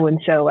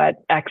so-and-so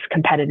at X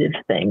competitive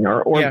thing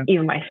or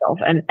even myself.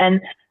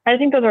 And I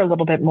think those are a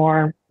little bit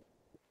more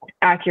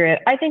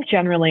accurate. I think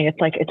generally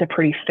it's a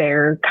pretty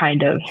fair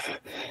kind of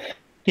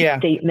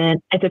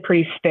statement. It's a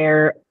pretty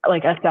fair,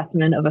 like,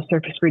 assessment of a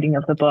surface reading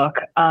of the book.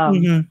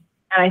 And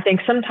I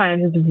think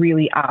sometimes it's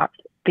really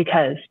apt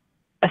because,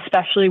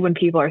 especially when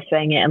people are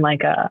saying it in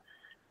like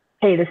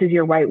hey, this is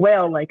your white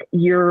whale, like,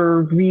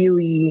 you're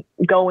really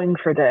going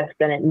for this,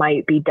 then it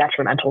might be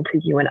detrimental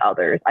to you and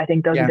others. I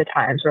think those are the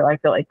times where I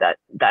feel like that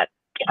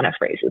kind of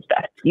phrase is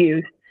best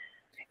used.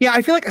 Yeah,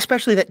 I feel like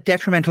especially that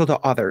detrimental to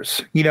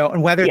others, you know,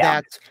 and whether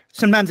that's,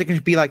 sometimes it can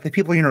be like the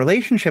people you're in a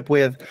relationship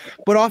with,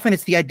 but often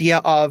it's the idea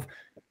of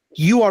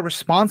you are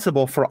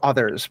responsible for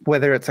others,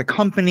 whether it's a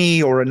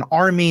company or an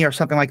army or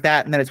something like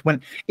that. And then it's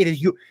when it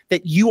is you,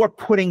 that you are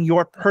putting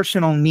your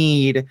personal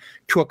need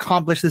to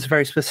accomplish this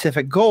very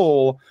specific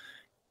goal.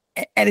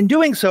 And in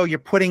doing so, you're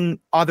putting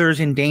others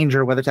in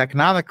danger, whether it's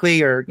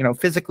economically or, you know,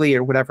 physically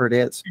or whatever it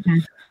is.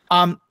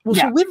 So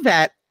with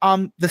that,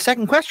 the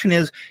second question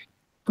is,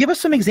 give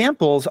us some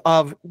examples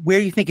of where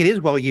you think it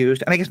is well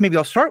used. And I guess maybe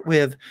I'll start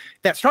with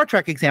that Star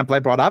Trek example I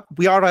brought up.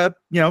 We are a,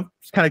 you know,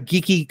 kind of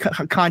geeky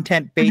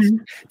content-based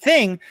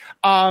thing.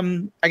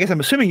 I guess I'm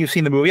assuming you've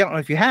seen the movie. I don't know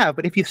if you have,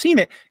 but if you've seen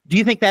it, do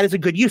you think that is a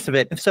good use of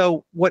it? If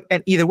so,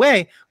 and either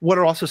way, what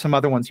are also some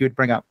other ones you would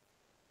bring up?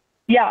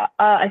 Yeah,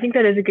 I think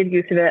that is a good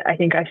use of it. I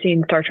think I've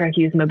seen Star Trek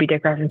use Moby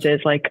Dick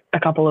references like a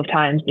couple of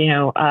times, you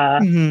know,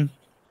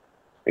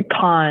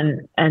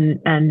 Khan and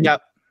you know,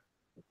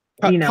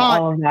 Khan,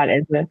 all of that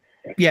is the...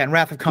 Yeah, and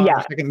Wrath of Khan,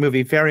 the second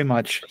movie, very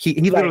much. He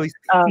literally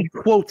he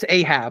quotes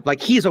Ahab,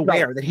 like he's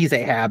aware that he's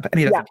Ahab and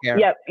he doesn't care.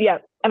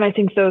 Yep. And I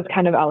think those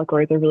kind of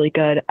allegories are really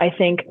good. I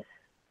think,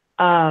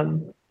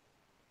 I'm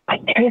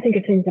trying to think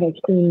of things that I've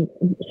seen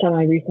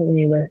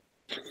semi-recently with,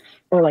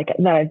 or like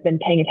that I've been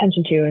paying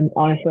attention to. And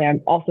honestly,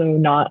 I'm also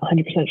not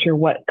 100% sure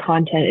what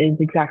content is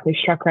exactly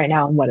struck right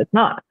now and what it's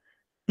not.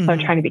 So I'm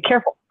trying to be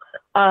careful.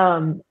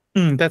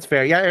 That's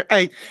fair. Yeah,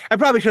 I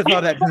probably should have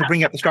thought of that to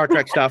bring up the Star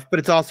Trek stuff, but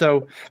it's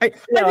also I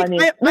am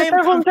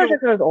Star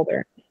Trek was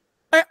older.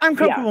 I'm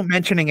comfortable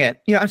mentioning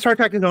it. You know, Star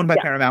Trek is owned by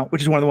Paramount,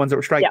 which is one of the ones that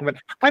we're striking. But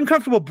I'm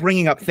comfortable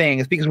bringing up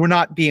things because we're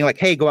not being like,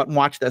 "Hey, go out and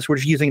watch this." We're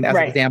just using it as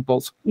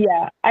examples.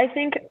 Yeah, I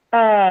think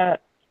there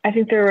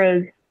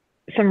was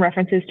some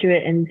references to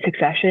it in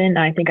Succession. And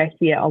I think I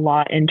see it a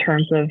lot in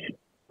terms of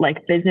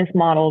like business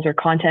models or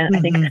content.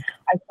 I think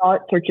I saw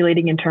it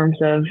circulating in terms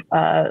of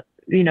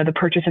you know, the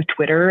purchase of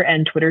Twitter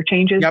and Twitter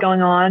changes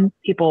going on.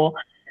 People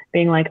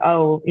being like,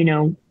 oh, you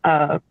know,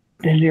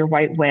 this is your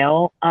white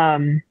whale.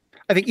 I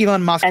think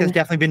Elon Musk has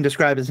definitely been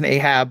described as an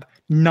Ahab,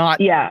 not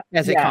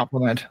as a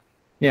compliment.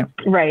 Yeah.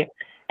 Right.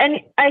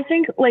 And I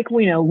think, like,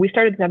 you know, we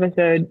started this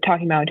episode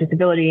talking about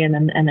disability and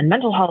then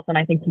mental health. And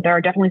I think that there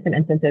are definitely some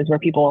instances where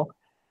people,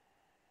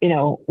 you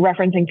know,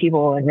 referencing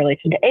people in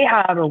relation to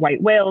Ahab or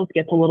white whales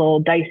gets a little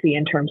dicey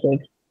in terms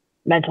of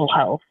mental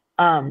health.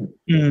 And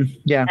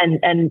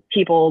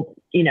people,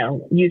 you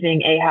know,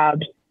 using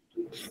Ahab's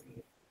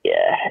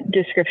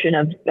description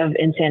of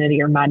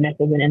insanity or madness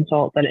as an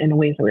insult, but in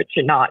ways where it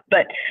should not.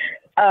 But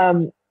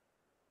I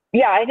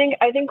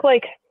think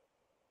like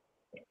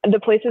the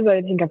places that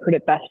I think I've heard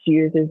it best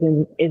used is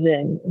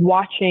in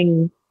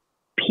watching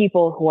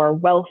people who are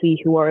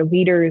wealthy, who are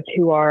leaders,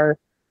 who are,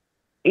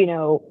 you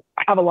know,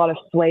 have a lot of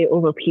sway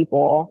over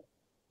people,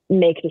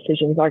 make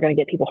decisions that are going to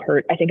get people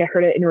hurt. I think I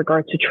heard it in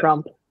regards to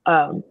Trump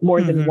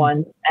more than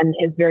once, and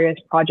his various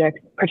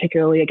projects,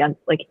 particularly against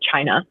like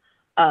China,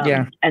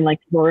 and like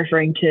we're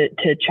referring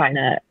to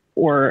China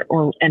or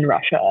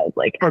Russia,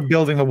 like, or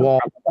building a wall,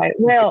 white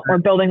whale, or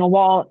building a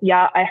wall.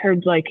 Yeah, I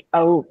heard like,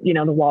 oh, you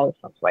know, the wall is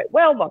some white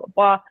whale, blah blah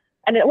blah,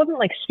 and it wasn't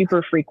like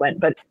super frequent,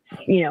 but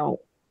you know,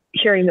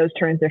 hearing those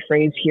turns of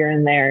phrase here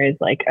and there is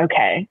like,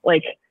 okay,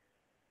 like,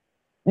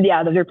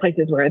 yeah, those are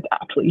places where it's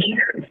actually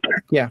here.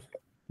 Yeah.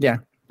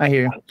 I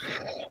hear you.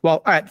 Well,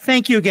 all right.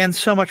 Thank you again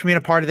so much for being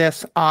a part of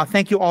this.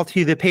 Thank you all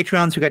to the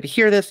Patreons who got to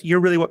hear this. You're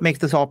really what makes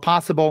this all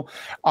possible.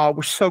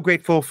 We're so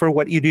grateful for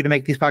what you do to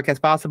make these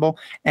podcasts possible,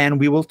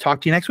 and we will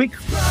talk to you next week.